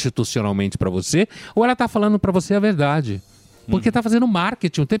vender-se institucionalmente para você, ou ela está falando para você a verdade. Porque está fazendo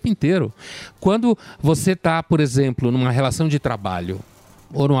marketing o tempo inteiro. Quando você está, por exemplo, numa relação de trabalho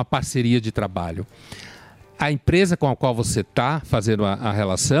ou numa parceria de trabalho, a empresa com a qual você está fazendo a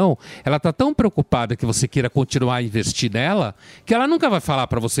relação, ela está tão preocupada que você queira continuar a investir nela, que ela nunca vai falar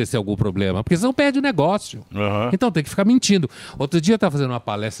para você se tem algum problema, porque senão perde o negócio. Então tem que ficar mentindo. Outro dia eu estava fazendo uma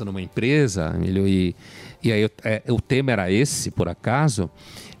palestra numa empresa, Emílio, e aí o tema era esse, por acaso,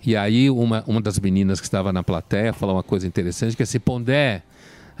 e aí uma das meninas que estava na plateia falou uma coisa interessante, que é assim, Pondé,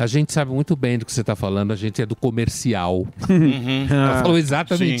 a gente sabe muito bem do que você está falando, a gente é do comercial. Ela falou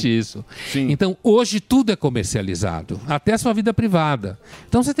exatamente isso. Então, hoje tudo é comercializado, até a sua vida privada.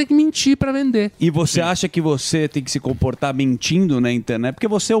 Então, você tem que mentir para vender. E você acha que você tem que se comportar mentindo na internet? Porque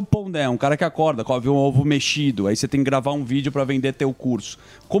você é o Pondé, um cara que acorda, vê um ovo mexido, aí você tem que gravar um vídeo para vender teu curso.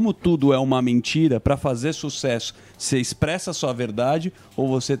 Como tudo é uma mentira, para fazer sucesso, você expressa a sua verdade ou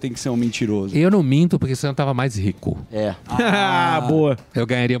você tem que ser um mentiroso? Eu não minto porque senão eu estava mais rico. Boa. Eu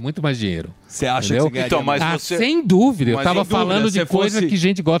ganharia muito mais dinheiro. Você acha que você ganharia Então, mas muito? você- Sem dúvida. Eu Mas estava sem dúvida, falando de se coisa fosse- que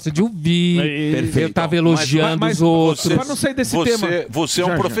gente gosta de ouvir. Perfeito. Eu estava elogiando os outros. Você é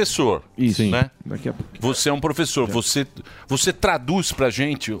um professor. Isso. Né? Daqui a pouco. Você é um professor. Você traduz pra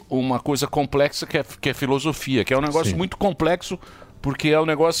gente uma coisa complexa que é filosofia, que é um negócio muito complexo, porque é um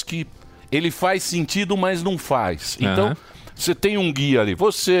negócio que ele faz sentido, mas não faz. Então, Aham. você tem um guia ali.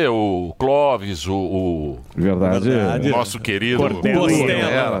 Você, o Clóvis, o nosso querido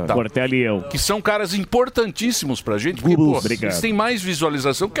Cortelli e eu. que são caras importantíssimos pra gente, porque pô, Obrigado. eles têm mais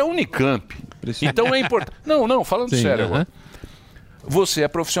visualização que a Unicamp. Então é importante. Não, falando Sim, sério aham. agora. Você é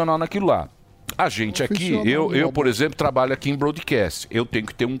profissional naquilo lá. A gente aqui, eu, por exemplo, trabalho aqui em broadcast. Eu tenho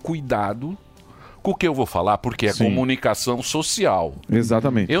que ter um cuidado com o que eu vou falar, porque é comunicação social.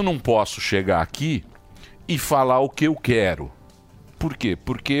 Exatamente. Eu não posso chegar aqui e falar o que eu quero. Por quê?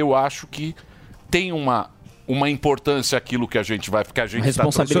 Porque eu acho que tem uma importância aquilo que a gente vai ficar, a gente está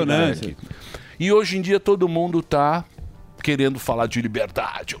Responsabilidade. aqui. E hoje em dia todo mundo está querendo falar de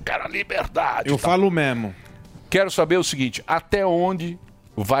liberdade. Eu quero a liberdade. Eu falo mesmo. Quero saber o seguinte, até onde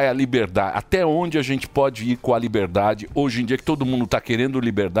vai a liberdade? Até onde a gente pode ir com a liberdade? Hoje em dia que todo mundo está querendo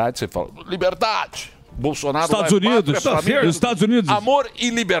liberdade, você fala, liberdade. Bolsonaro Estados vai Unidos. pátria, família, Os Estados Unidos. Amor e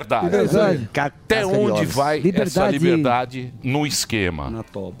liberdade. Liberdade. Até onde vai essa Liberdade. liberdade no esquema? Na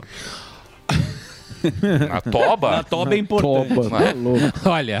toba. Na toba? Na toba é importante.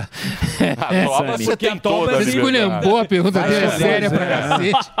 Olha, A toba você tem toda a Você esculhambou a pergunta dele, é séria pra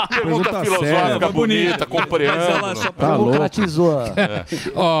cacete. Pergunta filosófica, bonita, com preâmbulo. Tá Democratizou a-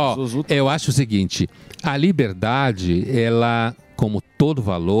 Ó, eu acho o seguinte, a liberdade, ela, como todo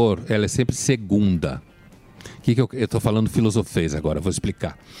valor, ela é sempre segunda. O que eu estou falando filosofês agora, vou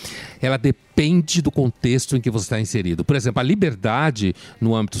explicar. Ela depende do contexto em que você está inserido. Por exemplo, a liberdade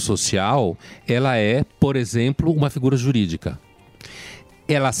no âmbito social, ela é, por exemplo, uma figura jurídica.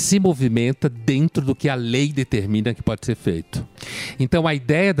 Ela se movimenta dentro do que a lei determina que pode ser feito. Então, a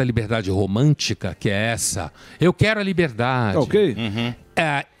ideia da liberdade romântica, que é essa, eu quero a liberdade. Ok.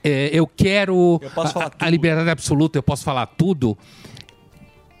 Eu quero Eu posso falar a liberdade absoluta, eu posso falar tudo.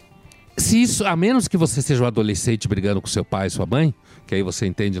 Se isso, a menos que você seja um adolescente brigando com seu pai e sua mãe, que aí você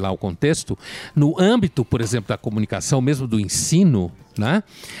entende lá o contexto, no âmbito, por exemplo, da comunicação, mesmo do ensino, né?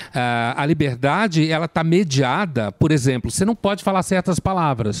 A liberdade, ela está mediada, por exemplo, você não pode falar certas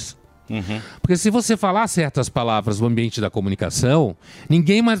palavras. Porque se você falar certas palavras no ambiente da comunicação,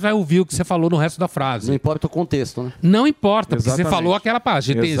 ninguém mais vai ouvir o que você falou no resto da frase. Não importa o contexto, né? Não importa, porque você Exatamente. falou aquela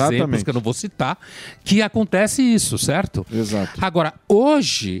página. Tem exemplos Exatamente. que eu não vou citar, que acontece isso, certo? Exato. Agora,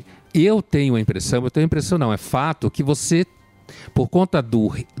 hoje, eu tenho a impressão não, é fato que você, por conta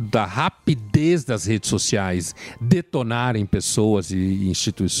da rapidez das redes sociais detonarem pessoas e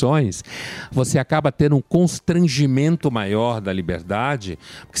instituições, você acaba tendo um constrangimento maior da liberdade,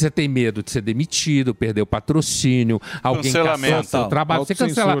 porque você tem medo de ser demitido, perder o patrocínio, alguém Cancelamento. caçar seu trabalho, ser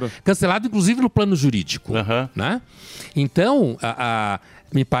Autocensura. cancelado inclusive no plano jurídico. Né? Então,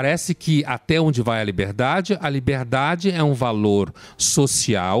 me parece que até onde vai a liberdade é um valor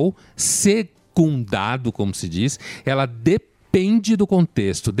social secundado, como se diz, ela depende depende do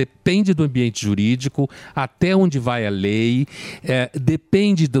contexto, depende do ambiente jurídico, até onde vai a lei,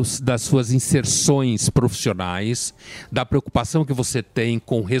 depende das suas inserções profissionais, da preocupação que você tem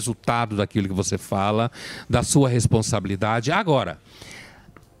com o resultado daquilo que você fala, da sua responsabilidade. Agora,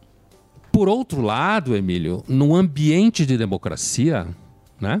 por outro lado, Emílio, no ambiente de democracia,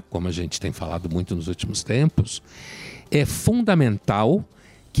 né, como a gente tem falado muito nos últimos tempos, é fundamental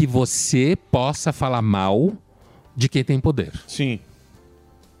que você possa falar mal de quem tem poder. Sim.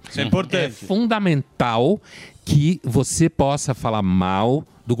 Isso é importante. É fundamental que você possa falar mal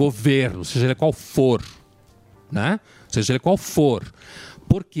do governo, seja ele qual for, né? Seja ele qual for.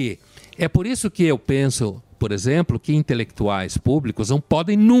 Por quê? É por isso que eu penso, por exemplo, que intelectuais públicos não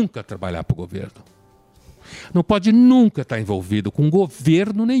podem nunca trabalhar para o governo. Não pode nunca estar envolvido com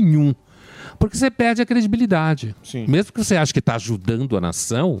governo nenhum. Porque você perde a credibilidade. Sim. Mesmo que você ache que está ajudando a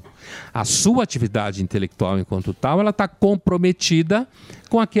nação, a sua atividade intelectual enquanto tal, ela está comprometida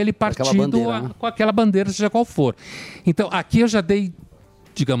com aquele partido, bandeira, né? com aquela bandeira, seja qual for. Então, aqui eu já dei,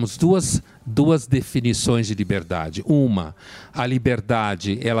 digamos, duas definições de liberdade. Uma, a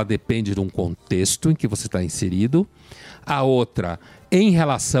liberdade, ela depende de um contexto em que você está inserido. A outra, em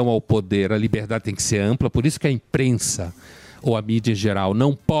relação ao poder, a liberdade tem que ser ampla, por isso que a imprensa ou a mídia em geral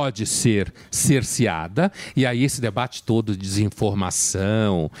não pode ser cerceada, e aí esse debate todo de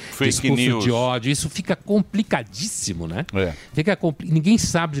desinformação, discurso news. de ódio, isso fica complicadíssimo, né? É. Ninguém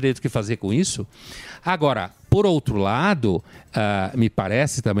sabe direito o que fazer com isso. Agora, por outro lado, me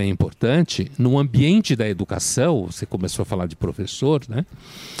parece também importante, no ambiente da educação, você começou a falar de professor, né?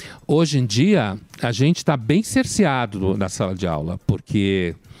 Hoje em dia, a gente está bem cerceado na sala de aula,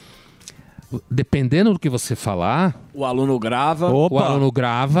 porque dependendo do que você falar, o aluno grava. O aluno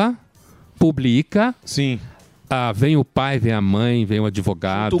grava, publica. Sim. Vem o pai, vem a mãe, vem o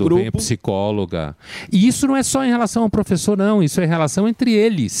advogado, vem a psicóloga. E isso não é só em relação ao professor, não. Isso é em relação entre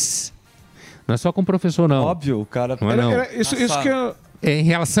eles. Não é só com o professor, não. Óbvio, o cara... Não é, não. Isso que eu... É em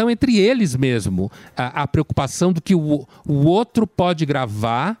relação entre eles mesmo. A preocupação do que o outro pode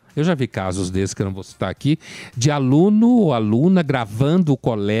gravar. Eu já vi casos desses, que eu não vou citar aqui, de aluno ou aluna gravando o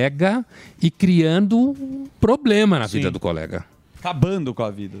colega e criando um problema na vida do colega. Acabando com a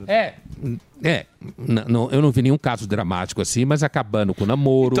vida. Eu não vi nenhum caso dramático assim, mas acabando com o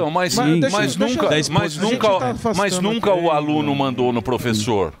namoro. Então, mas nunca o aluno mandou no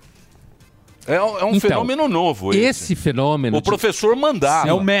professor. É um fenômeno novo esse fenômeno... O professor mandava.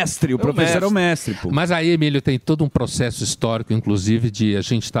 É o mestre, o professor é o mestre. Pô. Mas aí, Emílio, tem todo um processo histórico, inclusive, de a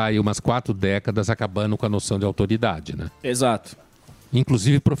gente estar aí umas 4 décadas acabando com a noção de autoridade, né? Exato.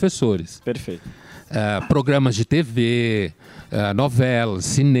 Inclusive professores. Perfeito. Programas de TV, novelas,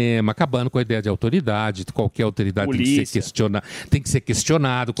 cinema, acabando com a ideia de autoridade. Qualquer autoridade tem que ser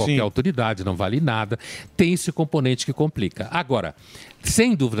questionado, qualquer autoridade não vale nada. Tem esse componente que complica. Agora,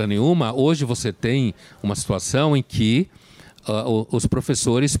 sem dúvida nenhuma, hoje você tem uma situação em que os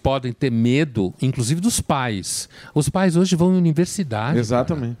professores podem ter medo, inclusive dos pais. Os pais hoje vão em universidade.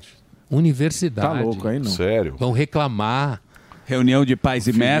 Exatamente. Cara. Universidade. Tá louco aí, não. Sério. Vão reclamar. Reunião de pais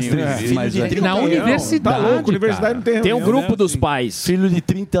e mestres. Na universidade. Tá louco, universidade não tem reunião. Tem um grupo dos pais. Filho de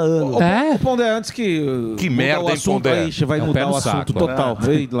 30 anos. O Pondé, antes que merda, o assunto hein, Pondé? aí, vai mudar o assunto total.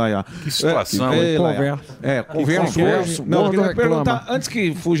 Ei, Laia. Que situação. Converso. Não, eu queria perguntar, antes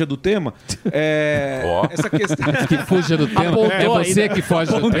que fuja do tema, essa questão... Que fuja do tema. É você que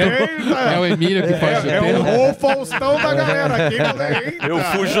foge do tema? É o Emílio que foge do tema? É o Faustão da galera aqui. Eu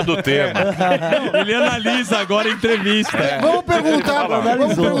fujo do tema. Ele analisa agora a entrevista. Vamos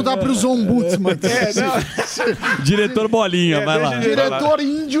perguntar para os ombudsman. Diretor Bolinha, vai lá. Diretor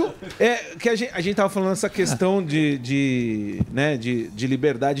índio. Que a gente tava falando essa questão de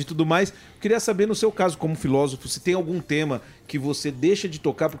liberdade e tudo mais. Eu queria saber, no seu caso, como filósofo, se tem algum tema que você deixa de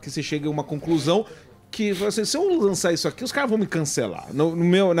tocar porque você chega a uma conclusão que, assim, se eu lançar isso aqui, os caras vão me cancelar.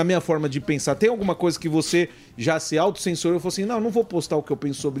 Na minha forma de pensar, tem alguma coisa que você já se autocensurou e falou assim, não vou postar o que eu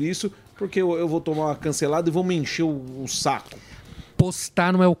penso sobre isso, porque eu vou tomar uma cancelada e vão me encher o saco.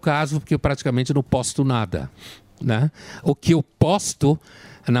 Postar não é o caso, porque eu praticamente não posto nada, né? O que eu posto,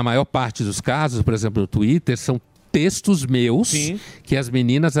 na maior parte dos casos, por exemplo, no Twitter, são textos meus que as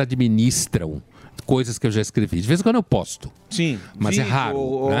meninas administram. Coisas que eu já escrevi. De vez em quando eu posto. Sim. Mas vídeo, é raro.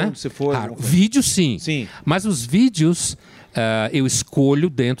 Ou né? onde você for. Raro. Vídeo, sim. Mas os vídeos eu escolho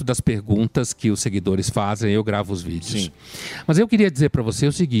dentro das perguntas que os seguidores fazem. Eu gravo os vídeos. Sim. Mas eu queria dizer para você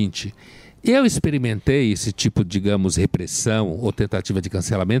o seguinte. Eu experimentei esse tipo, digamos, repressão ou tentativa de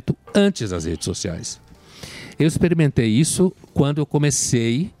cancelamento antes das redes sociais. Eu experimentei isso quando eu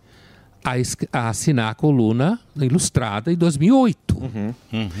comecei a assinar a coluna ilustrada em 2008. jogo.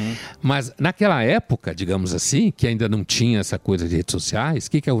 Mas naquela época, digamos assim, que ainda não tinha essa coisa de redes sociais,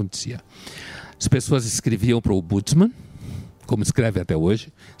 o que acontecia? As pessoas escreviam para o Ombudsman, como escreve até hoje,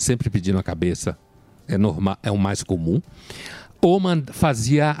 sempre pedindo a cabeça, é normal, é o mais comum, ou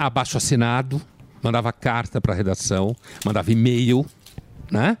fazia abaixo-assinado, mandava carta para a redação, mandava e-mail,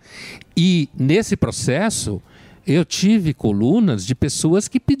 né? E nesse processo eu tive colunas de pessoas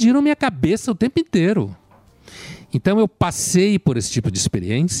que pediram minha cabeça o tempo inteiro. Então eu passei por esse tipo de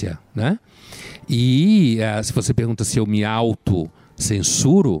experiência, né? E se você pergunta se eu me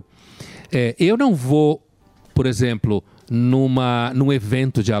autocensuro, eu não vou, por exemplo, num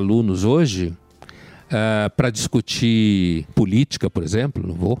evento de alunos hoje, para discutir política, por exemplo,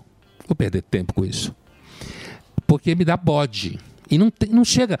 não vou perder tempo com isso. Porque me dá bode. E não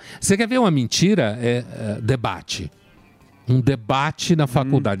chega. Você quer ver uma mentira? Debate. Um debate na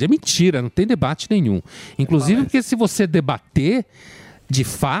faculdade. É mentira, não tem debate nenhum. Inclusive porque se você debater, de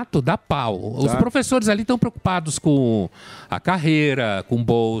fato, dá pau. Os professores ali estão preocupados com a carreira, com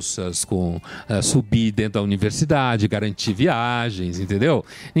bolsas, com subir dentro da universidade, garantir viagens, entendeu?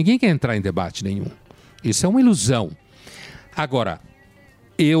 Ninguém quer entrar em debate nenhum. Isso é uma ilusão. Agora,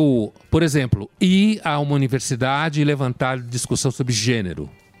 eu, por exemplo, ir a uma universidade e levantar discussão sobre gênero,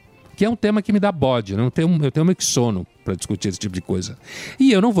 que é um tema que me dá bode, eu tenho meio que sono para discutir esse tipo de coisa.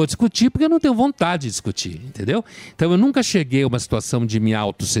 E eu não vou discutir porque eu não tenho vontade de discutir, entendeu? Então eu nunca cheguei a uma situação de me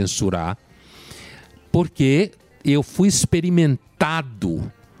autocensurar, porque eu fui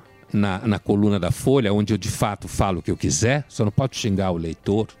experimentado na coluna da Folha, onde eu de fato falo o que eu quiser, só não pode xingar o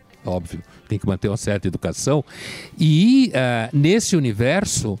leitor, óbvio, tem que manter uma certa educação. E nesse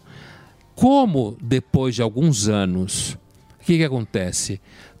universo, como depois de alguns anos, o que acontece?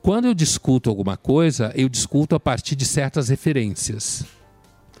 Quando eu discuto alguma coisa, eu discuto a partir de certas referências.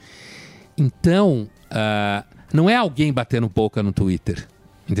 Então, não é alguém batendo boca no Twitter,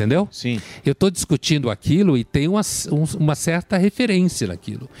 entendeu? Sim. Eu estou discutindo aquilo e tem uma certa referência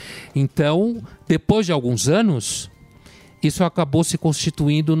naquilo. Então, depois de alguns anos, isso acabou se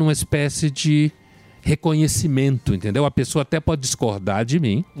constituindo numa espécie de reconhecimento, entendeu? A pessoa até pode discordar de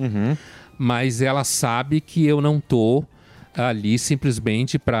mim, mas ela sabe que eu não estou ali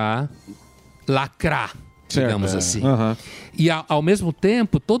simplesmente para lacrar, digamos assim. E ao mesmo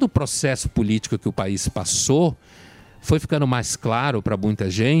tempo, todo o processo político que o país passou foi ficando mais claro para muita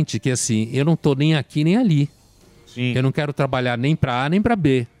gente que assim, eu não estou nem aqui nem ali. Sim. Eu não quero trabalhar nem para A nem para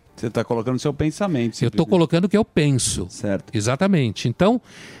B. Você está colocando seu pensamento. Eu estou colocando o que eu penso. Certo. Exatamente. Então,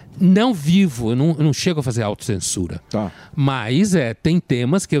 não vivo, eu não chego a fazer autocensura. Mas tem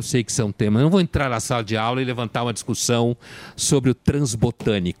temas que eu sei que são temas. Eu não vou entrar na sala de aula e levantar uma discussão sobre o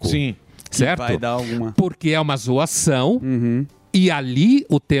transbotânico. Sim. Certo? Vai dar alguma... Porque é uma zoação. E ali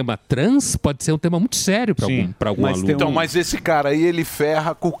o tema trans pode ser um tema muito sério para algum aluno. Então, mas esse cara aí, ele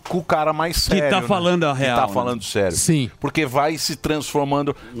ferra com o cara mais sério. tá falando a real, Que tá né? falando sério. Sim. Porque vai se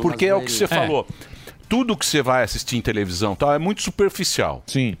transformando. Porque é o que você falou. Tudo que você vai assistir em televisão tal, é muito superficial.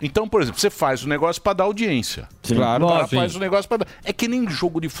 Sim. Então, por exemplo, você faz o negócio para dar audiência. Sim. Claro, O cara sim. faz o negócio para dar... É que nem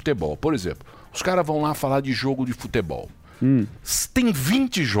jogo de futebol. Por exemplo, os caras vão lá falar de jogo de futebol. Tem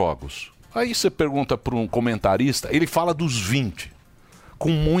 20 jogos. Aí você pergunta para um comentarista, ele fala dos 20. Com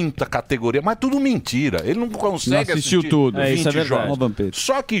muita categoria, mas tudo mentira. Ele não consegue Não assistiu assistir tudo. 20 Isso é verdade. jogos. Ó, Vampeta.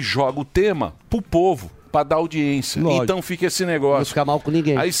 Só que joga o tema pro povo, pra dar audiência. Lógico. Então fica esse negócio. Não ficar mal com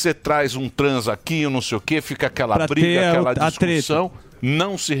ninguém. Aí você traz um trans aqui, não sei o quê, fica aquela Pra ter briga, aquela a discussão,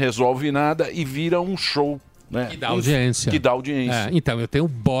 não se resolve nada e vira um show. Né? Que dá audiência. Que dá audiência. Então, eu tenho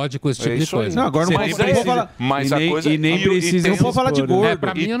bode com esse tipo de isso aí. coisa. Não, agora não Você pode nem falar. Mas a coisa... não pode falar de gordo.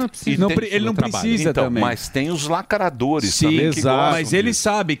 Pra mim, eu não preciso. Ele não precisa então, também. Mas tem os lacradores Sim, também que gostam mas ele disso.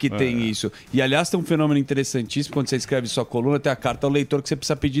 sabe que tem isso. E aliás, tem um fenômeno interessantíssimo quando você escreve sua coluna, tem a carta ao leitor que você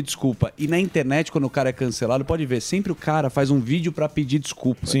precisa pedir desculpa. E na internet, quando o cara é cancelado, pode ver, sempre o cara faz um vídeo pra pedir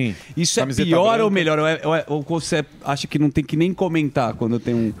desculpa. Sim. Isso é Camiseta pior branca. ou melhor? Ou você acha que não tem que nem comentar quando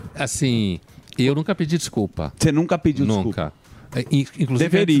tem um... Assim, eu nunca pedi desculpa. Você nunca pediu desculpa? Inclusive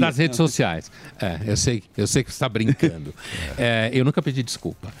Deveria. nas redes sociais. Eu sei que você está brincando. Eu nunca pedi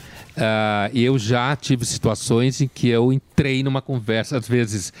desculpa. E eu já tive situações em que eu entrei numa conversa, às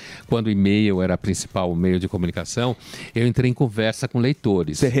vezes, quando o e-mail era o principal meio de comunicação, eu entrei em conversa com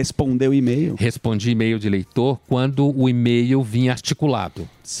leitores. Você respondeu e-mail? Respondi e-mail de leitor quando o e-mail vinha articulado.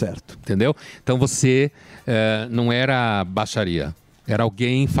 Certo. Entendeu? Então você não era baixaria. Era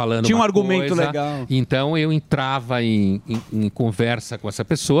alguém falando Tinha um uma argumento coisa, legal. Então eu entrava em conversa com essa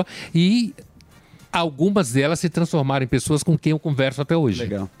pessoa e algumas delas se transformaram em pessoas com quem eu converso até hoje.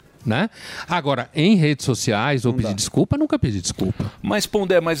 Legal. Né? Agora, em redes sociais, ou pedir desculpa, nunca pedi desculpa. Mas,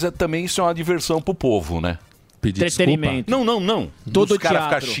 Pondé, também isso é uma diversão pro povo, né? pedir Entretenimento. desculpa? Não. Todo Os caras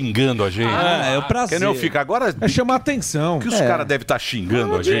teatro. ficam xingando a gente. É o prazer. Que nem eu fico. Agora, É chamar atenção. que os caras devem estar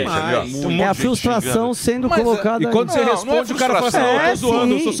xingando a gente. demais. Ali, ó. Um monte É a de gente frustração xingando. sendo Mas, colocada E quando aí. você Não, responde, não é o cara fala assim: frustração. eu tô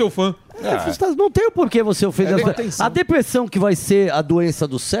zoando, eu sim. sou seu fã. Não tem o porquê você ofender. É atenção. A depressão que vai ser a doença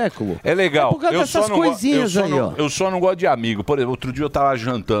do século. É legal. É por causa Eu só dessas não go- coisinhas eu só aí, não- ó. Eu só não gosto de amigo. Por exemplo, outro dia eu tava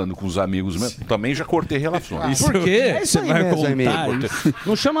jantando com os amigos meus. Também já cortei relações. Por quê? É isso aí mesmo, amigo.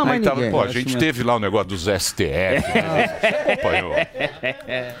 Não chama mais Aí tava, ninguém. pô, a gente teve lá o negócio dos STF. Acompanhou.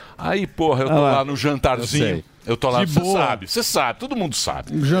 Aí, porra, eu tô lá no jantarzinho. Eu tô lá, De você boa. sabe, todo mundo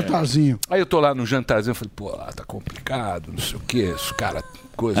sabe. Um jantarzinho. Aí eu tô lá no jantarzinho, eu falei, pô, tá complicado, não sei o quê, esse cara,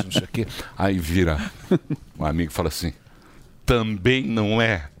 coisa, não sei o quê. Aí vira um amigo e fala assim, também não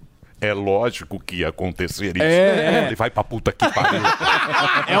é. É lógico que ia acontecer isso. Ele vai pra puta que pariu.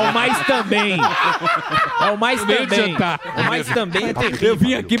 É o mais também. É o mais Meio de também. jantar. O mais também é terrível. Eu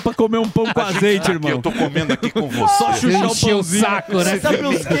vim aqui pra comer um pão com azeite, Aqui, irmão. eu tô comendo aqui com você. Só chuchar o Encheu o pãozinho. saco, né? Sabe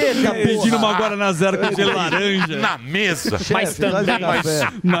os quê, Pedindo uma Guaraná Zero com gelo laranja. Na mesa. Mas também.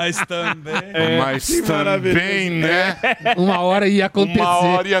 Mas também. Mas também, né? Uma hora ia acontecer. Uma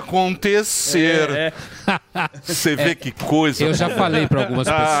hora ia acontecer. Você vê que coisa. Eu já falei pra algumas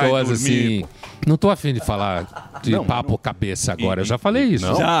Ai, pessoas dormi. assim. Não tô afim de falar de papo cabeça agora. Eu já falei isso.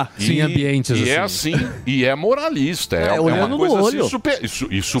 Não. Já. Sim, em ambientes E assim. é assim, e é moralista. É, olhando uma coisa no assim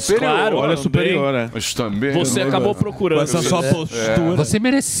olho. superior. Claro, Olha superior, é. né? Mas também. Você acabou Com procurando. essa sua postura. Você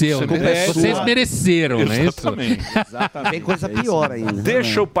mereceu, Você né? mereceu. Vocês mereceram, não é isso? Exatamente. Tem coisa pior ainda.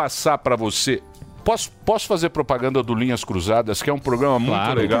 Deixa eu passar pra você. Posso fazer propaganda do Linhas Cruzadas, que é um programa muito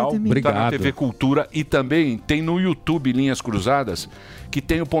Claro. legal. Tá Obrigado. na TV Cultura e também tem no YouTube Linhas Cruzadas, que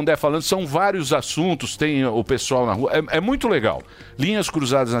tem o Pondé falando. São vários assuntos, tem o pessoal na rua. É muito legal. Linhas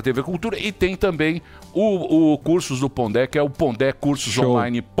Cruzadas na TV Cultura e tem também o Cursos do Pondé, que é o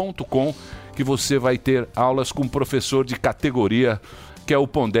pondécursosonline.com, que você vai ter aulas com um professor de categoria, que é o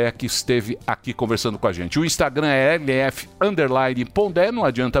Pondé, que esteve aqui conversando com a gente. O Instagram é LF_Pondé, não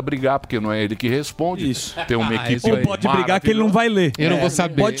adianta brigar, porque não é ele que responde. Isso. Tem uma equipe Ou pode brigar que ele não vai ler. Eu não vou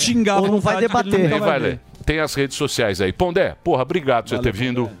saber. Pode xingar. Ou não vai debater. Quem vai ler? Tem as redes sociais aí. Pondé, porra, obrigado por você ter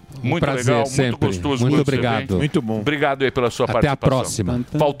vindo. Muito prazer, legal, sempre. muito gostoso. Muito quando você obrigado. vem. Muito bom. Obrigado aí pela sua Até a participação. próxima.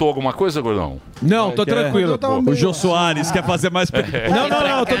 Faltou alguma coisa, Gordão? Não, tô tranquilo. O Jô Soares quer fazer mais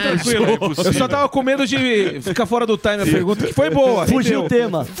Não, tô tranquilo. Eu só tava com medo de ficar fora do time a pergunta, que foi boa. Fugiu o rendeu.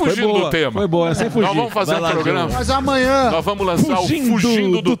 tema. Fugindo do tema. Foi boa, sem fugir. Nós vamos fazer um programa. Mas amanhã. Nós vamos lançar o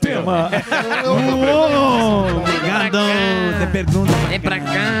Fugindo do Tema. Obrigado. Te pergunta. Vem pra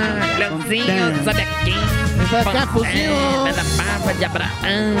cá, Cleuzinho, sobe aqui. Vem pra cá, fuzil. É da barba de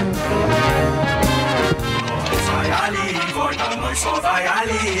Abraão. Vai ali e volta, nós só vai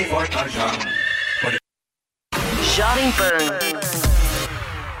ali e volta já. Jovem Pan.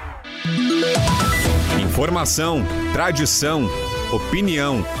 Informação, tradição,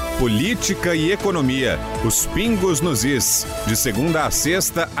 opinião, política e economia. Os pingos nos is. De segunda a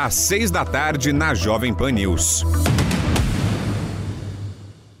sexta, às 6 da tarde, na Jovem Pan News.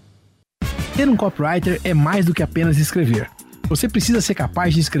 Ter um copywriter é mais do que apenas escrever. Você precisa ser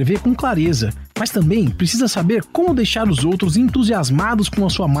capaz de escrever com clareza, mas também precisa saber como deixar os outros entusiasmados com a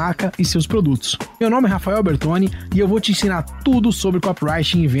sua marca e seus produtos. Meu nome é Rafael Bertoni e eu vou te ensinar tudo sobre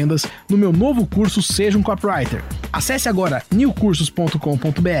copywriting e vendas no meu novo curso Seja um Copywriter. Acesse agora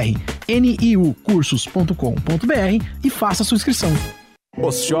niucursos.com.br, niucursos.com.br e faça sua inscrição.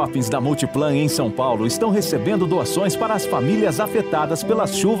 Os shoppings da Multiplan em São Paulo estão recebendo doações para as famílias afetadas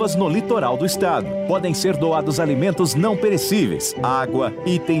pelas chuvas no litoral do estado. Podem ser doados alimentos não perecíveis, água,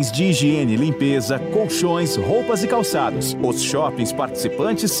 itens de higiene e limpeza, colchões, roupas e calçados. Os shoppings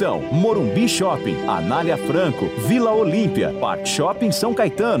participantes são Morumbi Shopping, Anália Franco, Vila Olímpia, Park Shopping São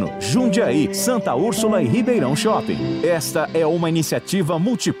Caetano, Jundiaí, Santa Úrsula e Ribeirão Shopping. Esta é uma iniciativa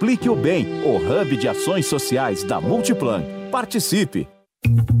Multiplique o Bem, o hub de ações sociais da Multiplan. Participe!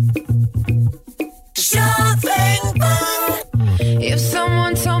 If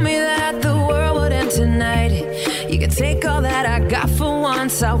someone told me that the world would end tonight, you could take all that I got for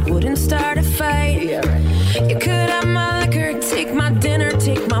once, I wouldn't start a fight. You could have my liquor, take my dinner,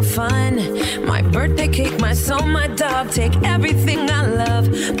 take my fun, my birthday cake, my soul, my dog, take everything I love.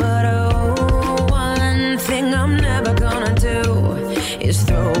 But oh, one thing I'm never gonna do is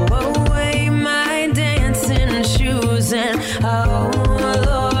throw away my dancing shoes. And oh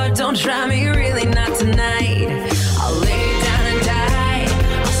Lord, don't try me, really not tonight. I'll lay down and die,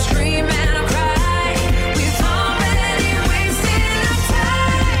 I'll scream and I'll cry. We've already wasted our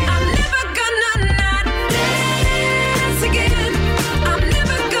time. I'm never gonna not dance again. I'm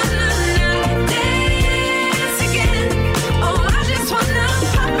never gonna not dance again. Oh, I just wanna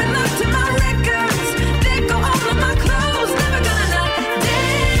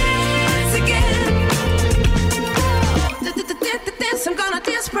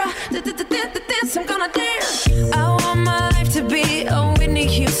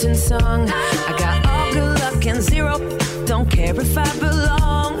dancing song. I got all good luck and zero. Don't care if I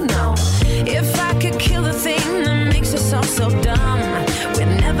belong, no. If I could kill the thing that makes us all so dumb. We're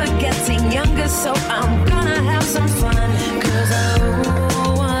never getting younger, so I'm gonna have some fun. 'Cause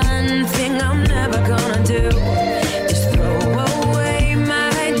one thing I'm never gonna do is throw away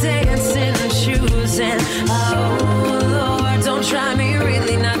my dancing shoes. And oh Lord, don't try me,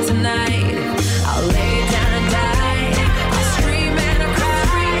 really not tonight. I'll lay down and die. I'll scream and I'll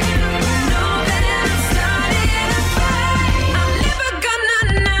cry. You know that I'm starting a fight. I'm never gonna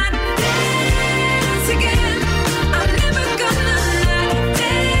not dance again. I'm never gonna not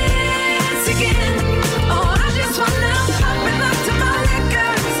dance again. Oh, I just wanna pop and look to my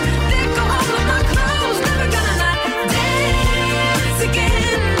records. Then go all of my clothes. Never gonna not dance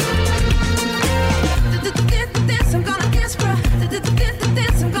again. Dance, I'm gonna dance, bro.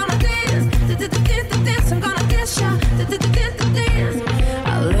 Dance, I'm gonna dance. Dance, I'm gonna dance, y'all. Dance.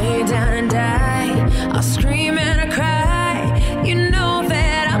 I'll lay down and die. I'll scream and I cry. You know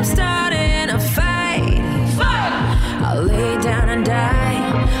that I'm starting a fight. I'll lay down and die.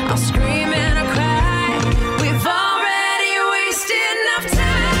 I'll scream and I cry. We've already wasted enough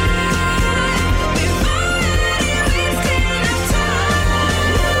time. We've already wasted enough time.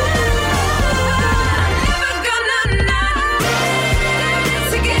 I'm never gonna not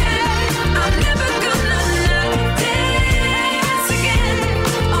dance again. I'm never gonna not dance again.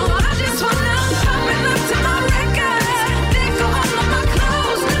 Oh, I just wanna pop and look to my records. Then go all of my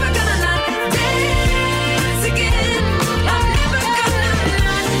clothes. Never gonna not dance again. I'm never gonna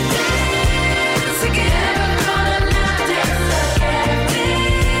not dance again. Never gonna not dance again.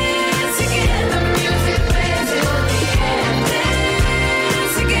 Dance again. The music plays till the end.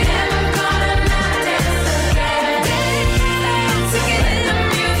 Dance again. Never gonna not dance again. Dance again. The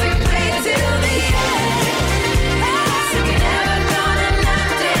music plays till the end. Dance again. Never gonna not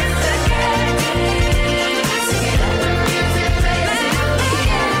dance again. Dance again. The music plays till the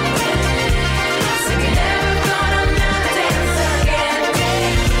end. Dance again. Never gonna not dance again.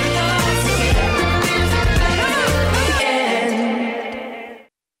 Dance again.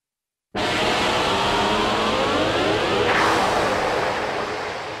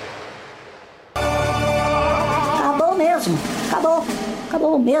 Acabou mesmo. Acabou.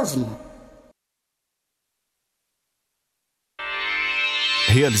 Acabou mesmo.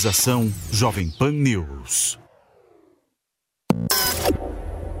 Realização Jovem Pan News.